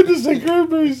 You had to say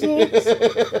cranberry sauce.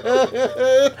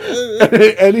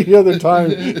 Any other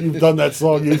time you've done that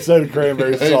song, you said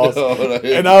cranberry sauce.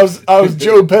 And I was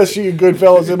Joe Pesci and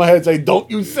Goodfellas in my head saying, "Don't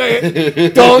you say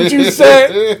it! Don't you say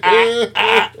it!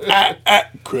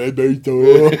 Cranberry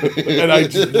sauce!" And I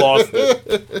just lost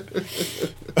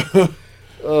it.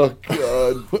 Oh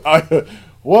God!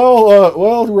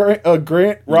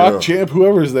 Grant, Rock, Champ,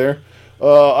 whoever's there.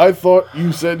 I thought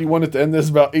you said you wanted to end this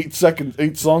about 8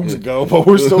 songs ago, but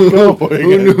we're still going.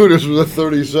 Who knew this was a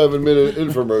 37-minute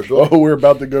infomercial? Oh, we're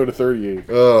about to go to 38.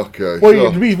 Okay.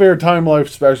 Well, to be fair, Time Life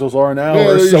specials are an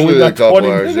hour, Yeah, so we got 20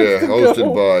 hours, minutes to go.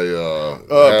 Hosted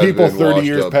by people 30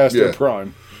 years past their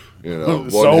prime. You know,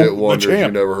 So, one-hit the wonders you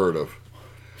Champ. never heard of.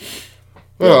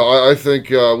 Well, I think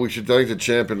we should thank the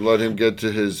Champ and let him get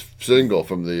to his single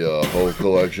from the whole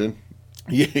collection.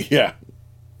 Yeah.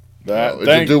 It's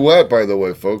a duet, by the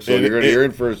way, folks, so you're in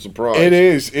for a surprise. It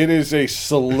is. It is a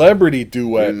celebrity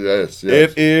duet. Yes.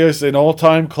 It is an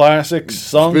all-time classic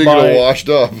sung Speaking by... of washed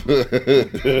up.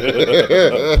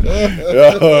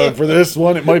 For this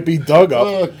one, it might be dug up.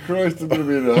 Oh, Christ, I'm going to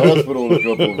be in the hospital in a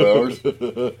couple of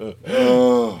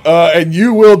hours. And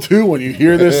you will, too, when you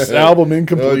hear this album in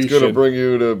completion. It's going to bring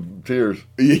you to tears.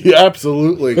 Yeah,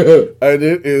 absolutely. And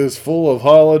it is full of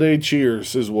holiday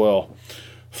cheers as well.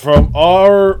 From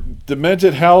our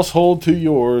demented household to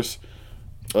yours,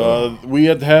 we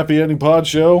at the Happy Ending Pod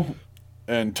Show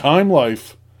and Time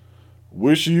Life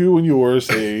wish you and yours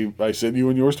I said you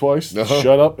and yours twice.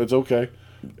 Shut up, it's okay.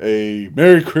 A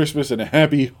Merry Christmas and a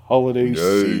Happy Holiday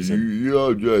season. You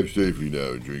all drive safely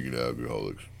now and drinking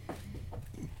alcoholics.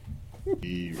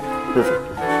 Perfect.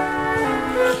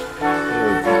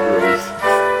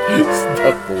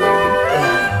 Stuck the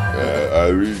landing. I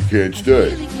really can't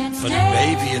stay. But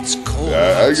baby, it's cold.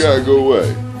 I gotta go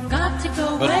away.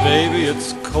 But baby,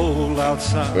 it's cold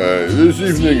outside. This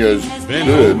evening has Been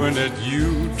been hoping that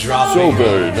you drop so in.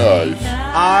 very nice.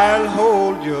 I'll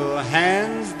hold your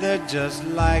hands, they're just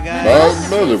like My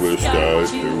mother was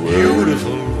starting to worry.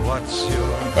 Beautiful, what's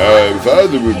your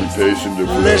Father would be pacing the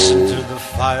Listen floor. to the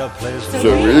fireplace.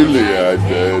 So really I'd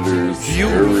better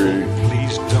hurry.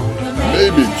 Please don't.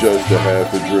 Maybe just a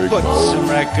half a drink Put some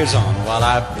more. records on while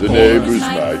I The pour. neighbors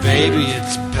might Baby, say,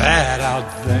 it's bad out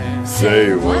there.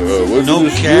 Say, what's No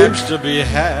this cabs to be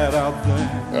had out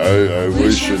there. I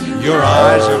wish I knew Your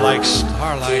eyes are like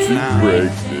starlight to now.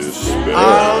 break this spell.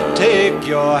 I'll take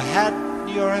your hat,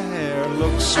 your hair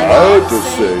looks I have to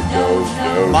say no,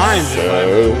 Mind if I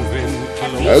sir. move in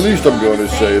close? At least I'm going to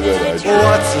say that I tried.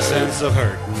 What's the sense of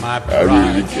hurting my pride? I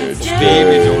really can't Baby,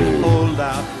 stay. don't hold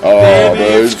out. Oh, Baby,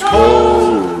 but it's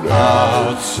cold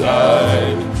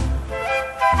outside.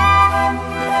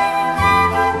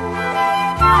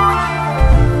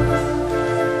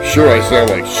 Sure, I sound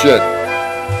like shit. I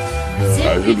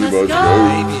really must go.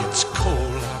 Baby, it's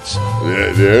cold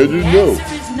outside. Yeah, you know.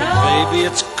 Baby,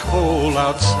 it's cold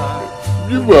outside.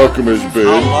 You're welcome, Miss How Ben.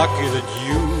 lucky that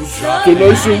you dropped So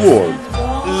nice and warm.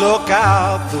 Look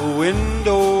out the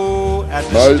window at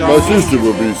the My stars. sister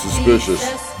will be suspicious.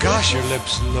 Gosh, your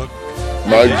lips look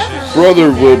My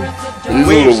brother will. He's a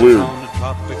waves little weird. on the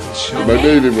tropical shore. My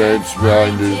baby man's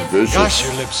mind is Gosh,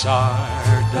 your vicious. lips are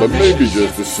But maybe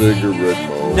delicious. just a cigarette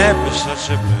more. Never such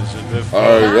a blizzard before.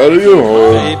 I gotta go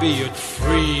home. Baby, you'd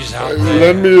freeze out there.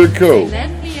 Lend me a coat.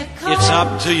 It's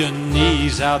up to your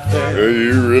knees out there. Hey,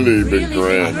 you really been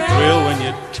grand. Thrill when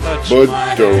you touch But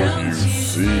my don't hand. you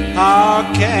see? How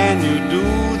can you do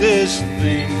this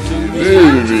thing to me?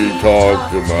 Maybe talk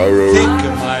tomorrow. Think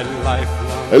of my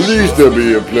lifelong. At least there'll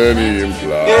be a plenty If you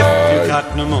implied.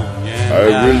 got pneumonia, I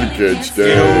really can't get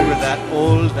stay. over that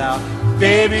old doubt.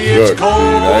 Baby, it's Look, cold.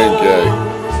 Dean, I ain't gay.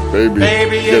 Baby,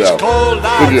 Baby, get it's out. cold Get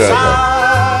out. outside.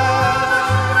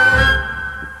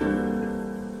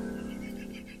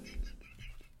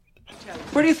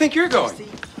 Where do you think you're going?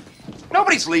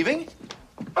 Nobody's leaving.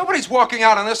 Nobody's walking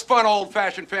out on this fun,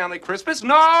 old-fashioned family Christmas.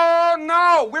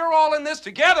 No, we're all in this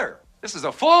together. This is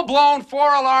a full-blown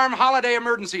 4-alarm holiday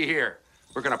emergency here.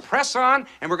 We're gonna press on,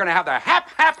 and we're gonna have the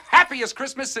happiest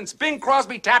Christmas since Bing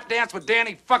Crosby tap danced with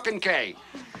Danny fucking Kaye.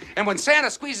 And when Santa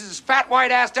squeezes his fat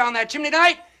white ass down that chimney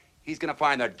tonight, he's gonna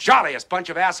find the jolliest bunch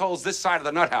of assholes this side of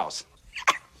the nut house.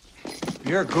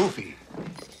 You're goofy.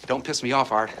 Don't piss me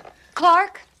off, Art.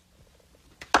 Clark,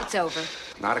 it's over.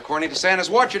 Not according to Santa's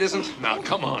watch, it isn't. Now,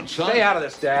 come on, son. Stay out of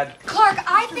this, Dad. Clark,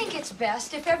 I think it's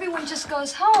best if everyone just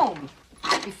goes home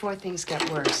before things get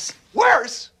worse.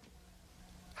 Worse?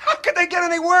 How could they get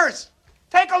any worse?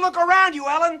 Take a look around you,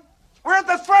 Ellen. We're at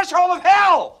the threshold of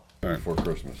hell. Before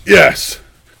Christmas. Yes.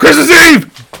 Christmas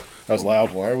Eve! That was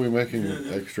loud. Why are we making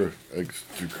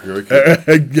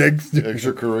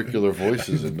extracurricular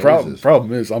voices and noises?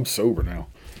 Problem is, I'm sober now.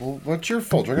 Well, what's your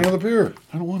fault? Drink another beer.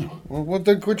 I don't want to. Well, what?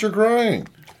 Then quit your crying.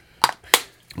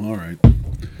 All right.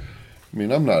 I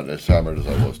mean, I'm not as hammered as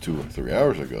I was 2 or 3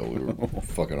 hours ago. We were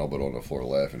fucking all but on the floor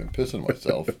laughing and pissing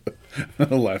myself.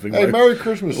 laughing. Hey, Merry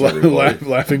Christmas, everybody.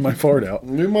 Laughing my fart out.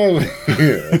 You might. Yeah,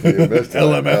 you missed that.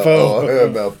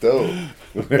 LMFO. LMFO.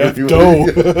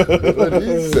 What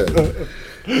he said.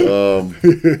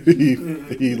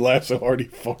 He laughed so hard he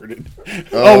farted.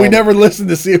 We never listened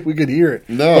to see if we could hear it.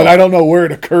 No. But I don't know where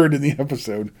it occurred in the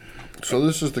episode. So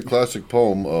this is the classic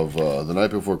poem of The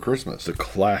Night Before Christmas. The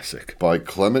classic. By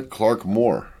Clement Clark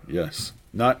Moore. Yes.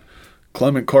 Not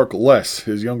Clement Clark Less,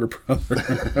 his younger brother.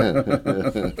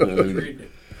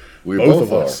 We both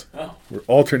of are. us. Oh. We're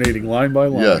alternating line by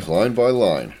line. Yes, line by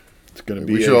line. It's going to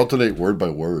be. We should alternate word by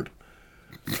word.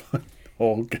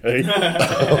 Okay.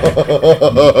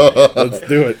 Let's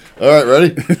do it. All right,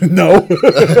 ready? No.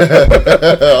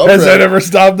 Has that ever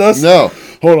stopped us? No.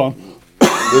 Hold on.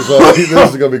 This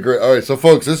is going to be great. All right, so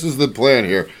folks, this is the plan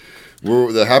here.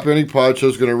 The Happy Ending Pod Show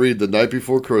is going to read The Night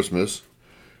Before Christmas.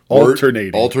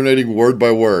 Alternating word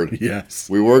by word. Yes.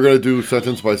 We were going to do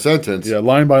sentence by sentence. Yeah,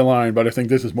 line by line, but I think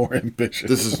this is more ambitious.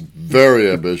 This is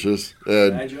very ambitious.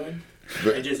 And Can I join?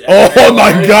 Oh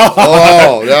my God!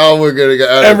 Oh, now we're going to get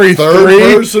every third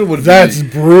person would That's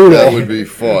brutal. That would be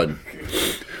fun.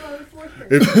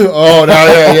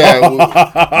 Yeah.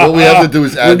 What we have to do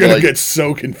is add. We're gonna get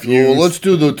so confused. Well, let's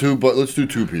do the two, but let's do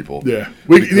 2 people. Yeah,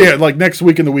 like next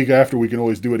week and the week after, we can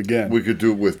always do it again. We could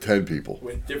do it with 10 people.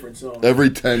 With different songs. Every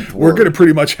 10th We're word. gonna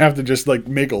pretty much have to just like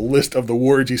make a list of the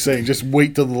words he's saying. Just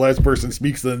wait till the last person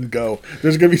speaks, then go.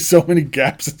 There's gonna be so many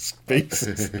gaps and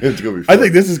spaces. It's gonna be fun. I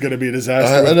think this is gonna be a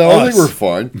disaster. I think we're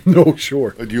fine. No,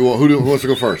 sure. Do you want who wants to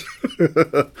go first?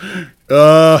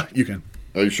 You can.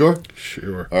 Are you sure?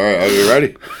 Sure. All right. Are you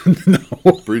ready?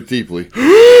 No. Breathe deeply.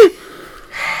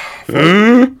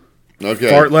 Okay.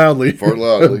 Fart loudly. Fart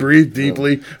loudly. Breathe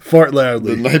deeply. Fart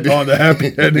loudly. On the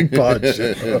Happy Ending Pod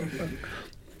Show.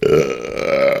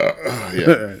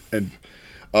 Yeah. And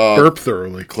burp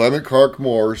thoroughly. Clement Clark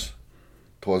Moore's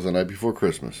 "'Twas the Night Before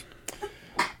Christmas."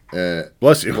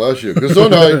 Bless you. Bless you.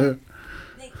 Good night.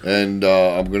 And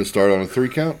I'm going to start on a 3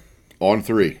 count. On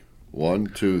 3. 1,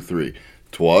 2, 3.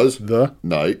 'Twas the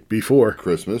night before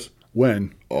Christmas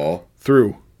when all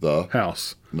through the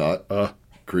house not a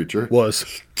creature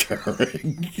was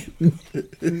tearing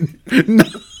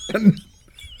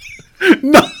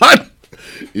not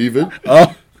even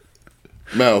a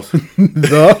mouse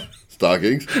the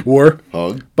stockings were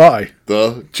hung by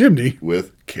the chimney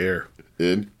with care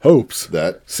in hopes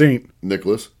that Saint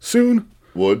Nicholas soon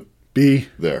would be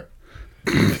there.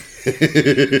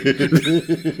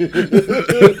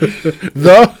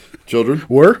 The children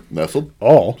were nestled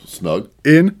all snug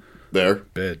in their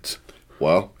beds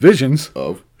while visions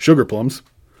of sugar plums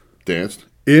danced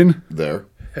in their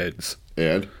heads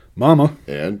and mama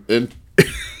and in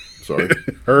sorry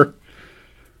her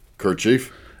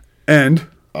kerchief and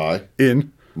I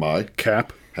in my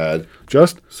cap had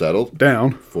just settled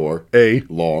down for a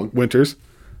long winter's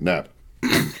nap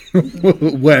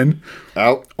when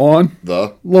out on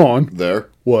the lawn there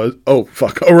was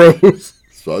arose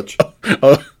such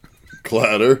a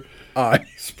clatter I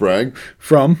sprang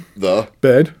from the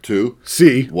bed to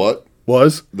see what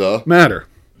was the matter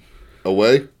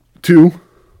away to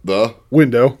the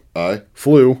window I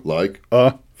flew like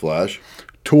a flash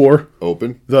tore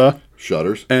open the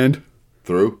shutters and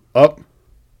through up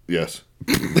yes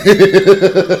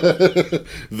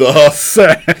the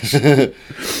sash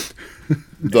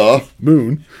the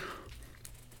moon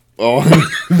on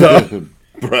the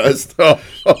breast of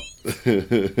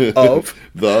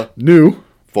the new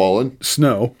fallen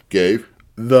snow gave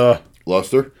the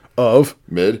luster of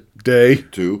mid day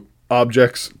to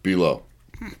objects below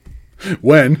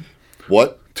when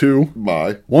what to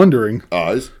my wondering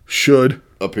eyes should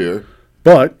appear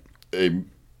but a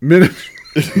miniature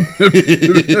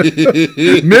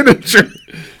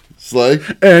sleigh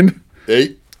and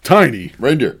a tiny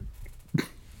reindeer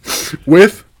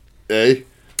with a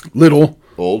little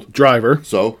old driver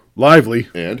so lively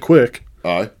and quick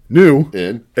I new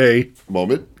in a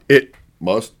moment it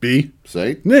must be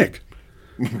Saint Nick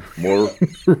more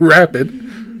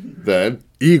rapid than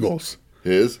eagles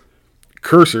his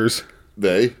cursors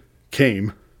they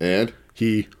came and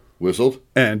he whistled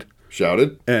and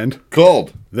shouted and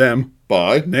called them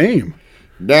by name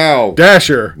now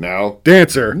Dasher now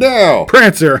Dancer now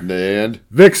Prancer and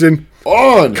Vixen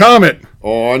on Comet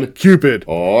on Cupid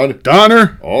on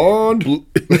Donner on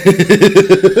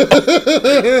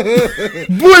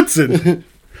Blitzen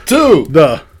to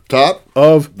the top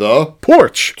of the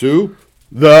porch to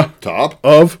the top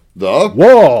of the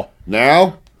wall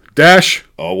now dash,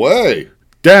 away,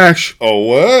 dash,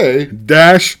 away,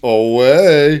 dash,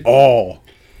 away, all.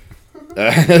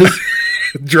 as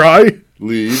Dry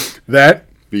leave that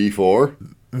before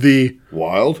the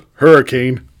wild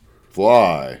hurricane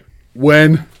fly.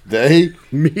 when They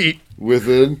meet with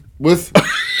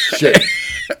shit.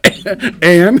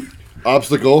 and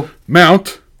Obstacle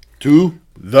mount to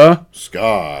the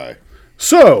sky.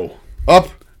 so Up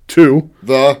to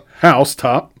the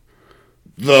housetop.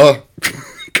 the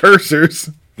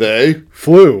Cursors they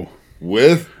flew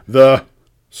with the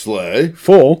sleigh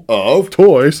full of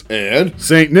toys. and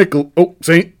Saint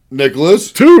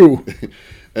Nicholas 2.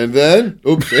 and then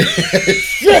oops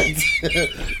shit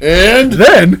and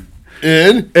Then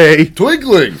in a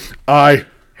twinkling I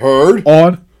heard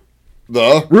on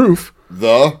the roof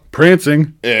the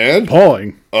prancing and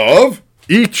pawing of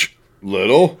each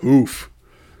little hoof.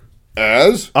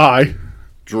 as I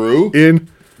drew in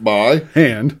my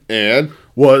hand and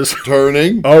was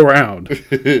turning around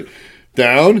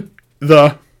down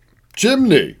the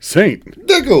chimney. Saint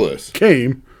Nicholas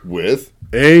came with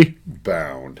a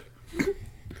bound.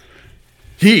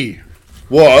 he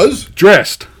Was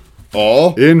dressed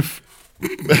all in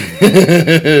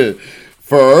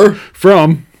fur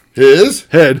from his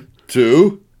head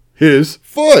to his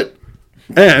foot.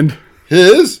 and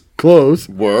His clothes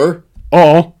were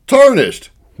all tarnished.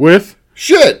 with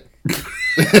Shit.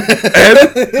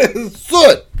 and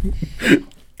Soot.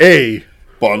 a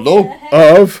Bundle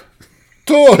of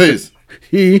toys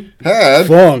he had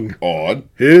flung on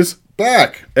his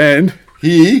back. and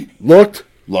He looked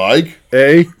like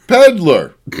a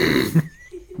peddler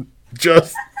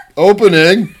just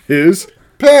opening his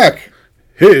pack.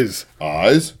 his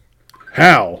Eyes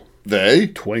how they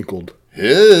twinkled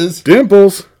his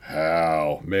dimples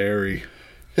how Mary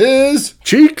his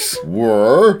cheeks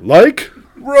were like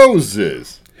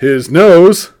roses. his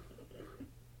nose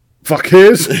fuck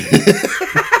his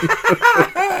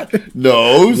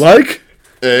Nose like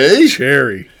a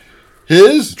cherry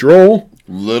his droll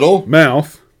little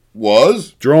mouth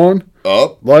was drawn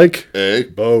up like a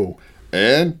bow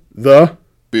and the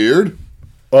beard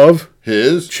of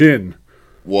his chin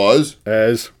was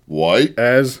as white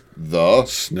as the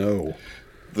snow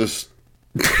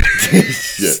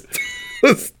shit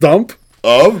stump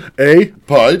of a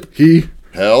pipe he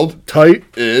held tight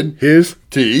in his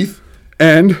teeth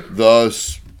and the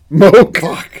smoke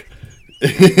fuck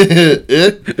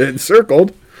it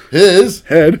encircled his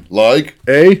head like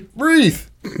a wreath.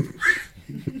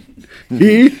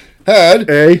 he Had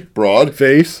a broad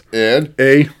face and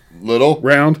a little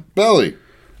round belly.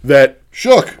 that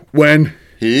Shook when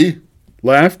he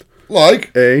laughed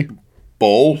like a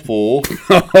bowl full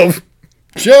of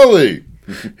jelly.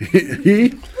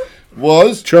 he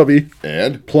Was chubby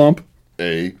and plump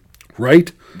a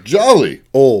right jolly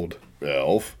old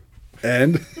elf.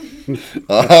 and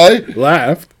I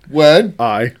laughed when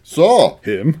I saw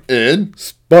him in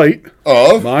spite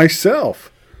of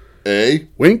myself a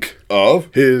wink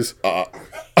of his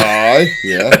eye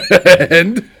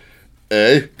and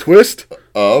a twist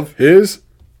of his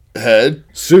head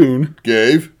soon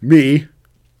gave me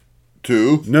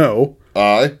to no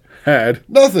I had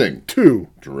nothing to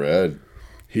dread.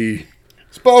 he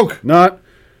Spoke not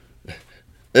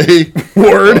a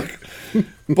word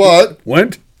but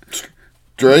went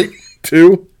straight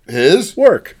to his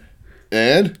work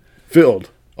and filled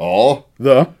all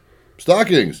the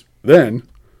stockings. then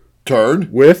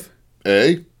Turned with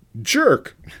a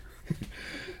jerk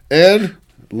and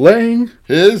laying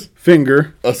his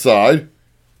finger aside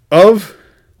of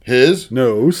his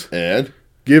nose and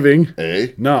giving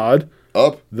a nod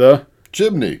up the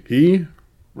chimney he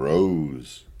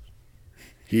rose.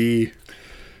 he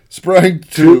Sprang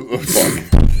to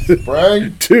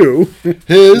sprang to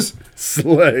his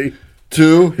sleigh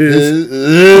to His-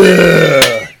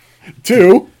 his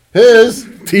to his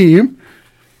team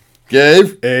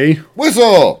gave a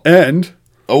whistle and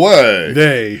away.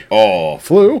 they All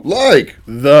flew like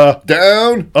the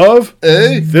down of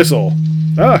a thistle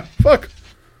fuck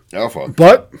alpha.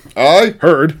 but I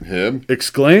heard him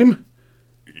exclaim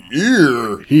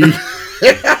ear he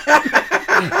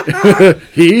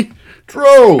he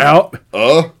drove out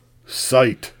a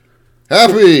sight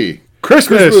happy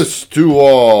Christmas to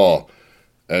all.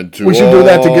 And to We should do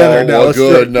that all together now. a Let's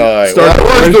good start- night. start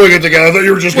Well, the- we're doing it together. I thought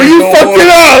you were just well, gonna you go fucked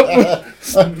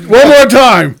it up one more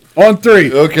time on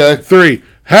three Okay. 3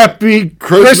 happy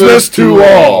Christmas to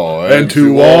all and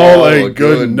to all a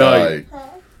good night.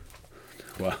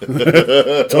 Wow.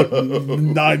 Took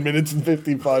 9 minutes and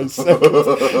 55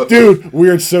 seconds. Dude,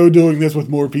 we're so doing this with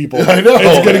more people. I know.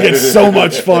 It's going to get so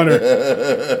much funner.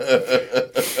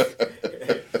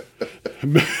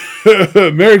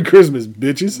 Merry Christmas,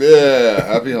 bitches. Yeah,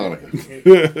 happy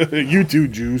Hanukkah. You too,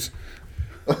 Jews.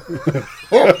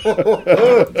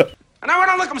 And I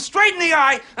want to look him straight in the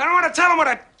eye, and I want to tell him what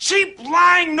a cheap,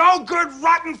 lying, no-good,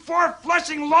 rotten,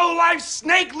 four-flushing, low-life,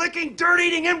 snake-licking,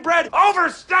 dirt-eating, inbred,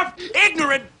 overstuffed,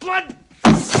 ignorant,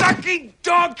 blood-sucking,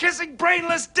 dog-kissing,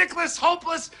 brainless, dickless,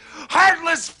 hopeless,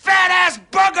 heartless, fat-ass,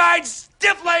 bug-eyed,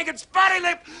 stiff-legged,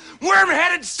 spotty-lipped,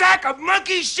 worm-headed sack of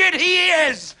monkey shit he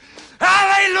is!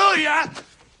 Hallelujah!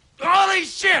 Holy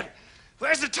shit!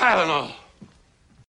 Where's the Tylenol?